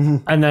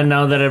 And then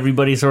now that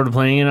everybody's sort of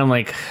playing it, I'm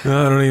like,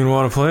 I don't even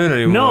want to play it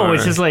anymore. no,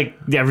 it's just like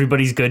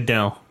everybody's good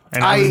now.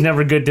 And I was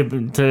never good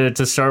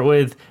to start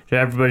with.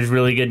 Everybody's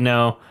really good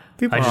now.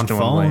 People I are just on don't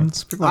wanna play it.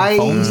 phones. People are on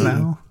phones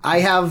now. I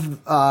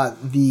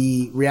have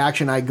the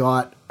reaction I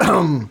got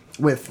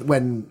with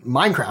when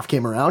Minecraft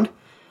came around,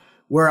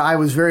 where I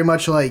was very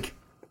much like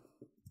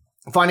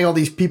finding all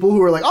these people who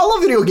were like, "I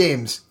love video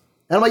games,"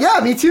 and I'm like, "Yeah,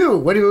 me too.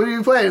 What do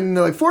you play?" And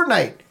they're like,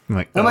 "Fortnite." I'm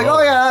like, I'm like,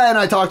 "Oh yeah," and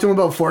I talk to them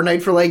about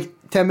Fortnite for like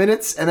 10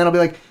 minutes, and then I'll be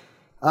like,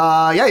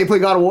 yeah, you play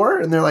God of War?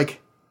 And they're like,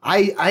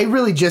 I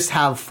really just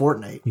have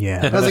Fortnite.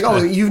 Yeah. I was like,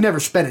 oh, you've never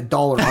spent $1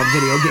 on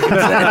video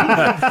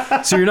games.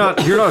 Then. So you're not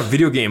a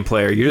video game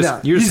player. You're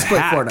just you just play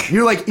hack.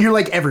 Fortnite. You're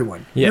like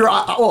everyone. Yeah.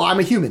 I'm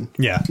a human.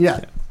 Yeah.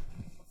 Yeah.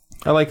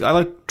 I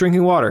like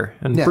drinking water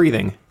and Yeah.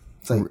 breathing.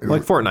 It's like,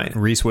 Like Fortnite.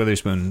 Reese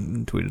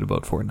Witherspoon tweeted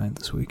about Fortnite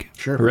this week.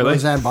 sure. Really?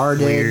 Roseanne Barr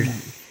did.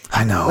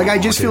 I know. Like, I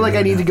just feel like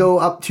I need to go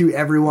up to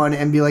everyone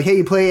and be like, hey,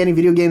 you play any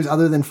video games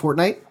other than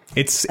Fortnite?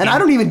 And I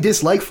don't even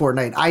dislike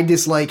Fortnite. I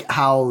dislike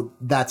how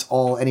that's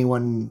all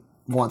anyone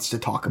wants to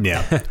talk about.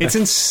 Yeah. It's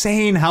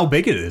insane how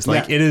big it is.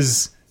 Like, Yeah. it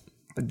is.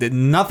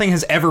 Nothing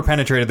has ever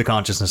penetrated the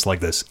consciousness like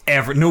this.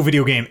 Ever. No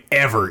video game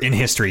ever in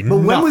history. But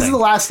when was the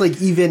last, like,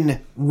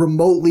 even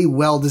remotely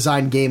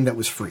well-designed game that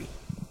was free?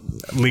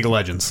 League of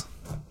Legends.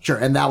 Sure,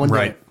 and that one did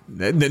Right.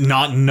 it.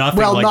 Nothing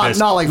Well, like not- this.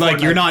 not like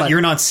Fortnite, you're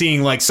but- not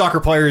seeing like soccer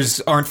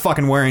players aren't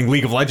fucking wearing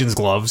League of Legends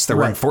gloves. They're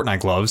wearing Right. Fortnite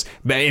gloves.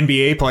 But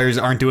NBA players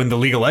aren't doing the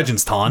League of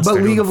Legends taunts. But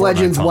They're doing League of the Fortnite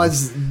Legends taunts.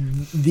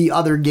 was the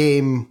other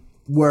game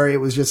where it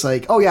was just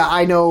like, oh yeah,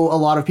 I know a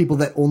lot of people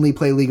that only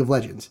play League of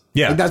Legends.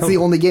 Yeah, Like, that's totally.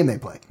 the only game they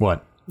play.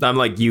 What I'm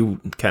like, you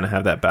kind of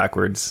have that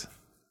backwards.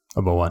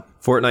 about what?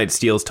 Fortnite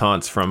steals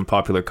taunts from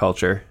popular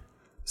culture.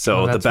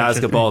 So the that's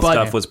basketball interesting.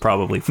 But- stuff was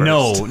probably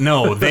first.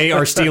 No, they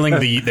are stealing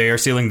the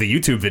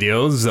YouTube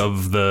videos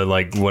of the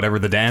like whatever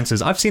the dance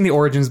is. I've seen the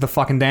origins of the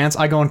fucking dance.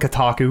 I go on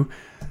Kotaku.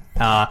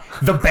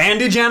 The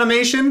bandage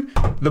animation,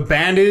 the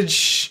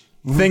bandage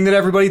thing that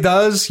everybody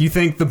does. You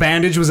think the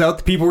bandage was out?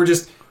 The people were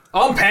just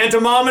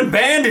pantomiming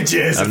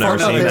bandages. I've never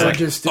And seen Fortnite was that. like,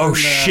 Just oh doing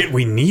shit,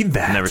 we need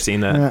that. Never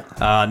seen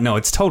that. No,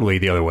 it's totally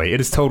the other way. It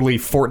is totally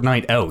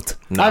Fortnite out.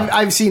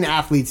 I've seen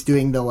athletes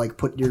doing the like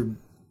put your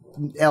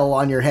L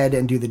on your head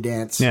and do the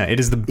dance. Yeah, it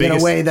is the In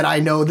biggest. a way that I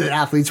know that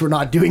athletes were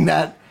not doing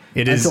that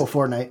It is- until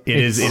Fortnite. It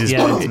is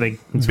Yeah, it's big.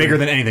 It's bigger big.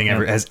 than anything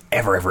has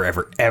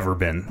ever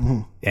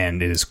been,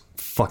 and it is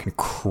fucking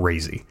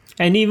crazy.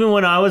 And even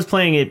when I was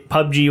playing it,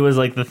 PUBG was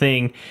like the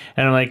thing,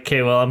 and I'm like,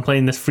 okay, well, I'm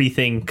playing this free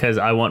thing because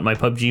I want my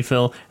PUBG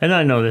fill, and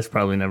I know this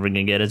probably never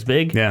gonna get as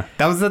big. Yeah,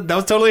 that was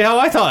totally how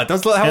I thought.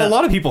 That was how Yeah. a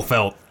lot of people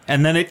felt,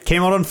 and then it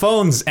came out on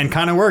phones and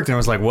kind of worked, and I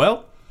was like,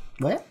 well,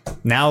 What?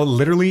 now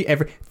literally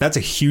that's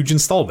a huge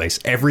install base.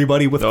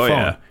 Everybody with a Oh, phone.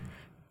 yeah.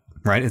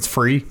 Right, it's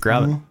free.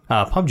 Grab it.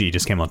 PUBG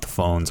just came out to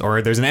phones,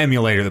 or there's an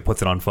emulator that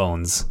puts it on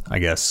phones. I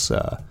guess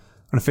an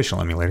official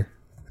emulator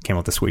came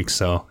out this week,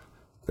 so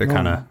they're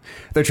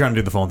they're trying to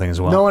do the phone thing as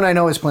well. No one I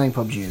know is playing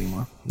PUBG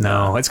anymore.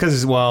 No, it's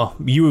because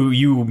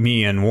you,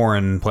 me, and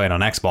Warren play it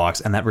on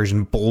Xbox, and that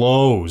version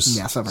blows.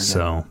 Yeah, it's not very good.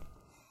 So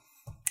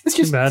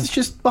bad. It's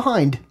just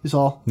behind is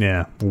all.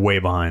 yeah, way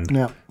behind.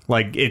 Yeah.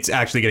 Like it's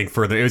actually getting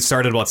further. It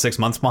started about 6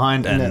 months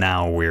behind, and Yeah.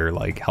 now we're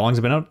like, how long's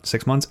it been out?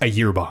 6 months? A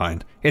year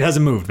behind. It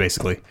hasn't moved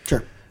basically.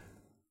 Sure.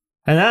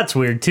 And that's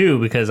weird too,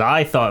 because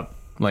I thought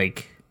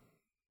like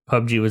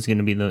PUBG was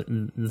gonna be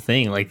the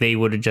thing. Like they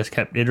would have just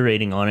kept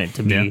iterating on it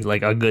to be Yeah.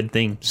 like a good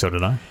thing. So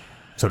did I.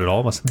 So did all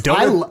of us.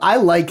 Dota, I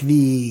like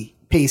the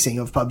pacing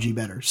of PUBG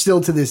better,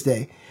 still to this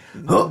day.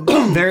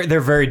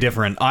 they're very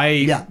different.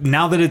 Yeah.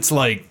 Now that it's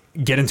like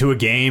get into a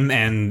game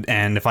and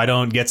if I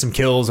don't get some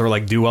kills or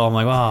like do well, I'm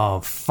like, oh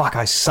fuck,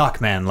 I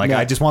suck, man. Like Yeah.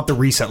 I just want the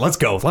reset. Let's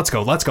go.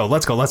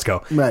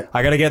 Right.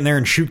 I gotta get in there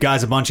and shoot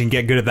guys a bunch and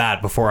get good at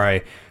that before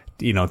I,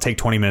 take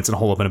 20 minutes and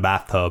hole up in a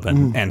bathtub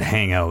and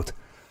hang out.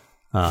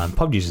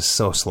 PUBG is just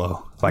so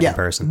slow by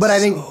comparison. But I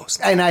think,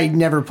 and I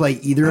never play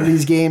either of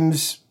these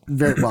games.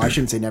 Well, I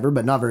shouldn't say never,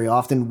 but not very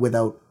often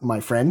without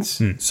my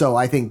friends. So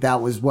I think that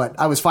was what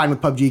I was fine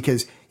with PUBG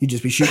because you'd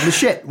just be shooting the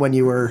shit when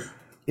you were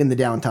in the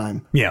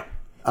downtime. yeah.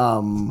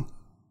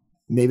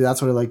 Maybe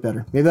that's what I like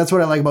better. Maybe that's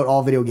what I like about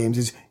all video games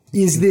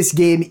is this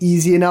game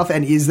easy enough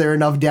and is there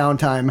enough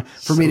downtime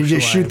for me to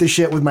just shoot the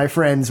shit with my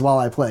friends while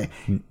I play?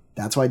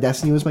 That's why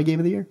Destiny was my game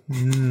of the year.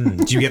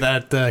 Did you get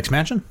that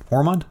expansion?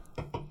 Hormond?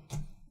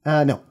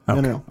 No.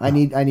 I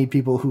need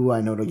people who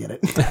I know to get it.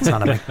 It's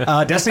not a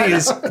big. Destiny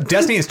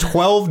is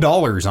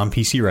 $12 on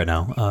PC right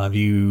now. Have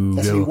you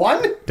Destiny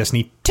 1?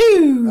 Destiny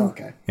 2?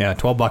 Okay. Yeah,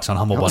 $12 on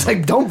Humble I was Bundle.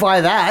 like, don't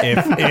buy that.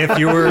 If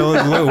you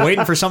were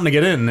waiting for something to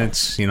get in,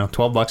 it's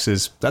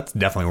 $12 that's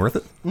definitely worth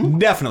it.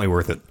 Definitely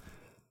worth it.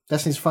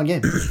 Destiny's a fun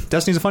game.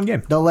 Destiny's a fun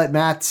game. Don't let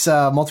Matt's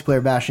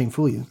multiplayer bashing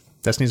fool you.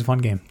 Destiny's a fun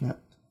game. Yeah.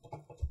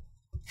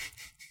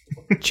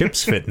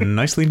 Chips fit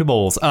nicely into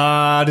bowls.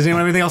 Does anyone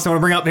have anything else they want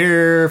to bring up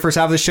here first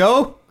half of the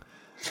show?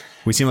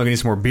 We seem like we need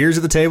some more beers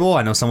at the table.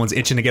 I know someone's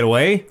itching to get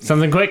away.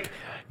 Something quick.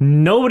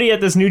 Nobody at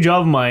this new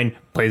job of mine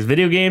plays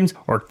video games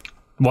or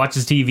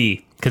watches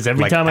TV. Because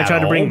every Like, time I at try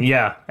to all?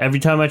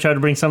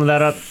 bring some of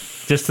that up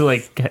just to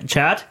like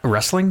chat.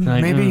 Wrestling,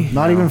 I maybe? know.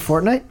 Not even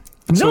Fortnite?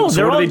 No, so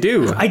they're what do all, they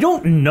do? I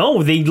don't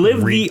know. They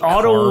live Read the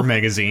auto. car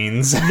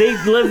magazines. They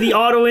live the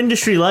auto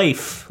industry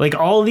life. Like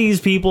all these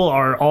people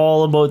are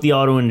all about the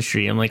auto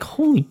industry. I'm like,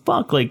 holy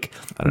fuck! Like,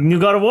 new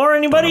God of War? I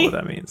don't know Anybody? what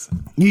that means.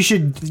 You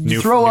should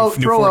New throw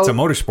Forza out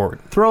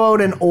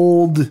Motorsport. an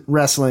old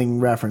wrestling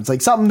reference,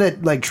 like something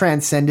that like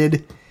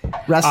transcended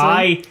wrestling.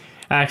 I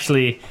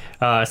actually,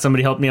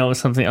 somebody helped me out with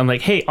something. I'm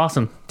like, hey,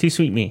 awesome, Too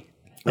Sweet Me.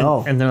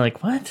 Oh. And they're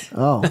like, what?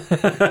 Oh.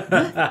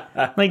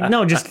 Like,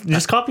 no,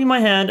 just copy my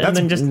hand and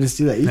then just. Just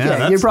do that. You Yeah, can't-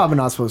 that's- you're probably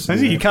not supposed to.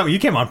 Do You that.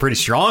 came on pretty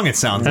strong, it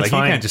sounds That's like.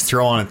 fine. You can't just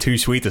throw on a too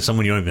sweet to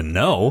someone you don't even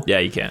know. Yeah,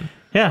 you can.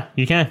 Yeah,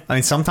 you can. I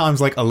mean, sometimes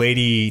like a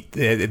lady,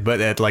 but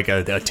at like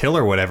a till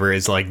or whatever,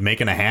 is like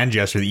making a hand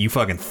gesture that you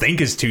fucking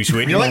think is too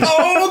sweet, and you're like,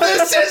 "Oh,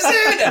 this is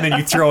it!" And then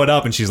you throw it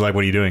up, and she's like,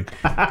 "What are you doing?"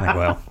 Like,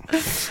 well,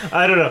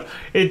 I don't know.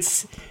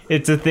 It's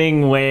a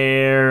thing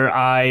where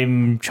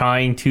I'm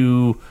trying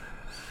to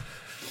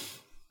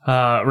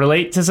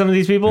relate to some of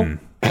these people,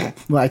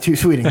 Well, too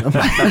sweeting them.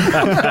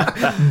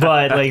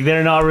 but like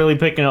they're not really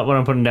picking up what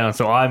I'm putting down.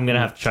 So I'm gonna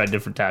have to try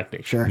different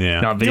tactics. Sure.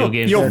 yeah, Not video You'll-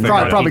 games. you'll or figure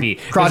not it out. Probably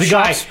TV. crotch There's a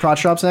guy. shops. Crotch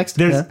shops next.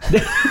 There's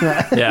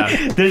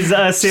Yeah. there's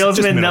a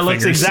salesman middle that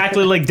looks fingers.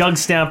 exactly like Doug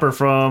Stamper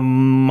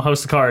from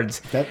House of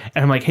Cards, Okay.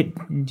 and I'm like, hey,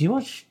 do you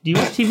watch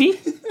TV?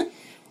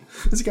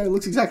 This guy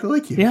looks exactly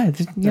like you.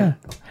 Yeah.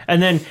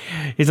 And then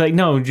he's like,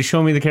 no, just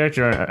show me the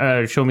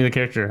character. Show me the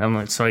character. I'm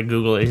like, so I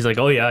Google it. He's like,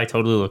 oh yeah, I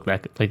totally look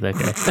like that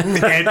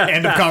guy.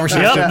 End of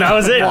conversation. Yep, that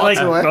was it. Walks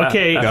Like, away.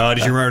 okay,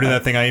 Did you remember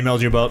that thing I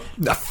emailed you about?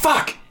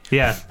 Fuck.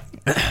 yeah.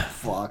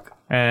 Fuck.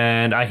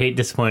 And I hate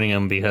disappointing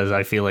him because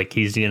I feel like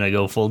he's gonna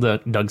go full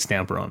Doug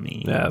Stamper on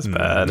me. Yeah, that's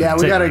bad. Yeah,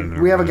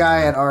 we have a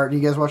guy at our. Do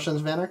you guys watch Sons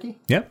of Anarchy?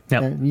 Yep.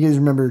 Yep. You guys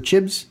remember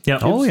Chibs?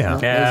 Yep. Oh yeah.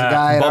 There's a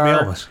guy at Bobby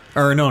our. Elvis.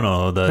 Or no,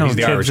 he's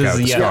the Chibs Irish guy is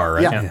with the the- scar,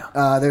 right?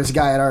 Yeah. There's a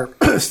guy at our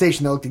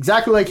station that looked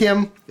exactly like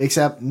him,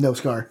 except no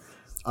scar.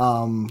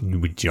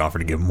 Would you offer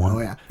to give him one? Oh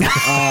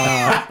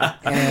yeah.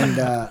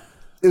 And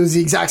it was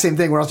the exact same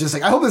thing where I was just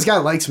like, I hope this guy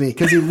likes me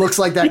because he looks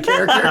like that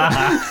character.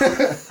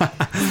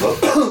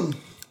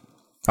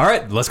 All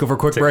right, let's go for a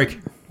quick break.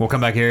 We'll come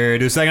back here,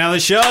 do a second of the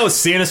show.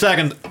 See you in a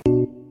second.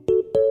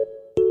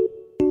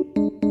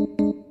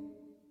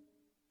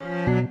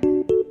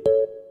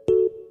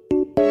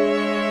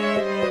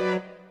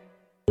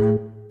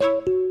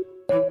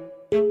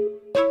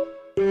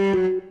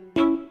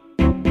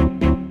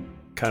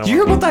 Kind Did you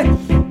hear about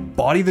that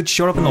body that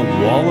showed up in the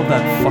wall of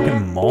that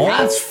fucking mall?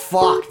 That's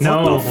fucked.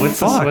 No, What the what's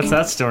fuck? what's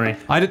that story?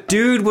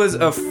 Dude was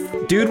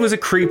a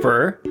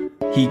creeper.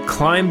 He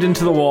climbed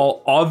into the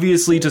wall,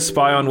 obviously to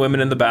spy on women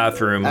in the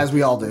bathroom, As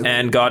we all do.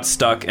 and got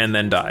stuck and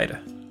then died.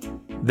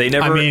 They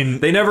mean-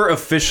 never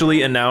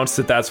officially announced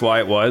that that's why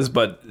it was,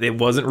 but it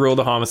wasn't ruled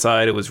a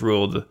homicide. It was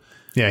ruled.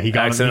 Yeah, he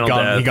got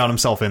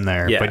himself in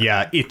there. Yeah. But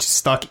yeah, it's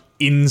stuck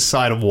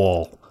inside a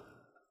wall.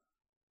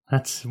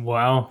 That's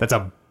wow. That's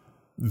a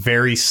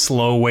very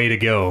slow way to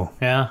go.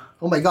 Yeah.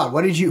 Oh my god,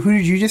 who did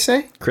you just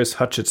say? Chris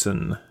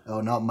Hutchinson.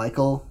 Oh, not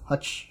Michael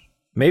Hutch.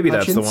 Maybe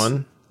that's the Hutchins?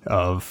 one.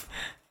 Of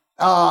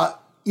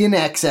In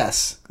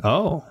Excess.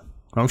 oh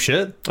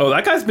shit. Oh,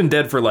 that guy's been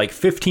dead for like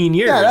 15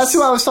 years. Yeah, that's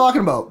who I was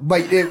talking about.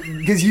 But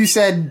because you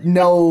said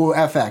no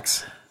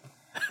FX.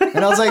 And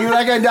I was like, did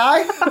that guy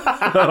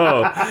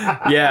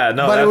die? Yeah,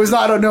 no. But that- it was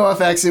not on no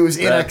FX, it was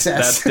In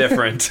Excess. That's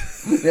different.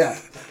 Yeah.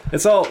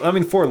 It's all,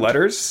 4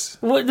 letters.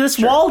 What this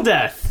wall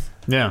death?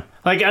 Yeah.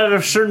 Like at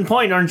a certain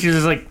point, aren't you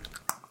just like,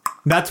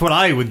 That's what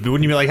I would.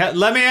 Wouldn't you be like, "Hey,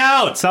 let me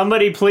out?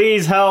 somebody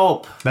please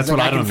help? That's Like,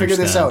 what I I don't can figure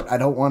this understand. out. I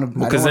don't want to.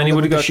 Because then he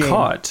would have got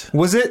caught.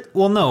 Was it?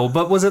 Well, no,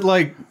 but was it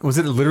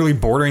literally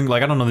bordering?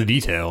 Like, I don't know the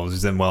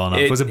details then well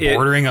enough. Was it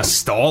bordering a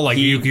stall? Like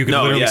you could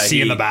literally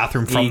see in the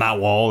bathroom from that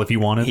wall if you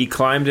wanted. He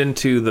climbed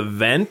into the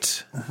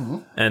vent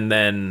and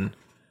then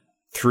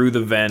through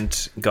the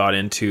vent got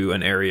into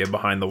an area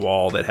behind the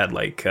wall that had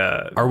like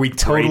Are we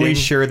totally grating.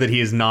 sure that he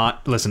is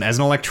not? Listen, as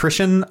an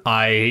electrician,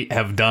 I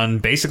have done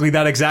basically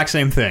that exact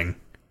same thing,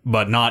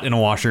 but not in a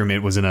washroom.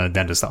 It was in a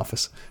dentist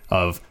office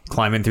of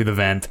climbing through the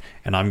vent,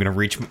 and I'm going to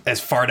reach as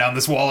far down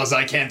this wall as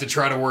I can to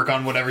try to work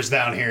on whatever's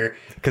down here.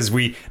 Because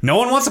no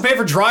one wants to pay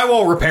for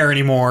drywall repair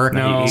anymore.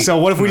 No. So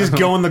what if we just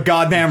go in the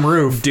goddamn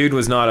roof? Dude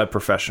was not a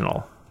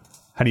professional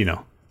How do you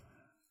know?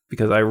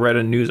 because I read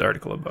a news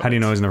article about How do you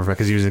it. know he's never?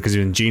 Because he was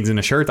in jeans and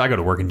a shirt. I go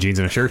to work in jeans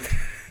and a shirt.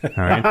 All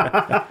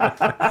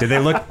right. Did they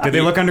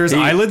look under his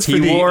eyelids for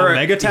the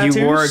Omega tattoos?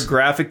 He wore a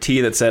graphic tee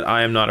that said,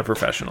 "I am not a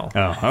professional."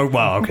 Oh,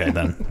 well, okay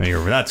then.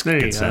 That's There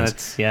you good go. sense.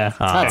 That's, yeah.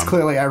 That's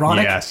clearly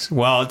ironic. Yes.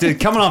 Well,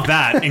 coming off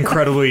that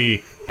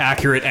incredibly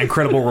accurate and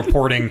credible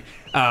reporting,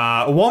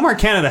 Walmart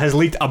Canada has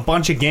leaked a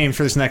bunch of games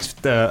for this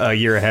next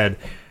year ahead.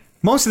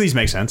 Most of these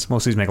make sense.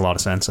 Most of these make a lot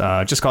of sense.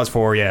 Just Cause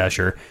 4, yeah,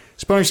 sure.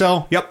 Splinter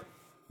Cell, yep.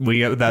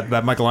 We got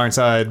that Michael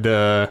Ironside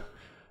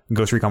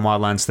Ghost Recon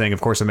Wildlands thing. Of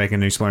course, they're making a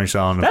new Splinter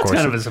Cell. And of That's course,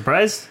 kind of a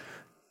surprise.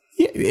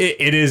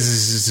 it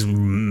is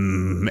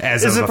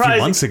as It's of a few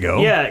months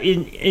ago. Yeah,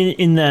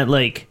 in that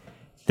like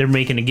they're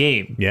making a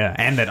game. Yeah,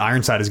 and that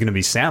Ironside is going to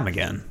be Sam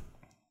again.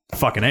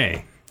 Fucking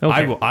A.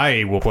 Okay.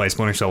 I will play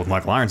Splinter Cell with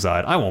Michael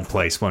Ironside. I won't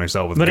play Splinter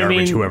Cell with But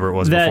garbage, whoever it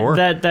was that, before.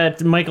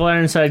 That Michael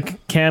Ironside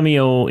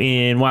cameo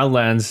in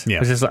Wildlands Yeah.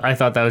 was just I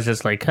thought that was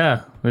just like,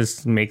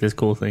 let's make this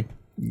cool thing.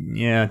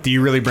 Yeah. Do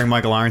you really bring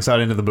Michael Ironside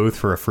into the booth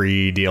for a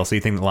free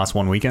DLC thing that lasts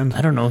one weekend?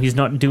 I don't know. He's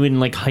not doing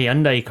like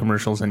Hyundai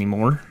commercials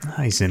anymore.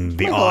 He's in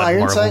the Michael odd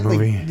Ironside, Marvel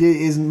movie. like,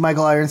 is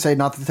Michael Ironside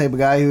not the type of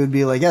guy who would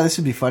be like, yeah, this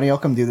would be funny. I'll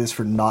come do this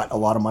for not a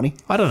lot of money.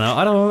 I don't know.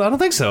 I don't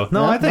think so.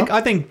 No, Yeah,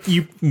 I think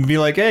you be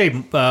like, hey,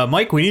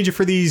 Mike, we need you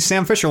for these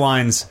Sam Fisher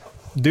lines.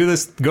 Do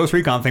this Ghost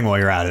Recon thing while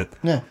you're at it.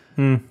 Yeah.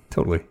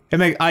 Totally.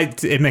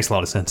 It makes a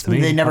lot of sense to me.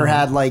 They never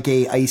had like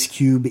a Ice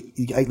Cube.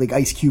 Like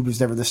Ice Cube was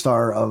never the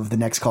star of the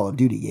next Call of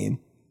Duty game.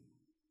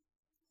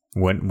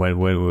 Where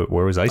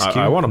was Ice Cube?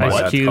 I want to buy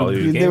Ice that Cube. Call of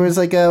Duty game. There was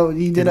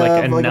he did like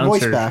a an voice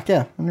announcer. back.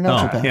 Yeah, an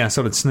announcer pack. Yeah,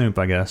 so did Snoop,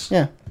 I guess.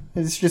 Yeah.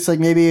 It's just like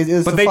maybe it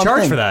was But a they fun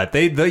charge thing. for that.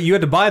 You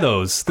had to buy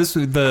those. This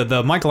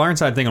the Michael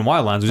Ironside thing in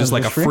Wildlands was just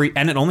like a just free? free,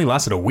 and it only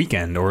lasted a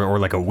weekend or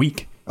like a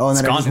week. Oh, and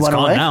it's then it gone. just It's went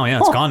gone away? now. Yeah,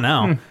 it's Huh. gone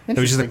now. It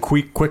was just a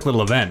Interesting. quick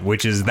little event,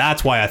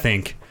 that's why I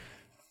think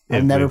I've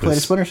it never was- played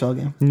a Splinter Cell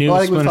game. New Well, I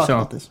think we've Splinter talked Cell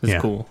about this. is Yeah.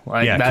 cool.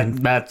 Yeah,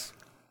 That's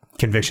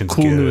Conviction's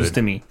cool good. news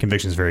to me.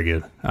 Conviction's very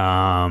good.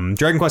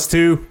 Dragon Quest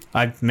 2.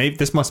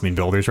 This must mean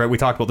builders, right? We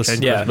talked about this.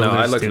 Yeah, no, I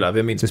Builders looked too. it up.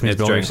 It means This means it's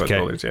Dragon builders. Quest Okay.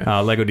 Builders, yeah.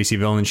 Lego DC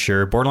Villains,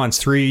 sure. Borderlands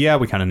 3. Yeah,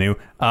 we kind of knew.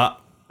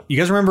 You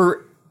guys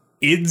remember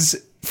id's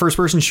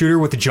first-person shooter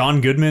with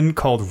John Goodman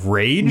called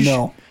Rage?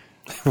 No.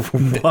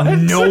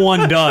 No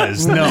one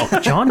does. No.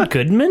 John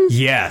Goodman?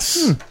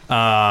 Yes.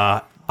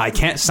 I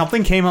can't.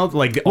 Something came out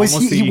like Was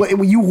almost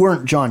you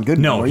weren't John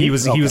Goodman? No, were he you?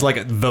 was Okay.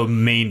 like the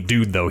main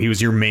dude though. He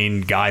was your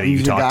main guy that you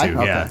was your talked guy? to.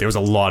 Yeah, Okay. there was a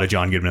lot of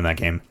John Goodman in that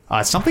game.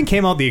 Something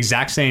came out the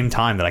exact same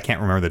time that I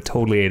can't remember that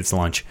totally ate its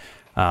lunch.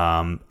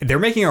 They're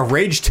making a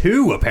Rage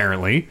 2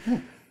 apparently.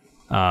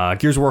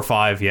 Gears of War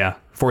 5, yeah.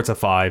 Forza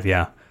 5,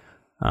 yeah.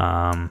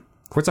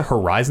 Forza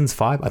Horizons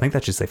 5. I think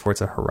that should say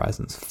Forza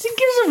Horizons.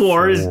 Gears of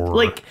War is 4.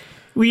 like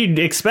we'd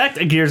expect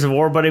a Gears of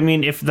War, but I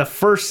mean, if the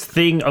first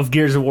thing of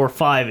Gears of War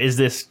 5 is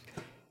this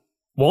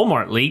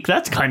Walmart leak,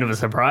 that's kind of a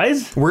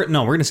surprise. We're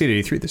going to see it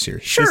at E3 this year.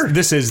 Sure.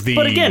 This is the.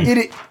 But again,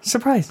 It-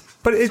 surprise.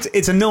 But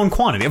it's a known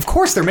quantity. Of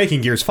course, they're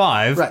making Gears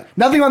 5. Right.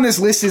 Nothing on this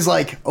list is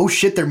like, oh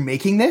shit, they're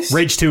making this?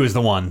 Rage 2 is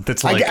the one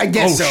that's like, I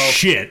guess oh so.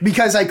 shit.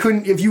 Because I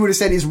couldn't, if you would have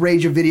said, is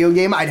Rage a video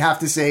game, I'd have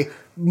to say,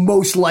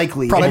 most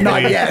likely. But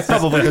not yet.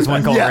 Probably this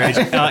one called Yeah. Rage.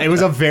 It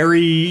was a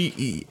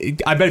very.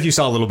 I bet if you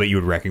saw a little bit, you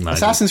would recognize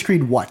it. Assassin's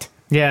Creed what?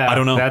 Yeah, I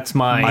don't know. That's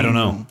my. I don't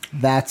know.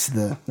 That's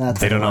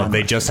They don't know.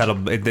 They just had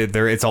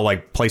it's all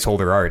like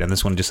placeholder art, and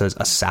this one just says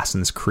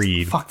Assassin's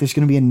Creed. Fuck, there's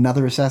going to be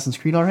another Assassin's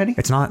Creed already?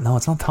 It's not. No,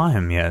 it's not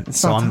time yet.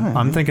 So not I'm time,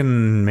 I'm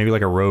thinking maybe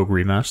like a Rogue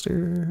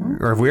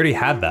remaster, or if we already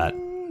had that.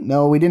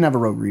 No, we didn't have a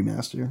Rogue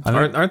remaster.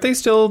 Aren't they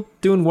still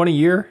doing one a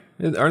year?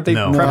 Aren't they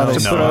No, prepped no, to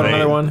put out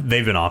another they, one?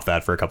 They've been off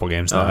that for a couple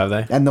games now. Oh, have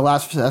they? And the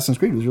last Assassin's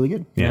Creed was really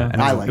good. Yeah,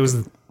 and I it liked was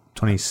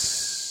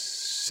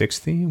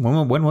 2016.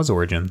 When was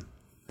Origin?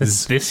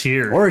 This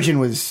year. Origin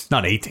was,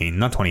 Not 18.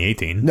 Not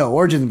 2018. no,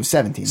 Origin was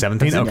 17.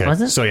 17. Okay,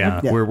 Was it? so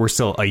yeah, Yeah. we're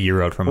still a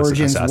year out from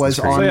Origins Assassin's was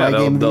Creed. on So yeah, my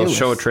game of the they'll year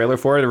show a list. trailer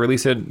for it and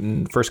release it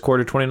in first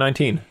quarter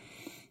 2019.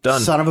 Done.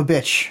 Son of a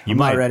bitch. I'm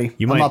not ready.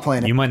 You I'm might, not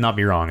playing it. You might not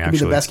be wrong. It'd be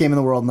Actually, the best game in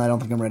the world, and I don't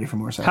think I'm ready for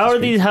more Assassin's How are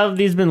Creed. these? How have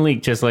these been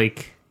leaked? Just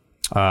like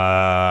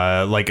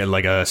like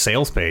a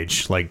sales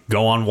page. Like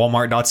go on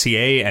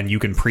Walmart.ca and you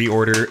can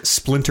pre-order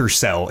Splinter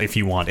Cell if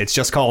you want. It's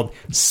just called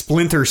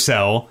Splinter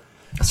Cell,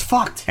 That's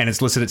fucked. and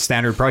it's listed at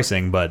standard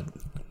pricing. But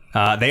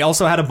they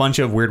also had a bunch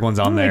of weird ones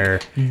on there.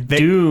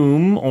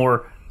 Doom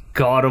or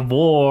God of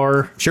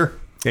War. Sure,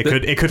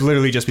 it could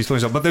literally just be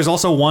Splinter Cell. But there's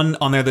also one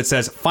on there that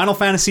says Final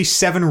Fantasy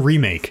VII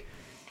Remake.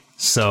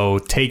 So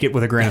take it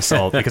with a grain of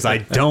salt because I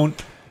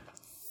don't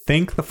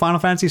think the Final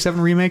Fantasy VII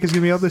Remake is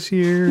going to be out this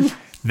year.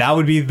 That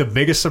would be the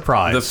biggest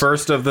surprise. The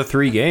first of the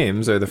 3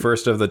 games, or the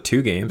first of the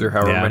 2 games, or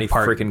however many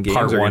freaking games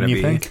part are going one, to you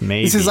be. think?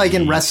 Maybe. This is like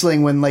in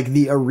wrestling when like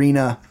the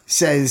arena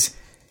says,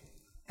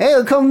 hey,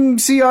 come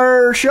see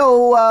our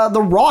show.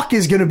 The Rock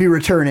is going to be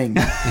returning.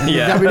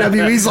 Yeah.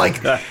 WWE's like,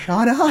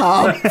 shut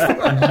up.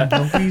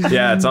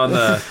 Yeah, it's on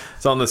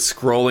the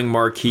scrolling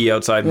marquee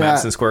outside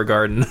Madison Square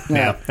Garden.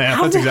 Yeah,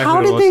 How that's did, exactly how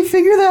what it did was. they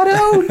figure that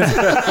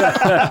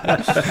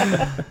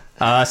out?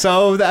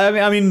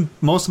 I mean,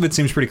 most of it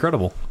seems pretty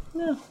credible.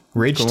 Yeah.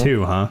 Rage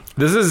 2, huh?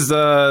 This is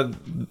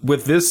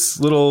with this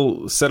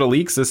little set of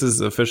leaks. This is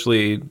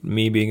officially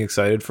me being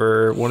excited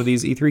for one of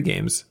these E3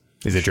 games.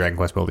 Is it Dragon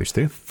Quest Builders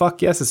 2?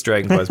 Fuck yes, it's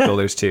Dragon Quest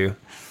Builders 2.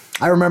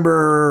 I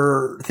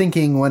remember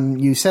thinking when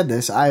you said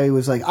this, I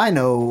was like, I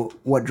know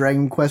what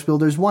Dragon Quest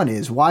Builders 1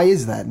 is. Why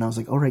is that? And I was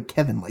like, all right,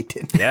 Kevin liked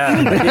it. Yeah,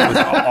 it was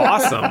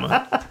awesome.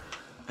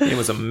 It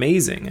was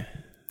amazing.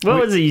 What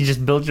was it? You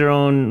just built your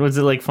own? Was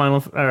it like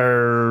Final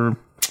or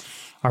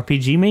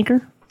RPG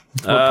Maker?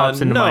 That's what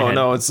pops into my head.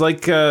 No, it's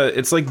like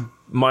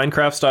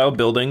Minecraft style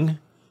building,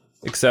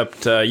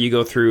 except you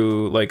go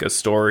through like a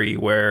story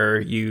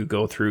where you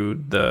go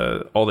through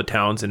all the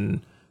towns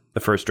in the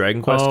first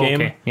Dragon Quest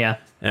game. Okay. Yeah.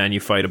 And you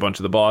fight a bunch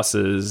of the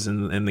bosses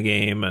in the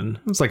game, and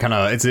It's like kind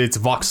of, it's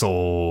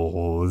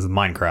voxel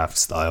Minecraft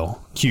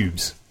style.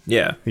 Cubes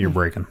yeah. that you're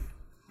breaking.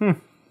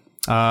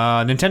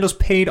 Nintendo's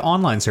paid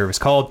online service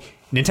called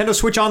Nintendo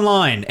Switch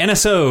Online,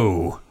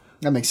 NSO.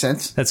 That makes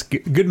sense. That's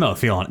good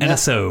mouthfeel on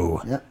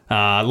NSO.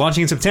 Yeah.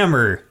 Launching in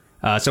September.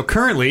 So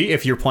currently,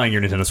 if you're playing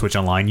your Nintendo Switch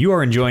Online, you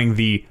are enjoying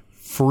the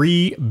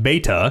free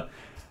beta.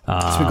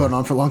 It's been going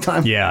on for a long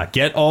time. Yeah,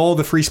 get all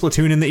the free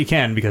Splatoon in that you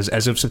can, because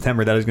as of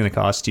September, that is going to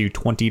cost you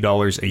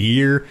 $20 a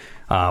year,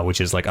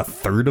 which is like a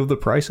third of the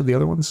price of the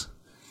other ones.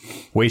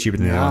 Way cheaper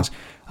than the other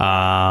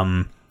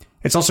ones.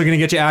 It's also going to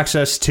get you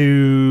access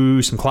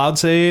to some cloud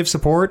save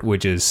support,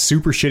 which is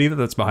super shitty that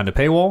that's behind a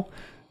paywall.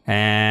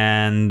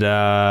 And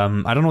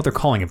I don't know what they're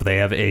calling it, but they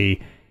have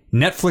a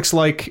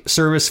Netflix-like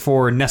service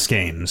for NES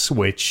games,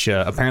 which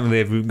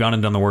apparently they've gone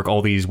and done the work.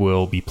 All these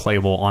will be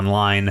playable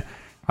online,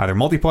 either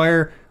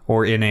multiplayer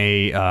or in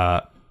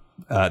a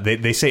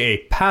they say a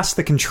pass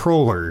the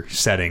controller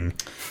setting.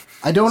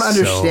 I don't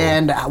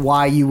understand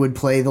why you would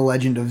play The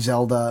Legend of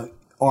Zelda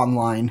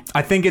online.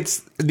 I think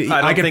it's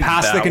I can think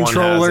pass the that one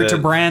controller has to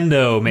it.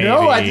 Brando. Maybe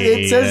No,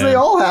 it says they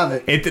all have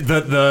it.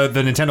 The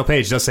Nintendo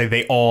page does say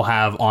they all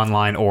have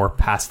online or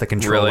pass the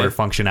controller Really?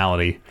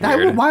 functionality.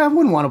 Why I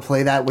wouldn't want to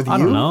play that with you? I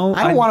don't know.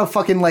 I don't want to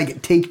fucking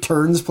like take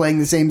turns playing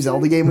the same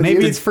Zelda game with you.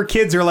 Maybe it's for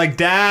kids who are like,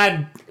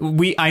 Dad,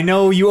 I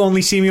know you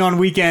only see me on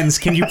weekends.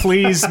 Can you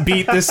please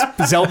beat this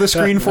Zelda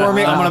screen for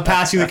me? I'm going to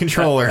pass you the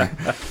controller.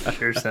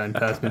 Sure, son.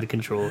 Pass me the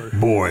controller.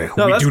 Boy,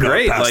 No, we that's do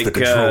great. not pass Like the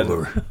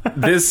controller.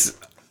 this,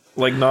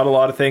 like not a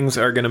lot of things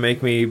are going to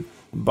make me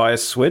buy a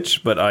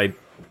Switch, but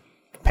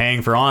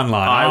Paying for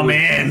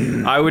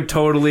online. I would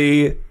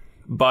totally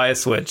buy a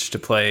Switch to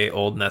play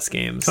old NES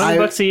games.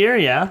 $20 a year,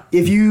 yeah.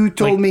 If you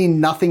told me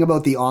nothing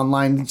about the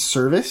online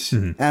service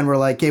Mm-hmm. and we're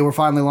like, hey, we're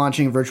finally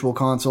launching a virtual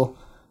console.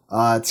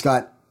 It's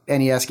got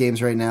NES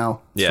games right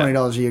now. It's Yeah.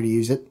 $20 a year to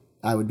use it.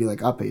 I would be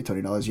like, I'll pay you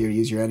 $20 a year to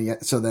use your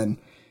NES. So then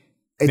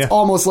it's Yeah.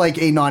 almost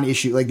like a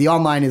non-issue. Like the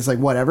online is like,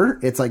 whatever.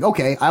 It's like,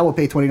 okay, I will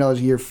pay $20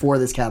 a year for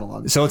this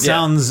catalog. So it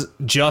sounds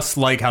just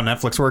like how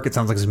Netflix work. It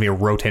sounds like it's going to be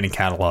a rotating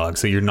catalog.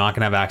 So you're not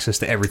going to have access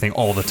to everything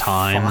all the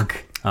time.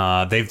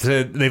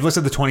 They've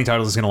listed the 20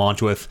 titles it's going to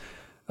launch with.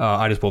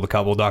 I just pulled a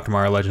couple: Dr.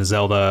 Mario, Legend of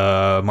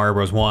Zelda, Mario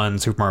Bros. 1,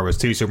 Super Mario Bros.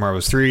 2, Super Mario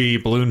Bros. 3,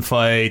 Balloon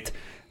Fight.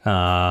 It's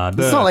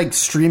not like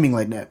streaming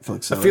like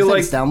Netflix. Though. I feel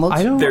like it's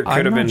downloads. there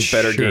could have I'm been not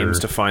better sure. games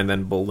to find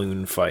than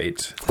Balloon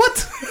Fight. What?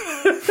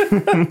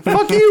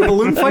 Fuck you!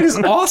 Balloon Fight is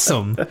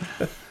awesome.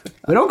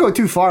 We don't go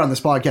too far on this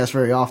podcast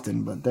very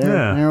often, but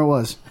there it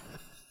was.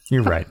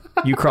 You're right.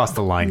 You crossed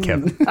the line,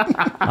 Kev.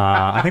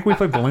 I think we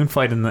played Balloon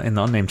Fight in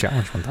the Unnamed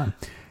Challenge one time.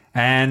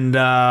 And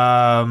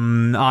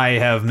I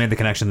have made the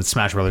connection that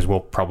Smash Brothers will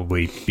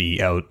probably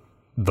be out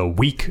the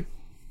week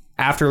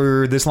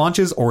after this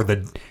launches, or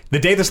the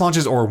day this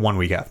launches, or 1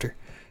 week after.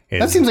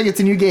 That seems like it's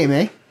a new game,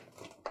 eh?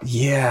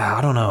 Yeah,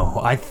 I don't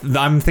know.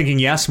 I'm thinking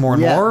yes, more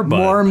and more, but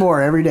more and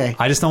more every day.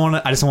 I just don't want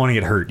to. I just don't want to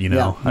get hurt. You know,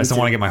 Yeah, I just don't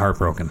me want to too. get my heart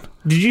broken.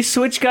 Did you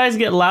Switch guys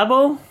get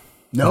Labo?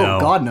 No,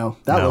 God, no.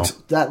 No.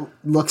 That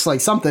looks like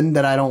something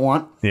that I don't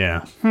want.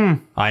 Yeah,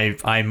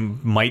 I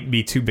might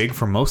be too big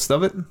for most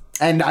of it.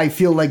 And I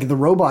feel like the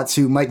robot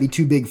suit might be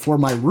too big for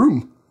my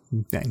room.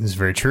 That is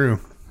very true.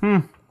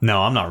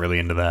 No, I'm not really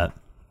into that.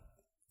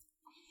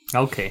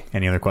 Okay.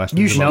 Any other questions?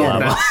 You should about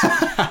get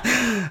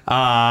Labo? it.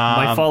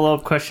 My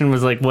follow-up question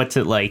was like, what's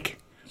it like?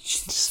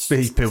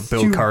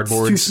 Build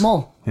cardboards. Too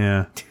small,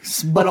 Yeah,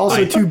 but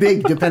also too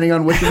big, depending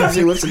on which ones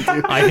you listen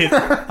to.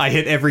 I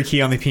hit every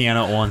key on the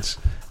piano at once.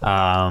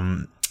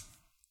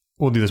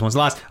 We'll do this one's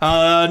last.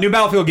 New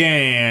Battlefield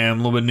game. A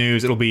little bit of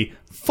news. It'll be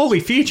fully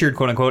featured,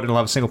 quote unquote. It'll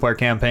have a single player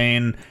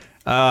campaign.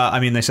 I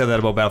mean, they said that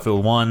about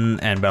Battlefield 1,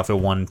 and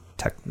Battlefield 1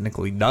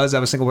 technically does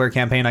have a single player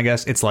campaign, I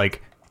guess. It's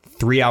like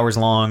 3 hours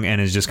long and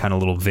is just kind of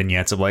little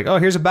vignettes of like, oh,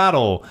 here's a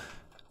battle.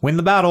 Win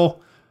the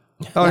battle.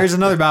 Oh, here's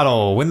another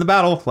battle. Win the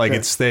battle. Like,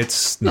 it's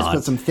Just not.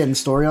 put some thin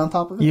story on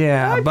top of it.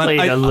 Yeah, I but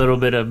played a little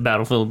bit of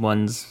Battlefield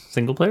 1's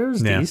single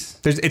players. Yeah.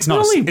 It's not.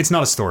 Really? It's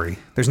not a story.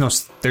 It's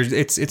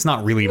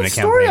not really even a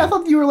Story? campaign. I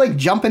thought you were like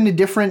jumping to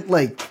different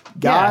like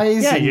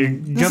guys. Yeah, and you're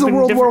this is a jumping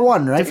World different- War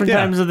One, right? Different Yeah.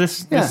 times of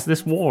this Yeah.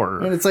 this war.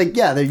 And it's like,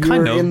 yeah, you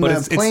Kind were of, in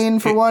but the plane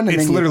for one, and it's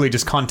then you, literally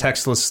just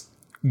contextless.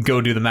 Go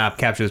do the map,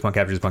 capture this point,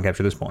 capture this point,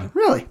 capture this point.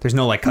 Really? There's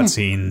no like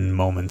cutscene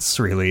moments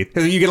really.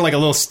 You get like a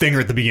little stinger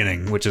at the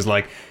beginning, which is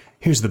like,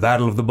 here's the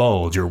Battle of the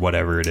Bulge or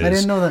whatever it is. I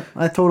didn't know that.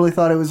 I totally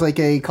thought it was like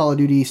a Call of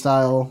Duty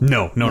style.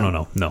 No.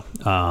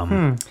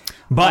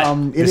 But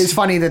It is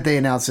funny that they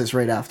announced this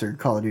right after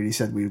Call of Duty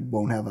said we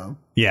won't have a.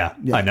 yeah,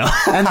 I know.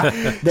 And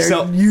they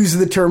So- use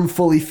the term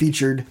fully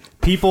featured.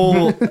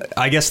 People,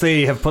 I guess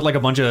they have put like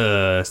a bunch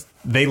of.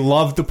 They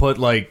love to put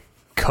like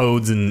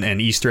codes and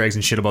Easter eggs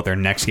and shit about their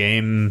next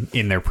game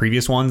in their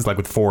previous ones. Like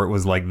with 4, it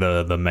was like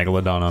the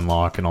Megalodon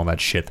unlock and all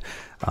that shit.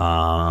 They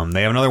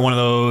have another one of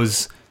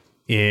those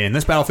in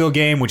this Battlefield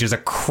game, which is a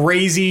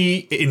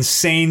crazy,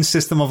 insane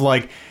system of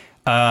like.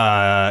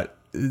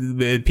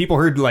 People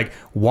heard like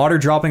water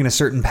dropping in a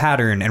certain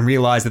pattern and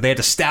realized that they had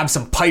to stab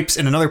some pipes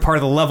in another part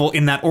of the level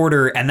in that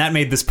order, and that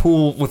made this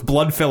pool with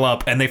blood fill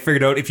up, and they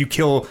figured out if you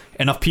kill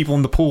enough people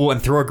in the pool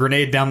and throw a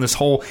grenade down this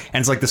hole,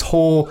 and it's like this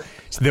whole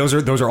those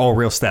are all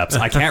real steps.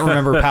 I can't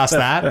remember past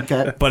that,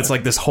 Okay. but it's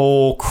like this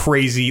whole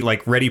crazy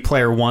like Ready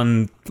Player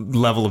One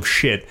level of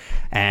shit,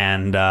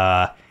 and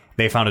they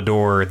they found a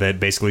door that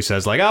basically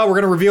says like, oh, we're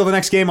going to reveal the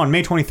next game on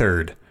May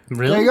 23rd.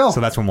 Really? There you go. So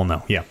that's when we'll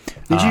know. Yeah.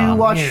 Did you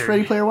watch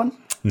Ready Player One?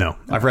 No,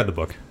 I've read the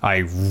book. I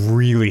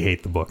really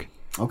hate the book.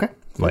 Okay.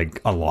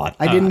 Like, a lot.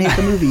 I didn't hate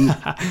the movie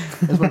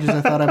as much as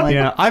I thought I might.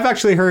 Yeah, I've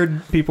actually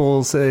heard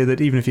people say that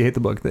even if you hate the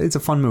book, it's a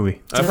fun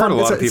movie. I've heard a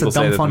lot of people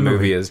say that the fun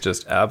movie is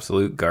just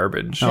absolute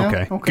garbage.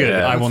 Okay, okay. good.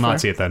 Yeah, I will that's not fair.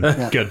 see it then.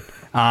 Good.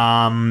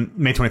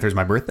 May 23rd is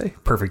my birthday.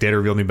 Perfect day to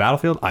reveal new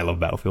Battlefield. I love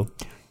Battlefield.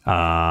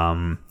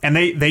 And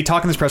they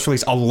talk in this press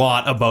release a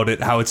lot about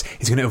it, how it's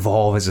going to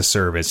evolve as a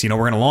service. You know,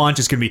 we're going to launch.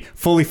 It's going to be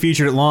fully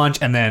featured at launch,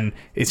 and then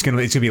it's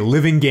going to be a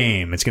living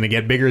game. It's going to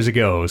get bigger as it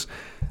goes.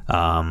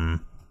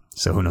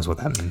 So who knows what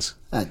that means?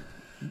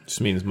 Just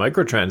means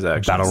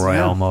microtransactions. Battle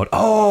Royale mode.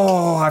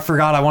 Oh, I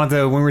forgot. I wanted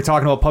to, when we were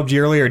talking about PUBG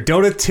earlier,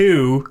 Dota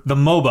 2, the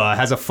MOBA,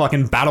 has a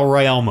fucking Battle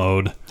Royale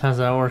mode. How's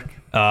that work?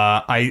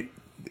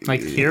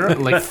 Like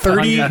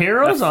 30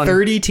 heroes on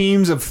 30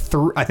 teams of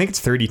I think it's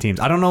 30 teams.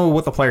 I don't know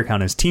what the player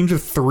count is. Teams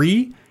of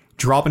 3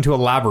 drop into a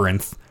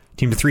labyrinth.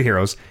 Team of 3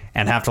 heroes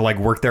and have to like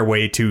work their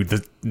way to to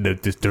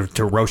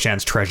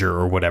Roshan's treasure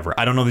or whatever.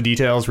 I don't know the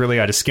details really.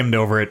 I just skimmed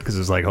over it because it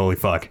was like, holy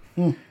fuck.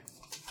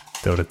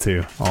 Dota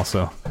 2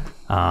 also.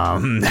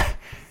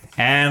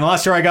 And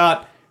last year I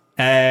got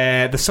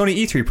the Sony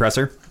E3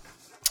 presser.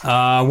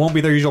 Won't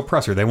be their usual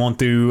presser. They won't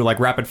do like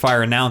rapid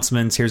fire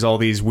announcements. Here's all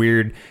these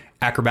weird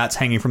acrobats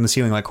hanging from the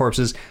ceiling like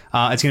corpses.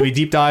 It's going to be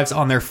deep dives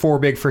on their 4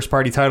 big first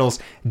party titles: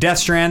 Death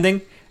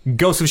Stranding,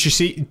 Ghost of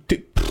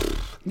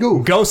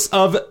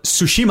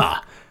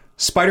Tsushima,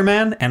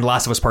 Spider-Man, and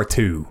Last of Us Part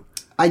 2.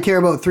 I care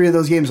about 3 of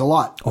those games a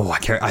lot. Oh,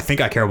 I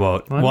think I care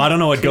about. Well, I don't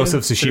know what Ghost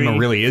of Tsushima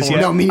really is 4.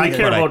 yet. No, me I neither.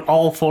 care about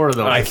all 4 of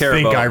those. I care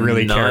think about I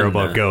really care none.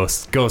 about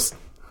Ghost. Ghost.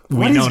 We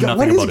What know is nothing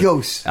what about is it.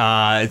 Ghost?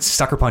 It's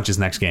Sucker Punch's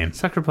next game.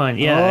 Sucker Punch.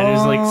 Yeah, it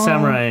was like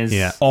samurais.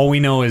 Yeah. All we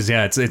know is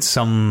it's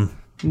some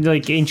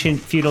Like ancient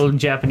feudal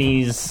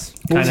Japanese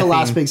What was kind the of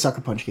last thing. big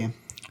Sucker Punch game?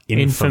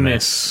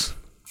 infamous.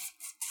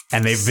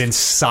 And they've been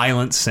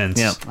silent since.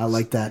 Yeah. I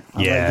like that.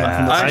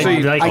 Yeah.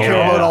 Actually, I care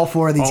about all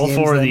 4 of these all games.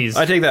 4 of then. these.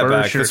 I take that for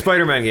back. sure. The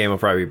Spider-Man game will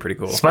probably be pretty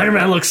cool.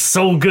 Spider-Man looks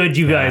so good,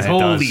 you guys. it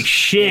Holy does.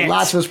 shit.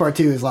 Last of Us Part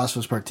 2 is Last of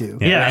Us Part 2.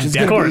 Yeah, Which is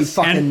of gonna be course.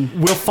 fucking- And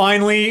we'll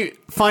finally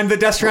find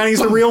that Death Stranding is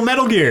the real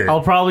Metal Gear.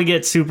 I'll probably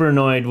get super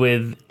annoyed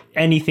with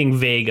anything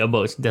vague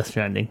about Death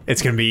Stranding.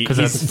 It's going to be... 'Cause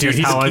that's just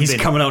how I've He's been.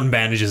 coming out in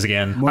bandages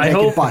again. More I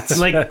naked hope, butts.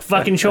 like,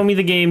 fucking show me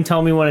the game,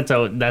 tell me when it's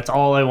out. That's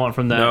all I want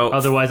from that. No.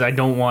 Otherwise, I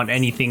don't want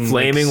anything.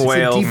 Flaming like,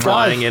 whale deep dive.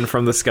 flying in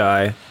from the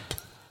sky.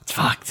 It's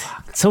fucked.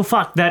 So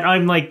fucked that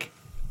I'm, like,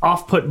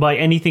 off-put by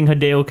anything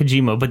Hideo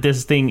Kojima, but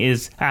this thing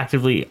is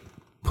actively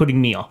putting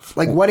me off.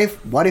 Like, what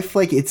if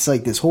like it's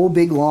like this whole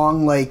big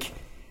long like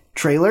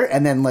trailer,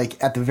 and then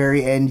like at the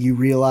very end you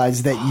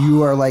realize that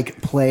you are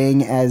like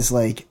playing as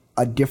like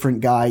a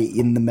different guy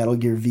in the Metal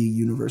Gear V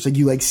universe. Like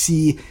you like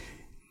see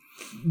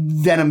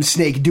Venom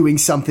Snake doing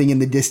something in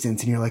the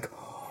distance, and you're like,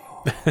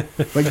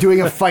 like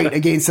doing a fight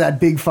against that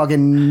big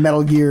fucking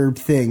Metal Gear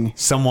thing.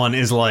 Someone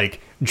is like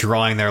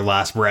drawing their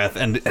last breath,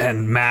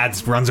 and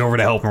Mads runs over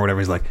to help him or whatever.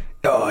 He's like,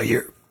 "Oh,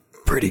 you're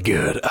pretty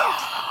good."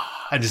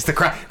 And just the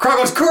crowd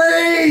goes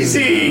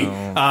crazy.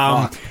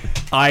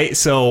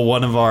 So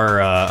one of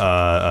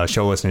our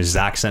show listeners,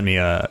 Zach, sent me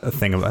a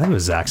thing. I think it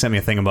was Zach sent me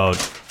a thing about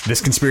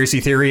this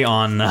conspiracy theory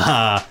on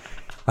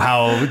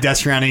how Death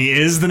Stranding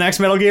is the next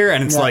Metal Gear,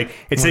 and it's like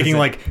it's taking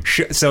like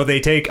so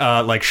they take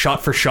like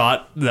shot for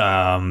shot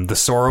the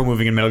Sorrow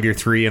moving in Metal Gear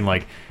 3 and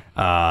like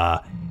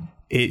I'll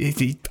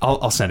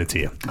send it to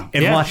you.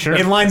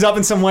 It lines up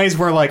in some ways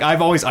where like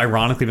I've always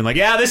ironically been like,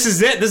 yeah, this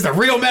is it. This is the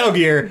real Metal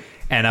Gear.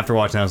 And after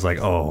watching that, I was like,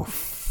 oh,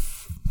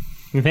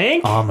 You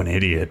think? I'm an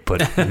idiot,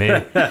 but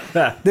maybe.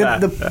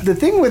 The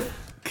thing with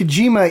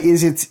Kojima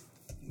is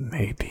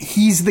Maybe.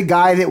 he's the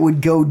guy that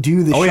would go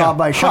do the Oh, yeah. shot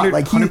by shot. 100%,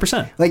 Like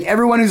 100%. Like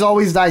everyone who's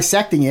always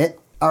dissecting it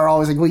are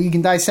always like, well, you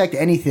can dissect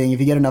anything if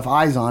you get enough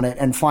eyes on it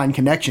and find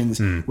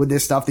connections with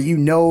this stuff that you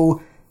know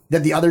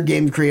that the other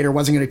game creator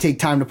wasn't going to take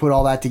time to put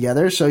all that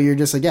together. So you're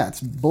just like, yeah, it's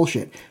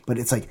bullshit. But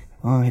it's like,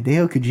 oh,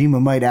 Hideo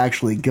Kojima might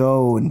actually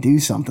go and do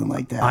something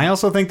like that. I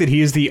also think that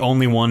he is the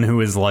only one who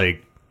is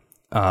like,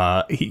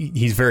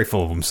 he's very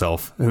full of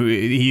himself.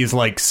 He's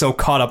like so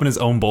caught up in his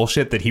own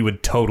bullshit that he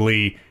would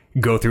totally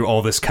go through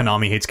all this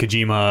Konami hates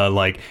Kojima.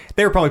 Like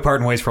they were probably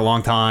parting ways for a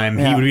long time.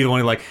 Yeah. He would be the one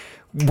who like,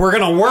 we're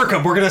gonna work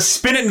him. We're gonna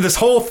spin it into this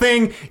whole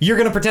thing. You're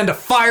gonna pretend to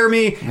fire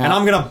me, and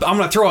I'm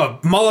gonna throw a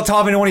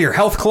Molotov into one of your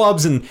health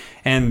clubs,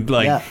 and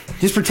like, yeah.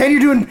 Just pretend you're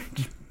doing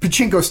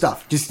pachinko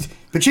stuff. Just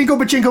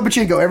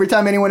pachinko every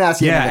time anyone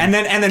asks you. yeah,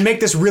 anything. and then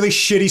make this really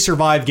shitty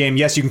survive game.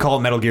 Yes, you can call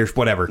it Metal Gear,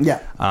 whatever. Yeah.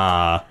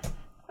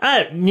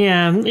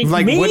 Yeah,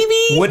 Like,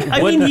 maybe. what-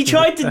 I mean, he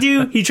tried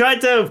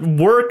to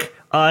work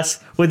us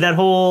with that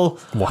whole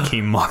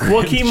Joaquin Martin.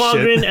 Joaquin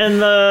Martin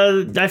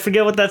and I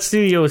forget what that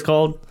studio is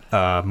called.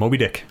 Moby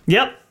Dick.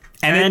 Yep.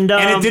 And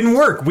it didn't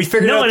work. We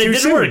figured it out and it too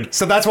didn't soon. work.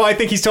 So that's why I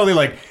think he's totally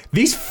like,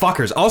 these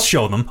fuckers, I'll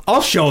show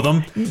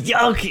them.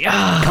 Yeah, okay.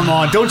 Come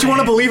on, don't you want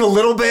to believe a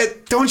little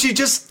bit? Don't you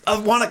just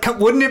want to?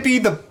 Wouldn't it be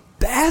the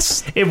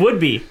best? It would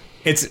be.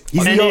 It's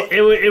You And know-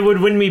 it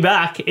would win me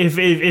back if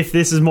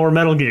this is more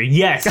Metal Gear.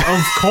 Yes,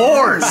 of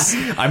course.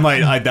 that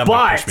might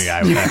push me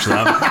out, actually.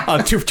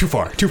 I'm too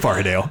far,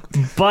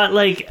 Hideo. But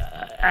like,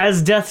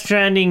 as Death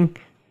Stranding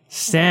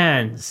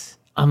stands,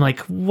 I'm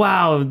like,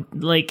 wow,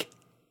 like,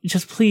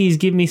 just please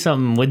give me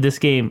something with this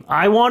game.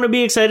 I want to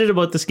be excited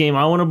about this game.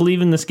 I want to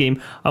believe in this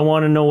game. I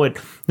want to know what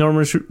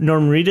Norman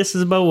Reedus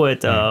is about. What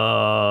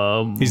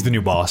He's the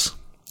new boss,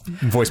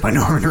 voiced by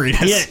Norman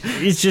Reedus. yeah,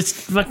 it's just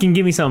fucking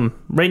give me something.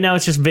 Right now,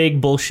 it's just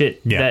vague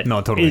bullshit. Yeah, that no,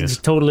 it totally is.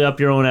 totally up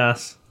your own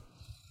ass.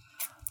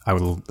 I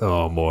would.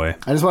 Oh boy,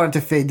 I just wanted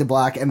to fade to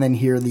black and then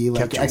hear the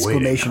like Kept you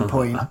exclamation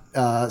waiting.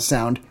 point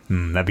sound.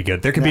 that'd be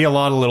good. There could be a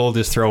lot of little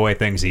just throwaway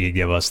things he could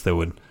give us that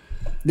would.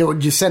 That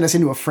would just send us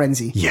into a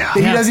frenzy. Yeah. That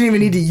he Yeah. doesn't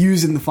even need to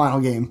use in the final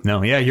game.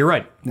 No, yeah, you're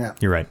right. Yeah.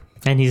 You're right.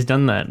 And he's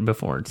done that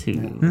before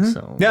too.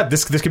 So Yeah,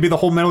 this could be the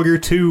whole Metal Gear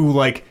 2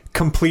 like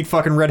complete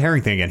fucking red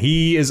herring thing again.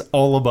 He is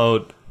all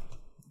about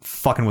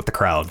fucking with the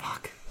crowd.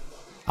 Fuck.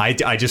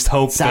 I just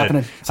hope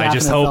happening. It's I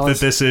just happening, hope fellas.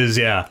 that this is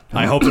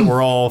I hope that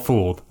we're all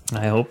fooled.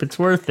 I hope it's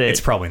worth it.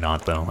 It's probably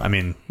not though. I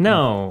mean,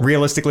 No.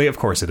 realistically, of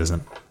course it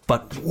isn't.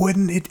 But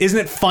wouldn't it? Isn't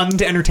it fun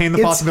to entertain the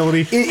It's-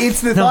 possibility?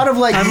 It's the thought of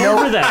like I'm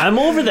over that. I'm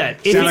over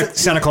that.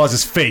 Santa Claus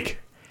is fake.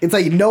 It's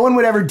like no one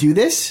would ever do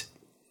this,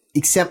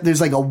 except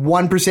there's like a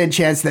 1%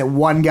 chance that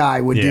one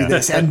guy would Yeah. do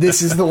this, and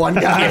this is the one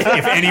guy.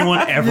 If anyone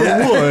ever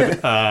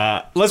would,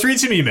 let's read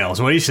some emails.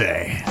 What do you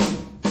say?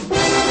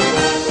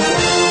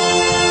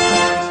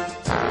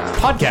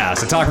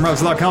 Podcast at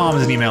TalkingReckless.com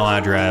is an email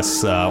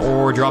address,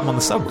 or drop them on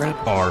the subreddit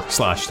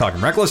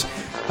r/TalkingReckless.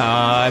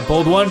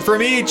 Bold one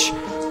from each.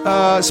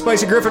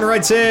 Spicy Griffin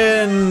writes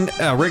in,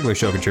 a regular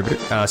show contributor,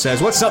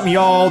 says, what's something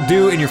y'all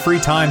do in your free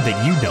time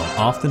that you don't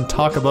often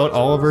talk about?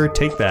 Oliver,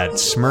 take that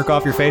smirk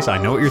off your face. I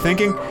know what you're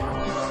thinking,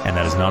 and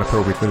that is not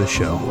appropriate for the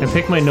show. I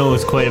pick my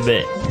nose quite a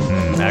bit.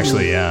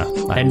 Actually, yeah.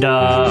 And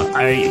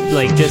I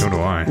like just So do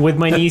I. with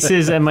my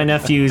nieces and my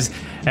nephews,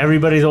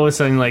 everybody's always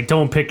saying like,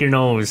 "Don't pick your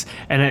nose,"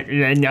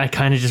 and I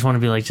kind of just want to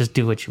be like, "Just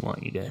do what you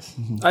want, you guys."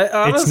 I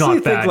honestly not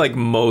think bad. like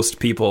most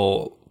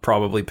people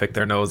probably pick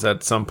their nose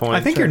at some point. I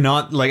think you're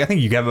not, like, I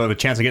think you have a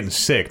chance of getting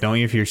sick, don't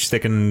you? If you're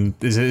sticking,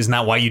 isn't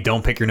that why you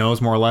don't pick your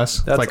nose, more or less?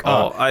 that's it's like,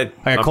 all. I got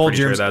I'm cold pretty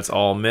sure germs. that's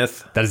all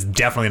myth. That is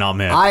definitely not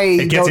myth. I it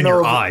gets don't in know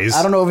your if, eyes.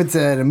 I don't know if it's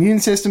an immune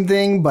system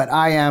thing, but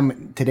I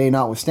am, today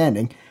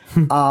notwithstanding,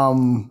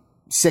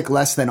 sick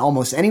less than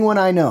almost anyone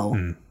I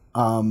know.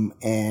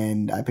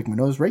 And I pick my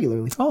nose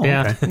regularly. Oh,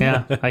 Yeah, okay.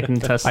 yeah, I can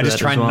test. I just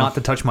that try as well. not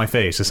to touch my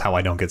face is how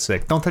I don't get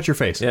sick. Don't touch your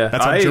face. Yeah,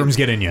 That's how germs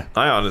get in you.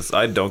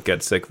 I don't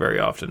get sick very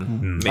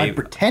often. I Maybe.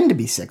 pretend to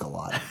be sick a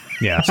lot.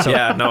 Yeah. So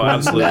Yeah, no,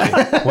 absolutely.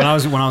 when I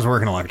was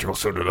working electrical,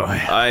 so did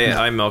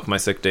I. I milk my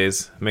sick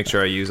days. Make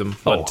sure I use them.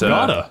 Oh,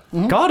 gotta.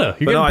 You're But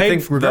getting no, I paid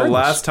think the regardless.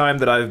 last time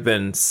that I've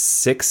been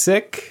sick,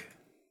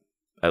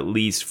 at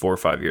least 4 or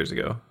 5 years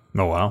ago.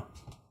 Oh, wow.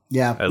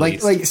 Yeah, At like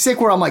least. like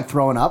sick where I'm like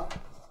throwing up.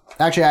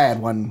 Actually, I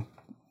had one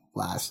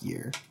last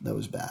year that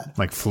was bad.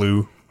 Like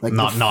flu, Like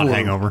not the not flu.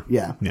 hangover.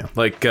 Yeah. Yeah.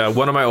 Like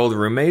one of my old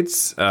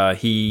roommates,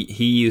 he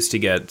used to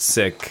get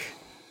sick,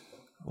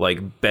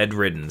 like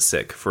bedridden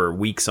sick for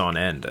weeks on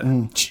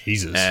end.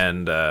 Jesus.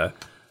 And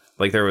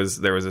like there was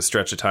a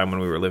stretch of time when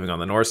we were living on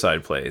the north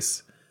side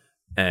place,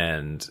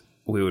 and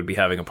we would be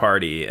having a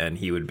party, and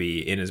he would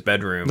be in his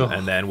bedroom,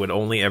 and then would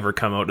only ever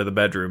come out to the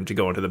bedroom to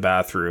go into the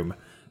bathroom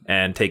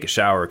and take a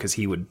shower because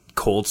he would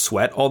cold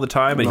sweat all the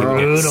time, and he would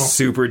get Brutal.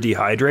 super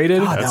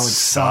dehydrated. that would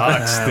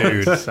sucks,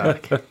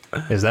 dude.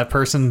 Is that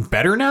person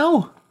better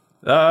now?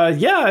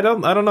 Yeah, I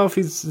don't know if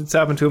it's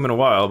happened to him in a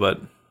while, but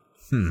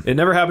it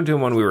never happened to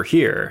him when we were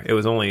here. It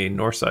was only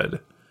north side.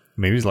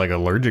 Maybe he's like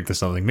allergic to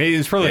something. Maybe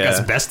it's probably like Yeah.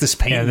 asbestos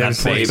paint Yeah, in that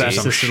there's place or maybe.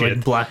 some just like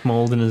shit. black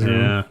mold in his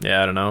room. Yeah.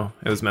 Yeah, I don't know.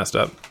 It was messed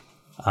up.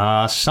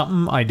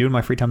 Something I do in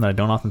my free time that I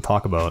don't often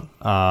talk about.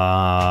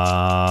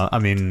 I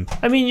mean,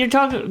 I mean, you're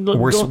talking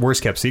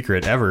worst kept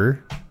secret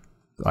ever.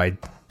 I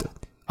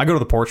go to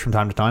the porch from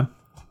time to time.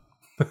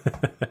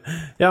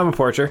 Yeah, I'm a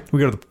porcher.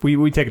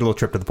 We take a little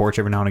trip to the porch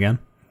every now and again.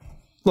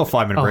 A little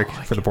 5-minute break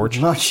for the porch.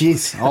 Oh,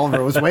 jeez,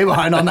 Oliver was way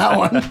behind on that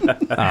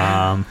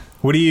one.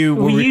 What do you?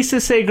 We used to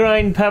say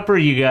grind pepper,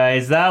 you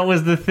guys. That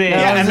was the thing.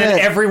 yeah, was and then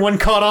it. everyone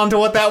caught on to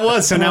what that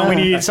was. So now we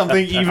need something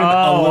even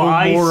a little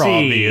I more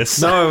see.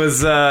 obvious. No,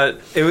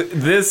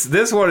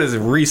 this one is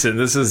recent.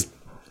 This is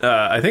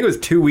I think it was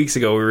 2 weeks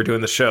ago we were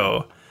doing the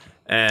show.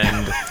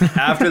 And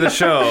after the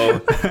show,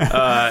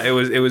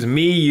 it was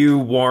me, you,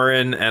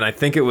 Warren, and I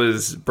think it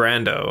was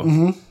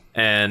Brando.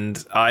 And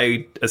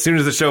as soon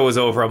as the show was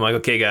over, I'm like,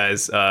 okay,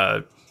 guys,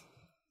 I'm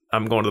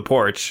going to the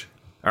porch.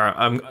 Or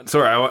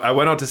I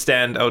went out to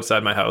stand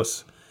outside my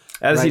house,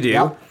 as Right, you do.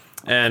 yep.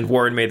 And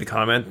Warren made the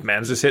comment,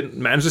 man's just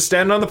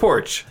standing on the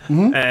porch.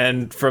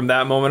 And from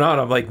that moment on,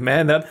 I'm like,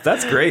 man,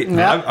 that's great.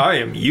 Yep. I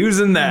am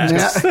using that.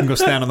 Yeah. You can go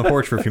stand on the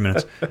porch for a few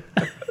minutes.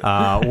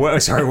 Sorry,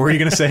 what were you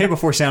going to say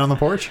before standing on the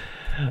porch?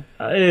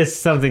 It's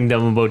something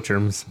dumb about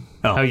germs.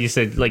 Oh. How you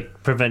said,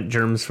 like, prevent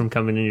germs from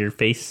coming in your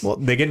face. Well,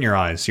 they get in your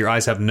eyes. Your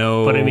eyes have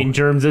no. But I mean,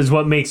 germs is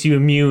what makes you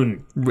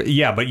immune.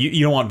 yeah, but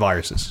you don't want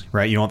viruses,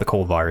 right? You don't want the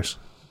cold virus.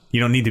 You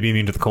don't need to be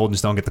immune to the cold.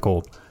 Just don't get the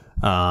cold.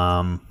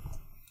 I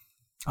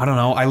don't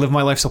know. I live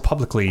my life so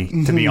publicly,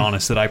 to be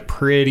honest, that I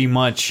pretty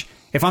much,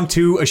 if I'm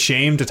too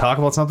ashamed to talk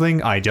about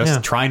something, I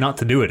just try not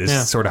to do it.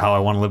 Is sort of how I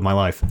want to live my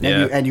life.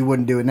 Yeah. And you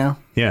wouldn't do it now?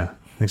 Yeah.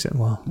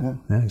 Well,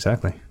 yeah,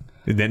 exactly.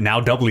 Now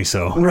doubly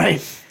so.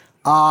 Right.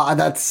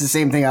 That's the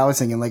same thing I was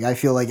thinking. Like, I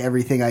feel like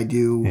everything I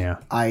do,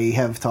 I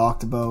have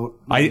talked about.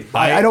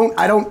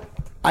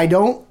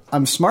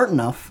 I'm smart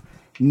enough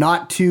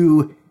not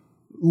to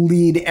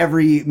lead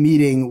every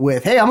meeting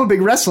with, hey, I'm a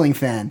big wrestling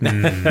fan.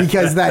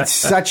 Because that's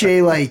such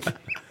a, like,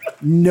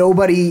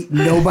 nobody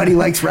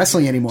likes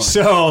wrestling anymore.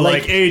 So,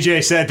 like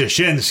AJ said to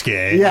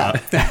Shinsuke. Yeah.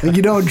 Like,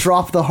 you don't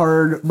drop the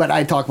hard, but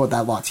I talk about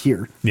that lots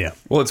here. Yeah.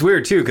 Well, it's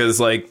weird, too, because,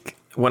 like,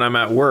 when I'm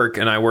at work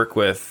and I work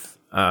with,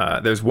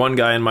 there's one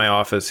guy in my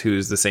office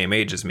who's the same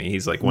age as me.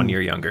 He's, like, 1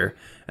 year younger.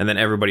 And then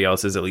everybody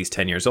else is at least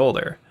 10 years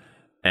older.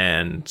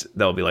 And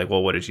they'll be like,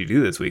 well, what did you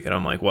do this week? And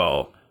I'm like,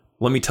 well,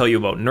 let me tell you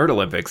about Nerd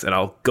Olympics. And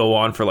I'll go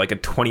on for like a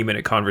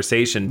 20-minute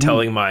conversation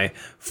telling my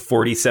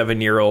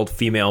 47-year-old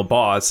female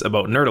boss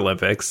about Nerd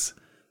Olympics.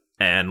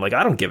 And like,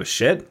 I don't give a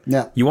shit.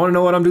 Yeah. You want to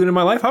know what I'm doing in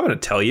my life? I'm going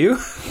to tell you.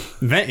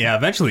 Yeah,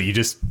 eventually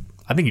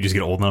I think you just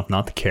get old enough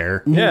not to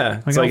care.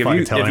 Yeah. It's like, if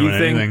you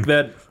think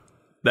that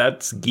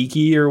that's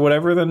geeky or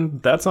whatever, then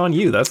that's on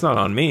you. That's not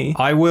on me.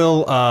 I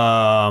will,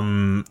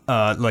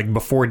 like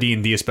before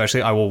D&D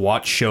especially, I will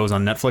watch shows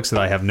on Netflix that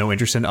I have no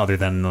interest in other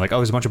than like, oh,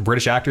 there's a bunch of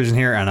British actors in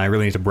here and I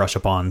really need to brush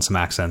up on some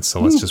accents,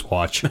 so let's just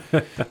watch.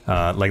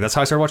 Like that's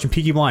how I started watching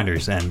Peaky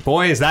Blinders, and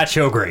boy, is that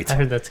show great. I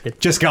heard that's good.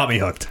 Just got me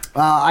hooked.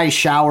 I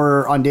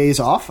shower on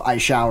days off. I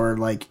shower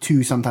like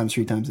 2, sometimes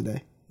 3 times a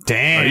day.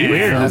 Damn.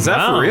 Weird. Is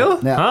that for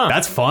real? Yeah. Huh.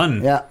 That's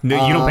fun. Yeah.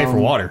 No, you don't pay for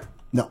water.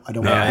 No, I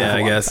don't. Yeah,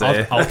 I guess.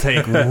 I'll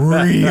take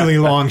really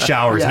long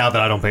showers now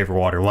that I don't pay for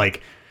water.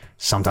 Like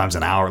sometimes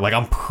an hour. Like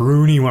I'm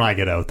pruny when I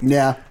get out.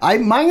 Yeah.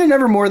 Mine are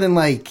never more than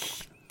like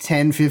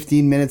 10,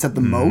 15 minutes at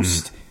the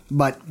most.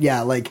 But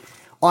yeah, like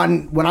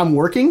when I'm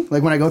working,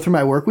 like when I go through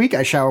my work week,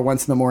 I shower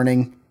once in the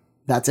morning.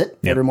 That's it.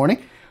 Every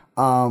morning.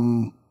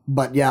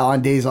 But yeah,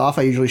 on days off,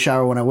 I usually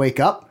shower when I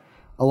wake up.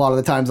 A lot of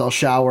the times I'll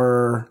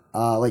shower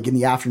like in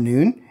the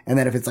afternoon. And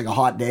then if it's like a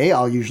hot day,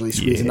 I'll usually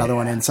squeeze another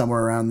one in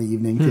somewhere around the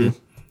evening too.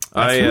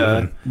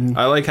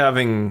 I like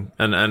having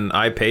and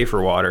I pay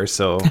for water,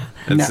 so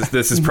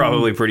this is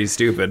probably pretty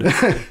stupid,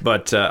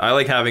 but I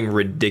like having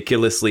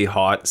ridiculously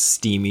hot,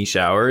 steamy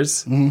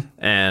showers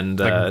and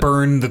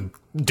Burn the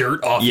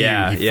dirt off you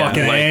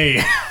fucking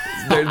like,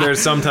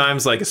 there's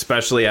sometimes like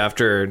especially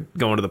after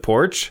going to the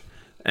porch,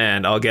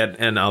 and I'll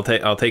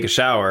take a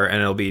shower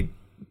and it'll be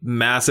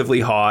massively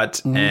hot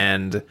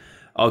and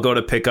I'll go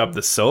to pick up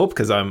the soap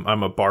because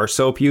I'm a bar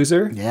soap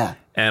user. Yeah,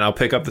 and I'll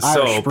pick up the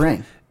Irish soap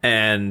Spring.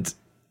 and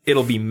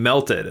it'll be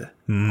melted.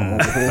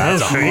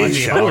 That's a hot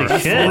crazy. shower. Holy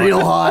shit. real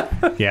hot.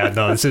 Yeah,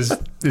 no,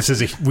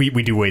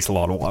 we do waste a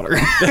lot of water.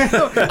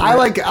 I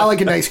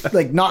like a nice,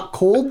 like not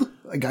cold,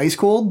 like ice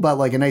cold, but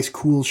like a nice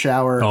cool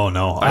shower. Oh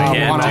no, I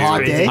can't on a do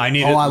hot it. day. I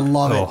need oh, it. I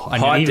love it.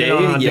 Hot Even day,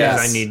 on hot days,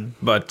 yes. I need.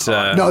 But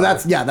No,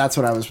 that's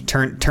what I was.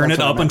 Turn that's it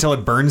what I up meant. until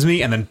it burns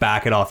me, and then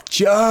back it off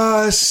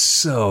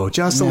just a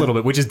little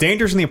bit, which is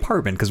dangerous in the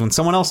apartment because when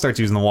someone else starts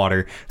using the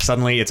water,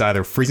 suddenly it's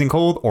either freezing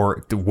cold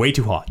or way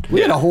too hot.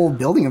 We had a whole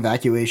building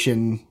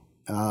evacuation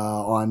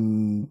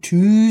on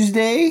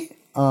Tuesday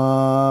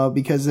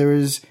because there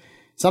was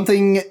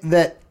something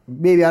that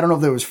maybe, I don't know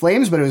if there was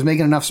flames, but it was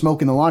making enough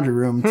smoke in the laundry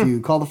room to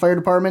call the fire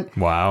department.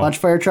 Wow. A bunch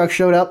of fire trucks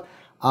showed up.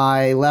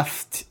 I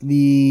left Did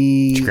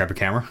you grab your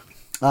camera?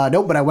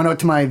 nope, but I went out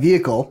to my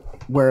vehicle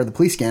where the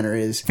police scanner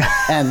is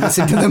and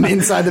listened to them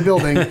inside the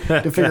building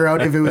to figure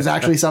out if it was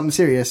actually something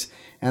serious.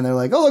 And they're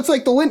like, oh, looks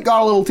like the lint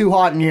got a little too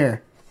hot in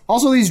here.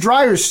 Also, these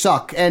dryers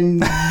suck,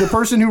 and the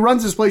person who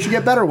runs this place should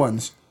get better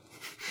ones.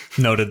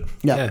 Noted.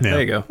 Yeah.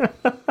 there you go.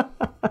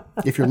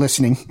 If you're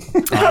listening.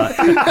 The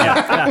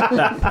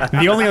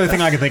only other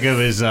thing I can think of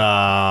is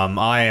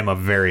I am a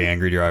very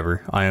angry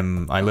driver. I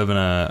live in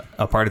a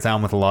part of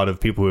town with a lot of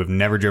people who have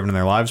never driven in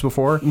their lives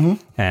before.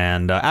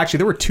 And actually,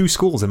 there were 2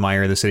 schools in my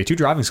area of the city, 2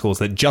 driving schools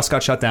that just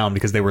got shut down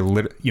because they were,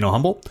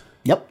 Humboldt.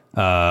 Yep.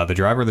 The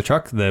driver of the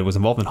truck that was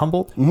involved in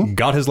Humboldt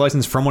got his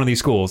license from one of these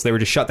schools. They were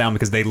just shut down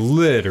because they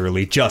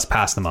literally just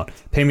passed them out.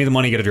 Pay me the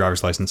money, get a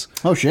driver's license.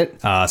 Oh, shit.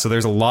 So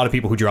there's a lot of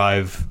people who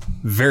drive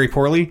very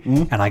poorly,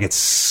 and I get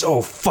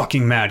so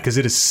fucking mad because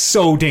it is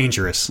so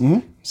dangerous.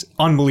 It's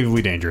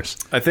unbelievably dangerous.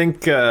 I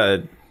think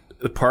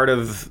part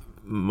of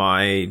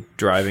my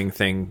driving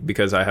thing,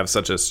 because I have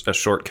such a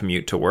short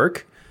commute to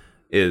work,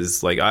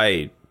 is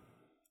like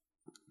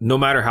no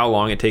matter how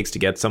long it takes to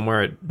get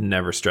somewhere, it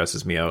never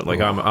stresses me out.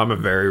 Like I'm a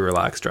very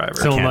relaxed driver.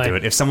 So- Can't do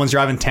it. If someone's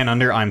driving 10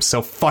 under, I'm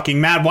so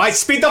fucking mad. Why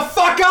speed the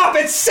fuck up?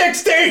 It's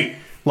 60!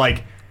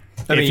 Like,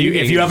 I mean,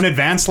 if you have an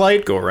advanced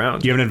light, go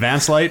around. You have an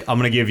advanced light, I'm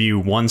going to give you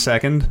 1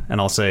 second,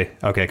 and I'll say,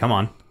 okay, come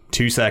on.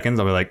 2 seconds,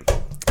 I'll be like,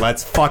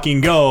 let's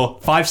fucking go.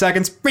 5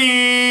 seconds,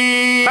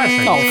 beep!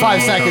 beep.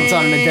 5 seconds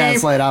on an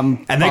advanced light.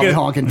 I'm And they probably get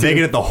honking they too.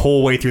 get it the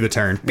whole way through the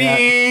turn, beep,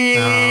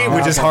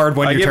 which is hard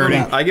when I you're give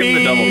turning. him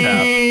the double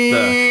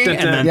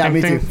tap. then- Yeah,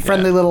 me too.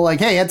 Friendly little like,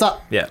 hey, heads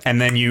up. Yeah. And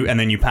then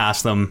you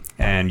pass them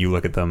and you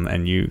look at them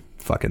and you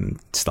fucking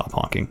stop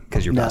honking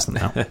because you're past them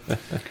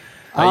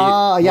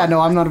now. Yeah,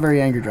 no, I'm not a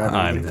very angry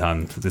driver.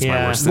 This is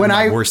Yeah.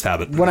 my worst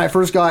habit. When I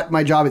first got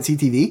my job at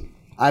CTV,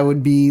 I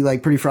would be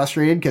like pretty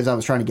frustrated because I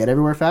was trying to get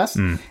everywhere fast,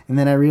 and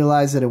then I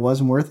realized that it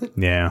wasn't worth it.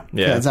 Yeah.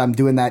 Because I'm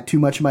doing that too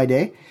much of my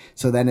day.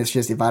 So then it's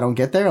just, if I don't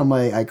get there,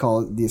 I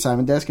call the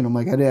assignment desk and I'm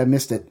like, I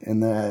missed it.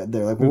 And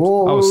they're like,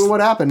 whoa,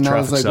 what happened? And I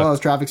was Traffic like,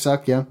 sucked. traffic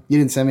sucked. Yeah. You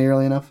didn't send me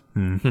early enough.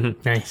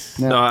 Nice.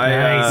 No.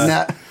 No,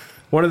 Nah.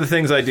 one of the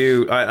things I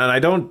do, and I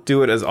don't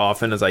do it as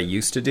often as I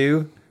used to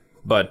do,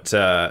 but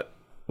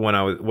when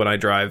I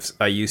drive,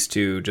 I used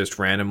to just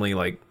randomly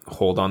like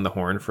hold on the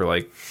horn for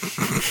like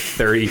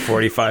 30,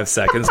 45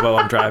 seconds while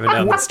I'm driving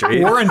down the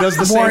street. Warren does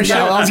the same Warren, shit.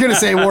 yeah, I was going to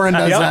say Warren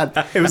does Yep.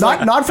 that. It was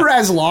not for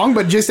as long,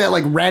 but just at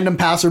like random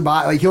passerby.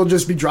 Like he'll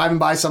just be driving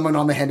by someone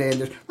on the Hyundai and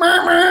just,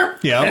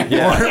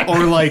 Yeah.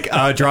 Or like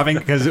driving,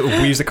 because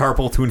we use the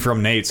carpool to and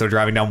from Nate, so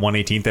driving down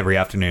 118th every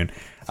afternoon.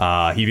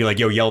 He'd be like,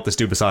 yo, yell at this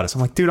dude beside us.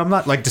 I'm like, dude, I'm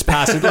not, like, just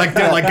passive, like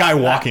guy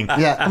walking.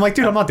 Yeah. I'm like,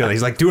 dude, I'm not doing that.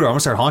 He's like, dude, I'm gonna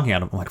start honking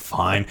at him. I'm like,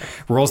 fine.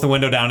 Rolls the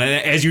window down, and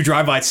as you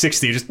drive by at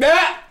 60, just,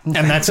 and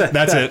that's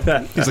it.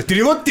 He's like, did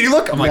you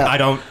look? I'm like, Yeah. I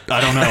don't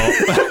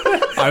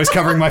know. I was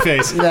covering my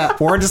face. Yeah.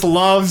 Warren just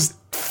loves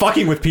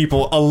fucking with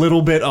people a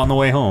little bit on the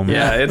way home.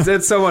 Yeah,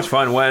 it's so much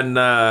fun. When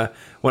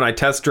I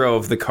test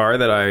drove the car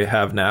that I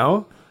have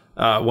now,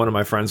 one of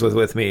my friends was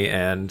with me,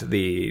 and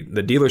the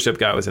dealership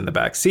guy was in the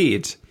back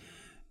seat.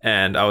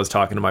 And I was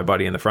talking to my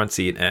buddy in the front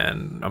seat,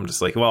 and I'm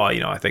just like, well,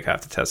 I think I have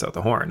to test out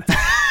the horn.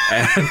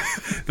 And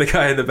the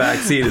guy in the back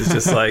seat is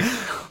just like,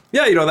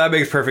 yeah, that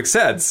makes perfect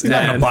sense. You're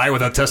not gonna buy it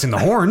without testing the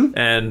horn.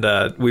 And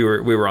we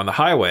were on the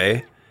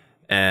highway,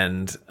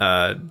 and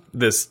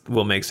this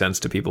will make sense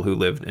to people who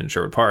lived in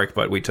Sherwood Park,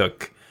 but we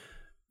took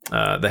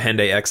the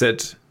Hyundai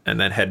exit and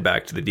then head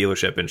back to the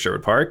dealership in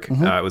Sherwood Park.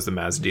 It was the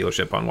Mazda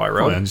dealership on Y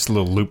Road. Oh, yeah, just a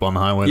little loop on the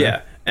highway.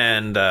 Yeah,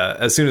 and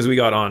as soon as we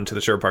got onto the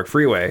Sherwood Park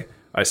Freeway,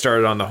 I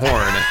started on the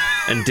horn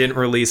and didn't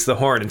release the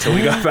horn until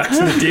we got back to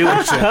the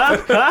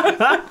dealership.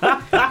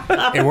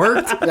 It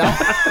worked. Yeah,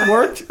 it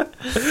worked.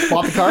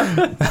 Bought the car.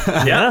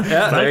 Yeah,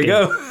 there you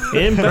go.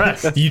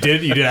 Impressed. You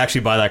did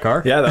actually buy that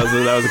car? Yeah, that was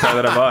the car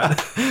that I bought.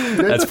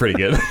 That's pretty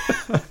good.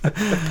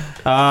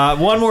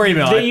 One more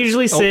email. They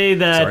usually say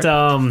that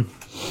sorry.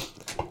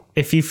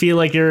 if you feel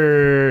like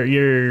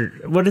you're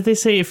what did they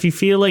say? If you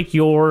feel like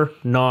you're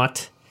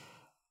not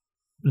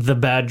the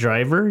bad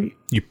driver,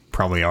 You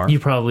probably are. you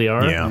probably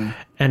are. Yeah.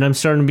 And I'm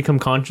starting to become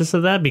conscious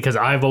of that because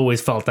I've always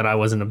felt that I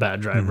wasn't a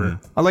bad driver.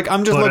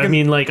 I'm just But looking. I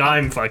mean, like,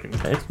 I'm fucking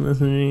text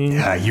messaging.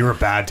 yeah, you're a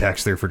bad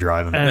texter for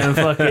driving. And I'm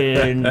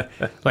fucking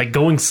like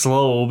going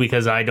slow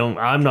because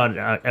I'm not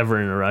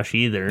ever in a rush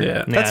either.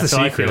 Yeah. That's the so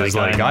I secret. feel Is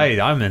like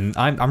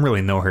I'm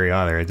really in no hurry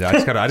either. I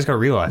just gotta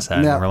realize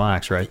that Yeah. and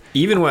relax, right?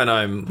 Even when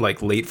I'm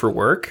like late for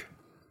work,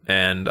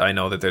 and I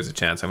know that there's a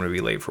chance I'm going to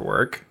be late for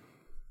work,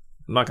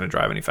 I'm not going to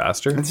drive any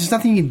faster. There's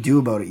nothing you can do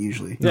about it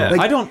usually. Yeah. Like,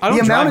 I don't the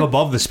drive amount of-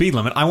 above the speed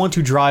limit. I want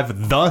to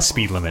drive the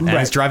speed limit, and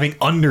Right. it's driving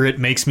under it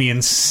makes me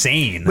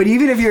insane. But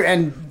even if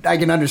and I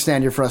can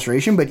understand your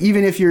frustration, but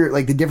even if you're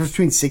like the difference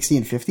between 60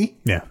 and 50,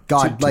 Yeah.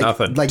 God,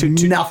 nothing.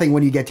 nothing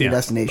when you get to your Yeah.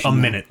 destination. A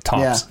minute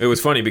tops. Yeah. It was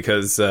funny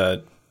because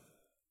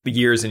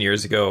years and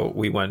years ago,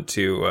 we went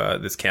to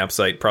this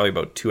campsite probably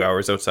about 2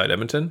 hours outside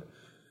Edmonton.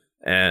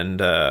 And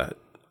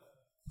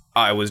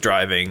I was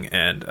driving,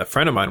 and a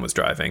friend of mine was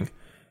driving,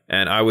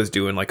 and I was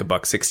doing like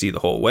 $1.60 the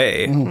whole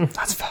way.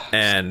 That's fast.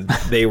 And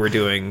they were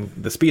doing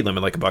the speed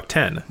limit like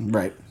 $1.10.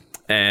 Right.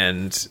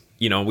 And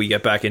we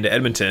get back into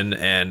Edmonton,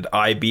 and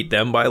I beat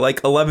them by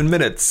like 11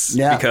 minutes.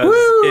 Yeah. Because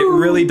Woo! it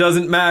really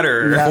doesn't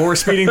matter. Yeah. 4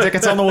 speeding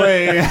tickets on the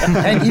way.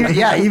 And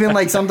even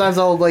like sometimes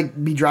I'll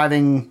like be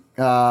driving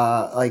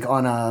like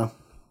on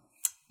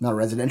not a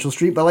residential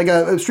street, but like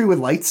a street with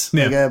lights,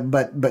 Yeah.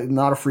 like but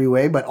not a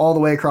freeway, but all the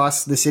way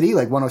across the city,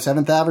 like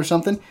 107th Ave or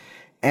something,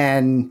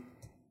 and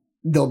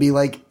there'll be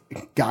like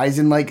guys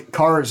in like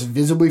cars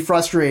visibly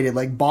frustrated,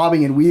 like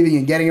bobbing and weaving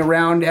and getting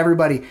around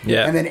everybody,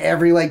 Yeah. and then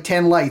every like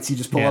 10 lights you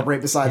just pull Yeah. up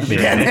right beside them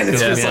again, and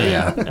it's just like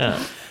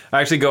yeah.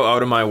 I actually go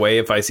out of my way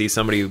if I see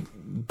somebody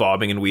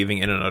bobbing and weaving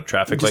in and out of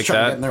traffic Just like try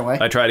to that. get in their way?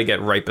 I try to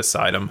get right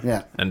beside them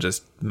Yeah. and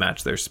just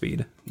match their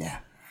speed. yeah.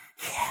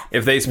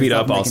 If they speed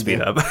up, Nothing I'll they speed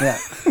can up. do.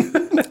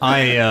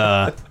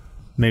 Yeah.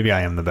 Maybe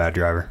I am the bad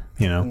driver.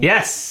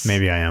 Yes.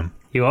 Maybe I am.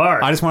 You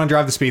are. I just want to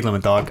drive the speed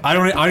limit, dog. I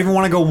don't even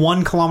want to go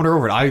 1 kilometer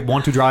over it. I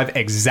want to drive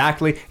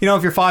exactly.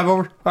 If you're 5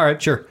 over, all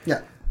right, sure.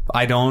 Yeah.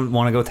 I don't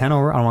want to go 10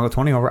 over. I don't want to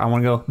go 20 over. I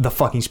want to go the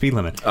fucking speed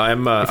limit.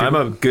 I'm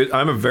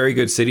a very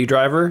good city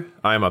driver.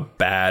 I'm a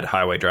bad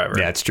highway driver.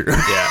 Yeah, it's true.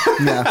 Yeah.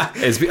 Yeah.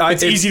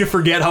 It's easy to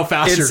forget how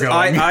fast you're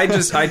going.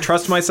 I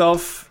trust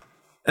myself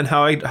and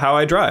how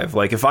I drive.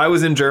 Like if I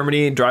was in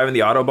Germany driving the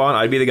Autobahn,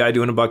 I'd be the guy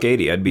doing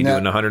 $1.80. I'd be Yeah.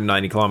 doing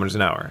 190 kilometers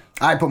an hour.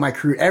 I put my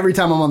cruise every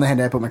time I'm on the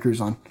Hyundai. I put my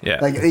cruise on. Yeah.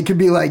 Like it could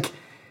be like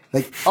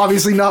like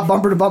obviously not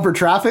bumper to bumper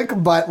traffic,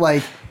 but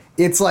like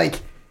it's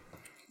like,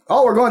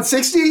 oh, we're going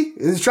 60.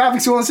 Is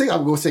traffic's going 60?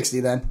 I'll go 60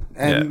 then,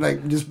 and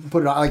like just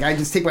put it on. Like I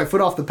just take my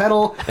foot off the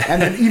pedal,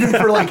 and then even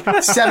for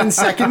like 7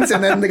 seconds,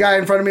 and then the guy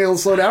in front of me will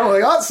slow down.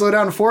 We're like, oh, slow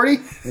down to 40.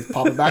 Just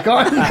pop it back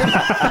on.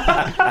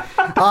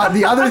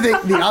 The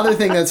other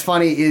thing that's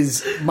funny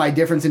is my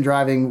difference in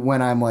driving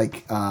when I'm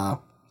like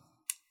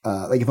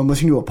if I'm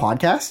listening to a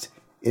podcast,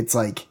 it's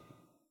like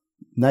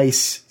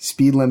nice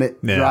speed limit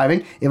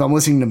driving. If I'm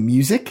listening to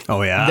music,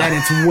 then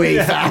it's way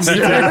faster.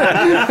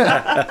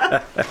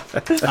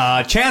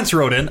 Chance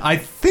wrote in, I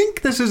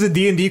think this is a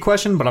D&D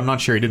question, but I'm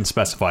not sure. He didn't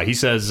specify. He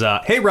says,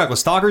 hey, Reckless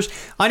Stalkers,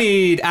 I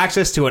need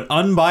access to an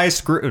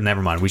unbiased group.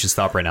 Never mind. We should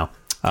stop right now.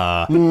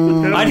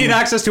 I need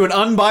access to an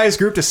unbiased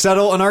group to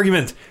settle an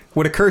argument.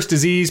 Would a curse,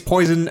 disease,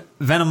 poison,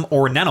 venom,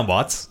 or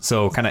nanobots,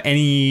 so kind of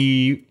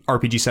any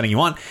RPG setting you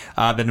want,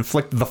 that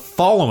inflict the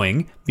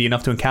following be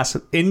enough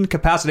to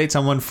incapacitate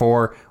someone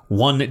for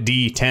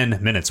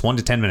 1d10 minutes. 1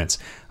 to 10 minutes.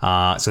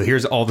 So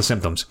here's all the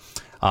symptoms.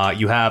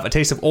 You have a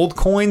taste of old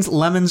coins,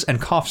 lemons, and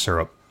cough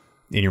syrup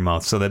in your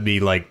mouth. So that'd be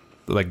like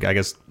I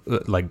guess,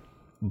 like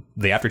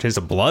the aftertaste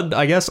of blood,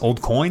 I guess.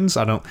 Old coins.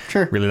 I don't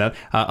really that.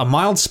 A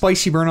mild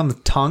spicy burn on the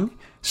tongue,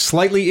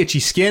 slightly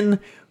itchy skin,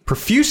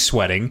 profuse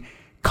sweating,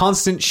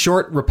 constant,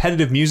 short,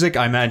 repetitive music.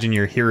 I imagine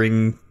you're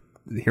hearing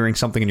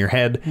something in your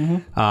head.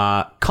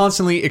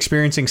 Constantly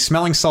experiencing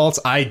smelling salts.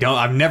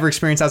 I've never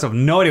experienced that, so I have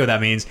no idea what that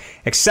means.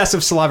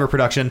 Excessive saliva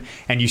production,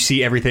 and you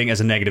see everything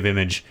as a negative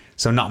image.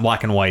 So not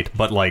black and white,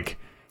 but like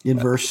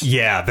inverse.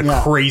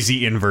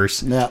 Crazy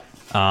inverse. Yeah.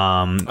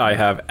 I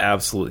have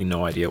absolutely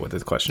no idea what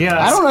this question is.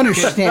 I don't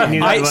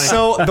understand.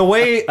 So the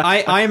way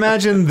I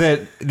imagine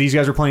that these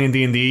guys were playing in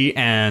D&D,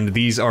 and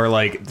these are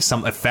like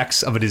some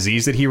effects of a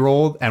disease that he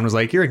rolled and was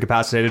like, you're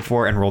incapacitated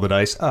for, and rolled the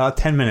dice.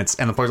 10 minutes.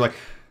 And the player's like,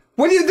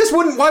 why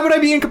would I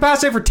be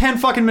incapacitated for 10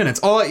 fucking minutes?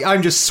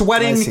 I'm just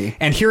sweating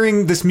and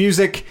hearing this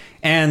music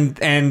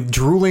and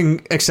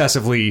drooling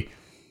excessively.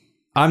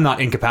 I'm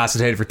not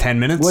incapacitated for 10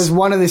 minutes. Was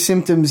one of the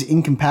symptoms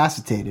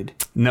incapacitated?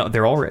 No,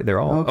 they're all.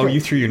 Okay. Oh, you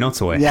threw your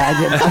notes away. Yeah,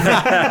 I did.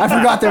 I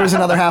forgot there was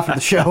another half of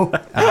the show.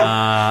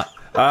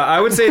 I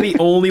would say the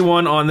only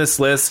one on this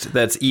list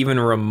that's even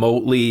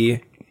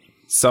remotely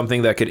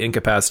something that could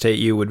incapacitate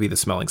you would be the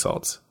smelling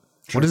salts.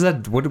 What is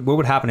that? What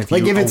would happen if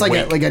like you if it's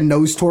awake? like a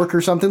nose torque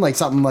or something, like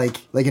something like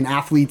an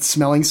athlete's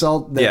smelling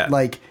salt that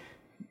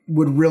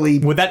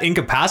would that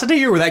incapacitate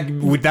you, or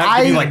would that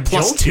give you like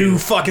 +2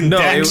 fucking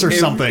dex or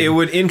something? It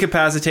would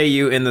incapacitate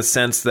you in the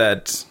sense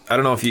that, I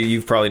don't know if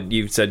you've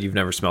said you've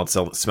never smelled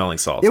smelling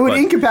salts. It would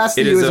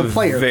incapacitate you as a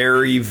player. It is a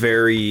very,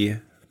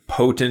 very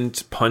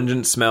potent,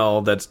 pungent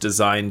smell that's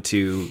designed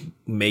to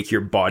make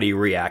your body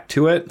react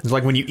to it. It's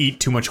like when you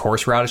eat too much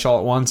horseradish all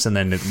at once, and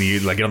then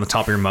you like get on the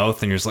top of your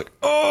mouth, and you're just like,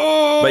 oh.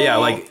 But yeah,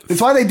 like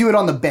it's why they do it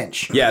on the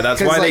bench. Yeah,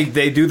 that's why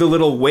they do the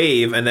little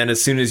wave, and then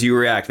as soon as you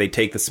react, they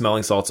take the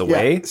smelling salts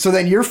away. Yeah. So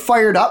then you're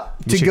fired up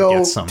to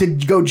go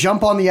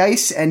jump on the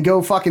ice and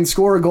go fucking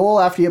score a goal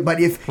after you. But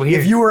if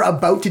you were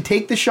about to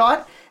take the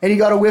shot and you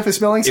got a whiff of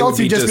smelling salts,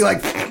 you'd just be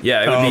like,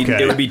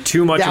 it would be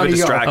too much of a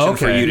distraction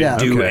for you to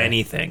do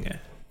anything.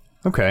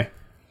 Okay.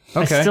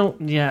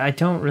 I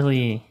don't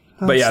really.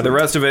 But yeah, the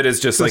rest of it is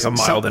just like a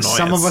mild annoyance.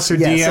 Some of us are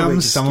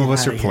DMs, some of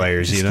us are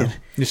players, you know?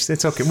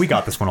 It's okay. We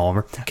got this one,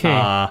 Oliver. Okay.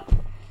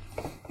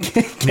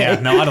 Yeah,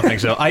 no, I don't think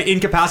so. I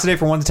incapacitate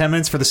for 1 to 10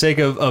 minutes for the sake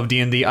of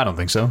D&D. I don't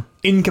think so.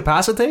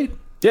 Incapacitate?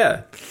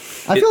 Yeah.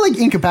 I feel like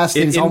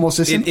incapacitate is almost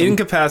a symptom. It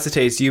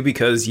incapacitates you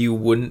because you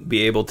wouldn't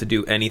be able to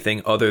do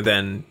anything other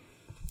than...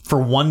 For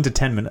 1 to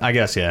 10 minutes, I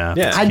guess, yeah.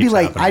 I'd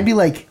be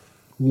like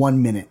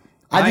 1 minute.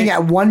 I think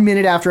at 1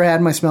 minute after I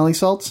had my smelling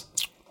salts.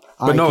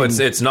 But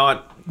it's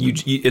not...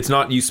 It's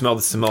not you smell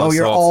the smelling salts.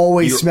 You're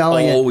always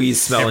smelling it.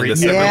 Always smelling the every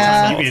salts.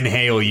 time you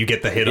inhale, you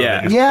get the hit of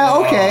it. Yeah,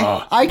 okay.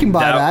 I can buy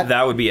that.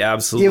 That would be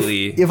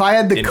absolutely if I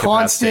had the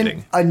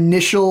constant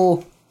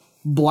initial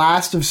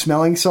blast of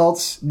smelling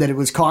salts that it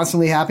was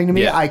constantly happening to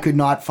me, I could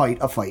not fight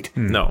a fight.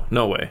 No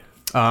way.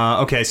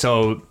 Okay,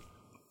 so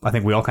I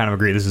think we all kind of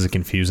agree this is a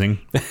confusing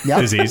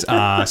disease.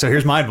 So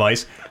here's my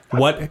advice.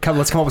 Let's come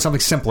up with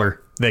something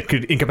simpler that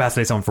could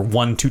incapacitate someone for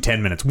 1 to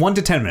 10 minutes. 1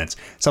 to 10 minutes.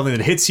 Something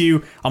that hits you.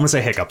 I'm going to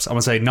say hiccups. I'm going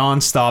to say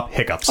non-stop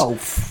hiccups. Oh,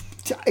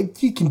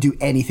 you can do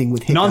anything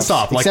with hiccups.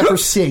 Non-stop. Except for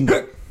sing.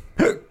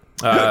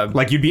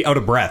 Like you'd be out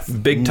of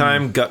breath. Big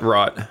time gut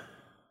rot.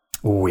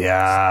 Oh,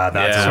 yeah.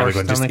 That's a really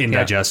good one. Just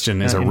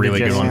indigestion is a really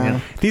good one. Yeah.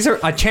 These are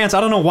a Chance.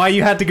 I don't know why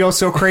you had to go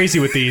so crazy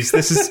with these.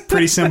 This is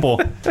pretty simple.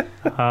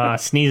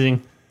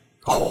 Sneezing.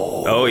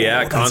 Oh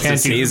yeah, constant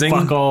sneezing.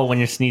 Fuck all when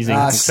you're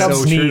sneezing.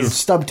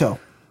 Stub toe.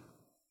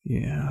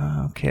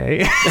 Yeah.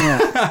 Okay.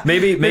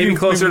 maybe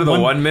closer to the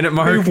 1 minute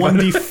mark.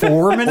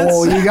 1d4 minutes.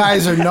 Oh, you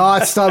guys are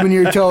not stubbing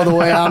your toe the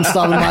way I'm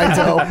stubbing my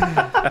toe.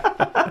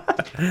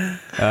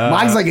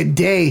 Mine's like a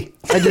day.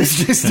 I'm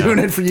just doing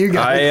it for you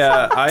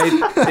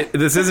guys.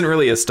 This isn't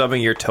really a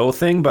stubbing your toe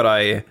thing, but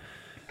I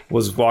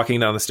was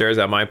walking down the stairs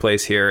at my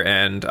place here,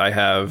 and I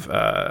have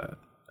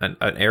an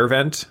air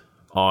vent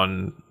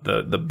on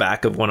the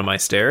back of one of my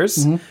stairs,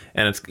 and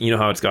it's, you know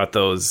how it's got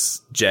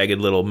those jagged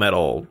little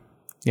metal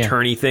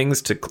turny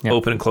things to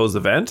open and close the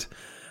vent.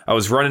 I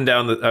was going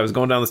down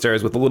the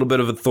stairs with a little bit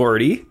of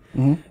authority,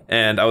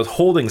 and I was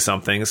holding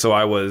something, so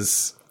I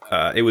was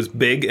it was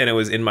big and it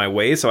was in my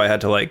way, so I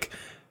had to like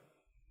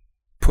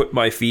put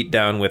my feet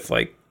down with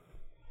like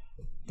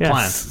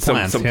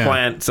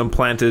some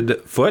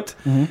planted foot,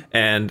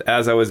 and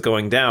as I was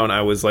going down,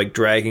 I was like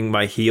dragging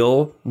my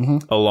heel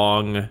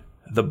along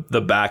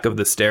the back of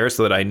the stair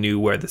so that I knew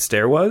where the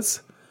stair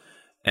was.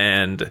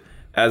 And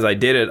as I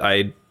did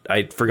it,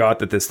 I forgot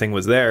that this thing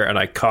was there, and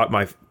I caught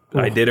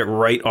I did it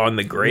right on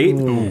the grate,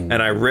 and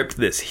I ripped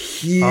this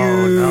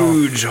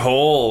huge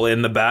hole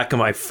in the back of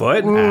my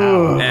foot,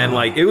 and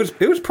like it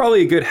was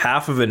probably a good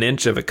half of an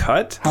inch of a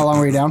cut. How long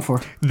were you down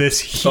for? This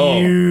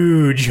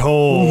huge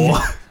hole.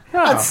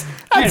 That's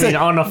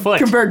on a foot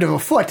compared to a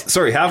foot.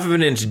 Sorry, half of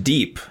an inch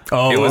deep.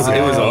 Oh, it was a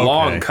okay.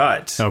 long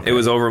cut. Okay. It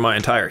was over my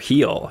entire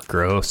heel.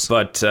 Gross.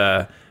 But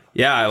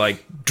yeah, I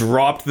like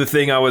dropped the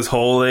thing I was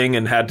holding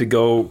and had to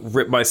go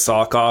rip my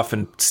sock off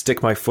and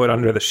stick my foot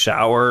under the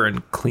shower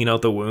and clean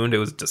out the wound. It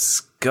was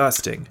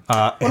disgusting.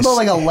 What about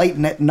like a light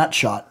nut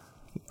shot?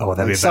 Oh,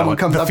 that'd be Someone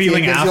comes the up to you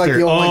feeling and gives you, after. like,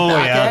 the old,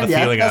 like, The backhand.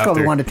 feeling That's after.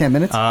 probably 1 to 10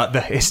 minutes.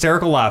 The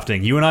hysterical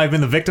laughing. You and I have been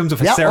the victims of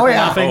hysterical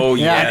laughing. Oh, And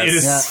yes. it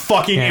is Yeah.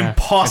 fucking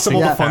impossible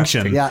Yeah. to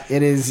function. Yeah,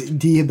 it is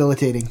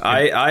debilitating.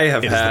 I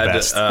have It is the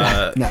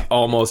had best.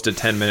 almost a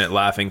 10-minute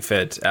laughing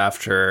fit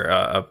after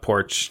a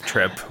porch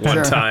trip one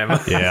Sure. time.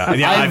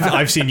 Yeah.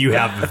 I've seen you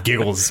have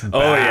giggles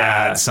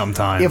bad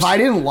sometimes. If I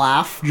didn't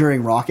laugh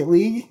during Rocket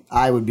League,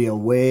 I would be a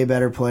way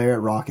better player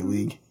at Rocket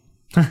League.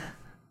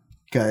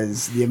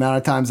 Because the amount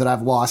of times that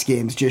I've lost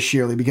games just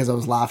sheerly because I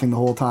was laughing the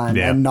whole time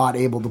and not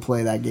able to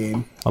play that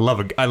game. I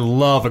love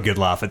a good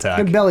laugh attack.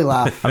 Good belly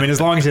laugh. I mean,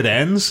 as long as it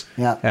ends.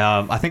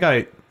 Yeah. I think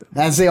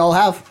As they all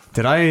have.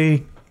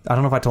 I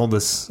don't know if I told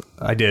this.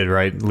 I did,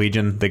 right?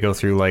 Legion, they go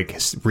through like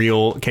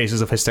real cases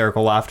of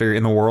hysterical laughter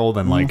in the world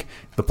and like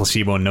the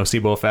placebo and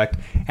nocebo effect.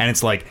 And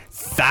it's like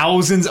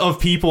thousands of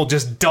people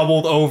just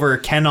doubled over,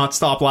 cannot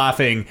stop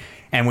laughing.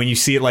 And when you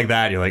see it like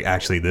that, you're like,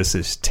 actually, this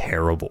is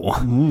terrible.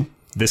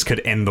 This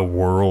could end the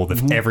world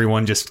if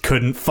everyone just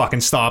couldn't fucking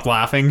stop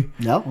laughing.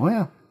 No, oh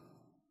yeah.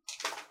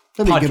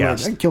 That'd be a good way.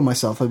 Podcast. I'd kill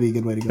myself. That'd be a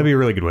good way to go. That'd be a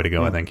really good way to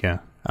go, I think, yeah.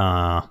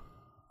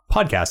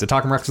 Podcast at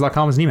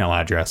talkingreckless.com is an email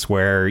address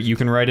where you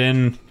can write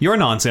in your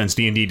nonsense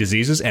D&D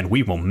diseases and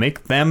we will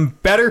make them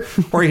better.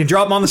 Or you can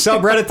drop them on the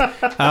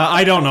subreddit.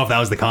 I don't know if that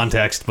was the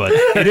context, but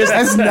it is. It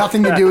has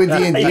nothing to do with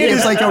D&D.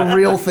 It's like a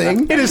real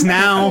thing. It is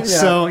now.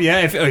 So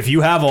yeah, if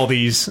you have all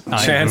these,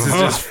 Chance is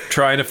just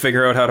trying to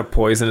figure out how to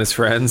poison his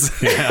friends.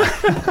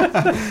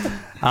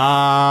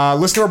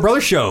 listen to our brother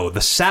show,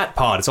 the Sat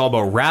Pod. It's all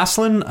about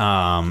wrestling.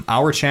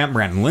 Our champ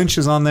Brandon Lynch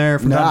is on there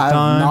from time to I've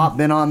time. not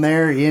been on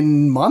there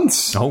in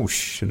months. Oh,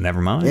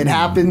 never mind. It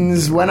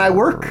happens when I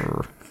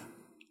work.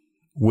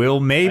 Will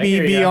maybe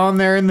hear be ya. on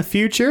there in the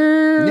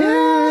future.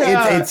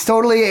 Yeah, it's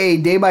totally a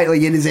day by,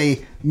 like, it is a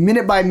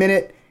minute by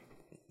minute.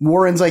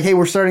 Warren's like, hey,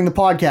 we're starting the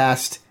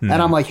podcast. And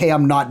I'm like, hey,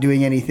 I'm not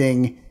doing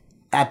anything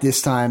at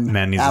this time.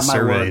 Man needs at a my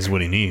survey work. is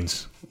what he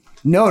needs.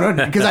 No,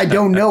 because I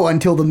don't know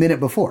until the minute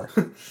before.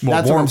 Well,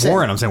 That's what I'm saying.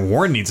 I'm saying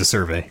Warren needs a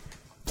survey.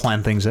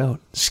 Plan things out.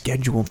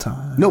 Schedule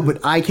time. No,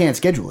 but I can't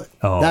schedule it.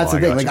 Oh, That's the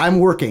I thing. gotcha. Like, I'm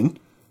working.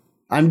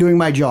 I'm doing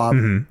my job.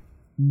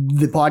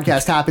 The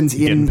podcast happens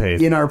Getting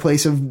paid. in our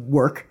place of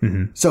work.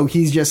 So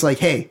he's just like,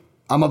 hey,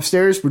 I'm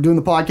upstairs. We're doing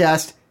the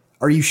podcast.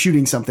 Are you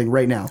shooting something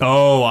right now?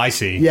 Oh, I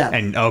see. Yeah.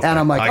 And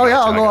I'm like, I oh, yeah,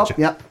 gotcha, I'll I go up.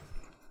 gotcha.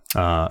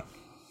 Yep.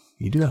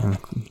 You do that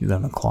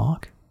on the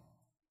clock?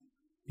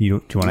 Do you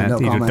want to No answer?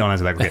 comment. Don't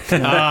answer that. Okay.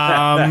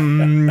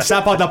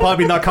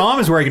 Satpod.podbean.com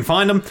is where you can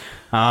find them.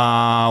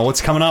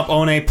 What's coming up?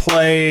 One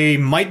Play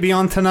might be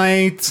on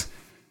tonight.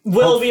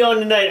 Will be on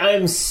tonight. I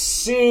am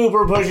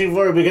super pushing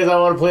for it because I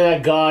want to play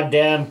that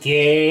goddamn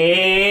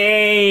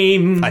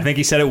game. I think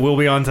he said it will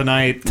be on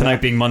tonight. Tonight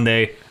being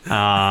Monday.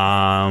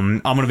 I'm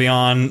going to be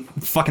on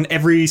fucking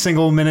every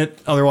single minute.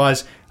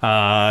 Otherwise,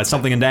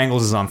 Something in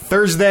Dangles is on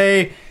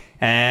Thursday.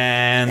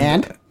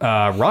 And?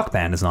 Rock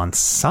Band is on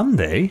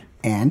Sunday.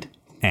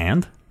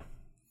 And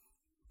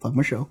plug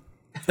my show.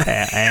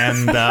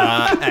 And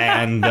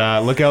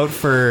look out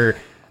for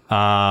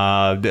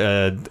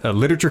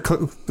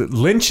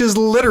Lynch's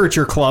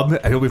Literature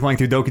Club. He'll be playing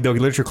through Doki Doki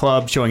Literature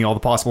Club, showing you all the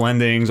possible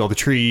endings, all the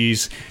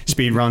trees,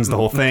 speed runs, the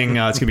whole thing.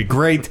 It's gonna be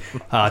great.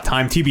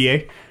 Time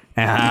TBA.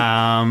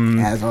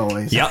 As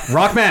always. Yeah,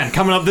 Rock Band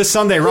coming up this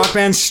Sunday. Rock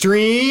Band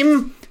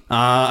stream.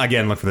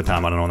 Again, look for the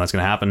time. I don't know when that's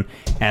going to happen.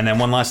 And then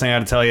one last thing I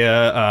got to tell you,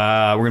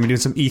 we're going to be doing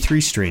some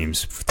E3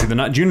 streams through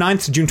the June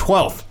 9th to June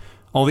 12th.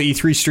 All the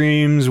E3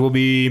 streams will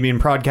be being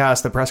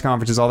broadcast, the press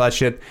conferences, all that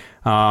shit.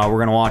 We're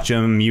going to watch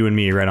them, you and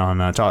me, right on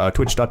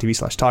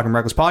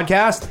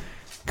twitch.tv/TalkingRecklessPodcast.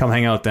 Come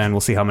hang out then.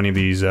 We'll see how many of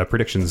these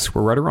predictions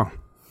were right or wrong.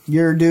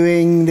 You're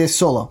doing this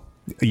solo.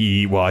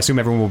 Well, I assume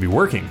everyone will be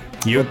working.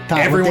 What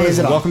Everyone day is is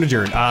it on? welcome to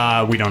join.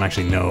 We don't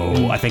actually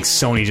know. I think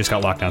Sony just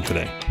got locked down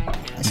today.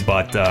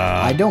 But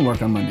I don't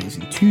work on Mondays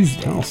and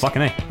Tuesdays. oh,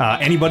 fucking A.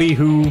 Anybody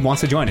who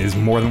wants to join is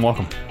more than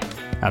welcome.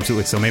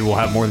 Absolutely. So maybe we'll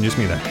have more than just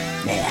me there.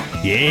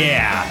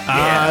 Yeah.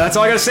 That's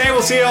all I got to say.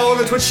 We'll see you all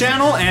over the Twitch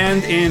channel.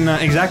 And in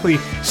exactly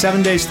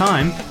 7 days'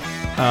 time,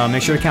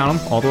 make sure to count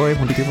them all the way.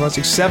 1, 2, 3, 4, 5,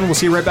 6, 7. We'll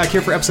see you right back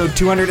here for episode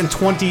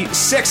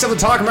 226 of the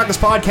Talking Reckless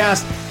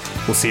podcast.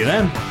 We'll see you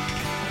then.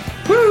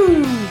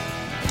 Woo!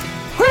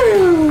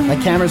 Woo! My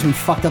camera's been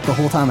fucked up the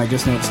whole time. I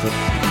just noticed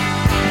it.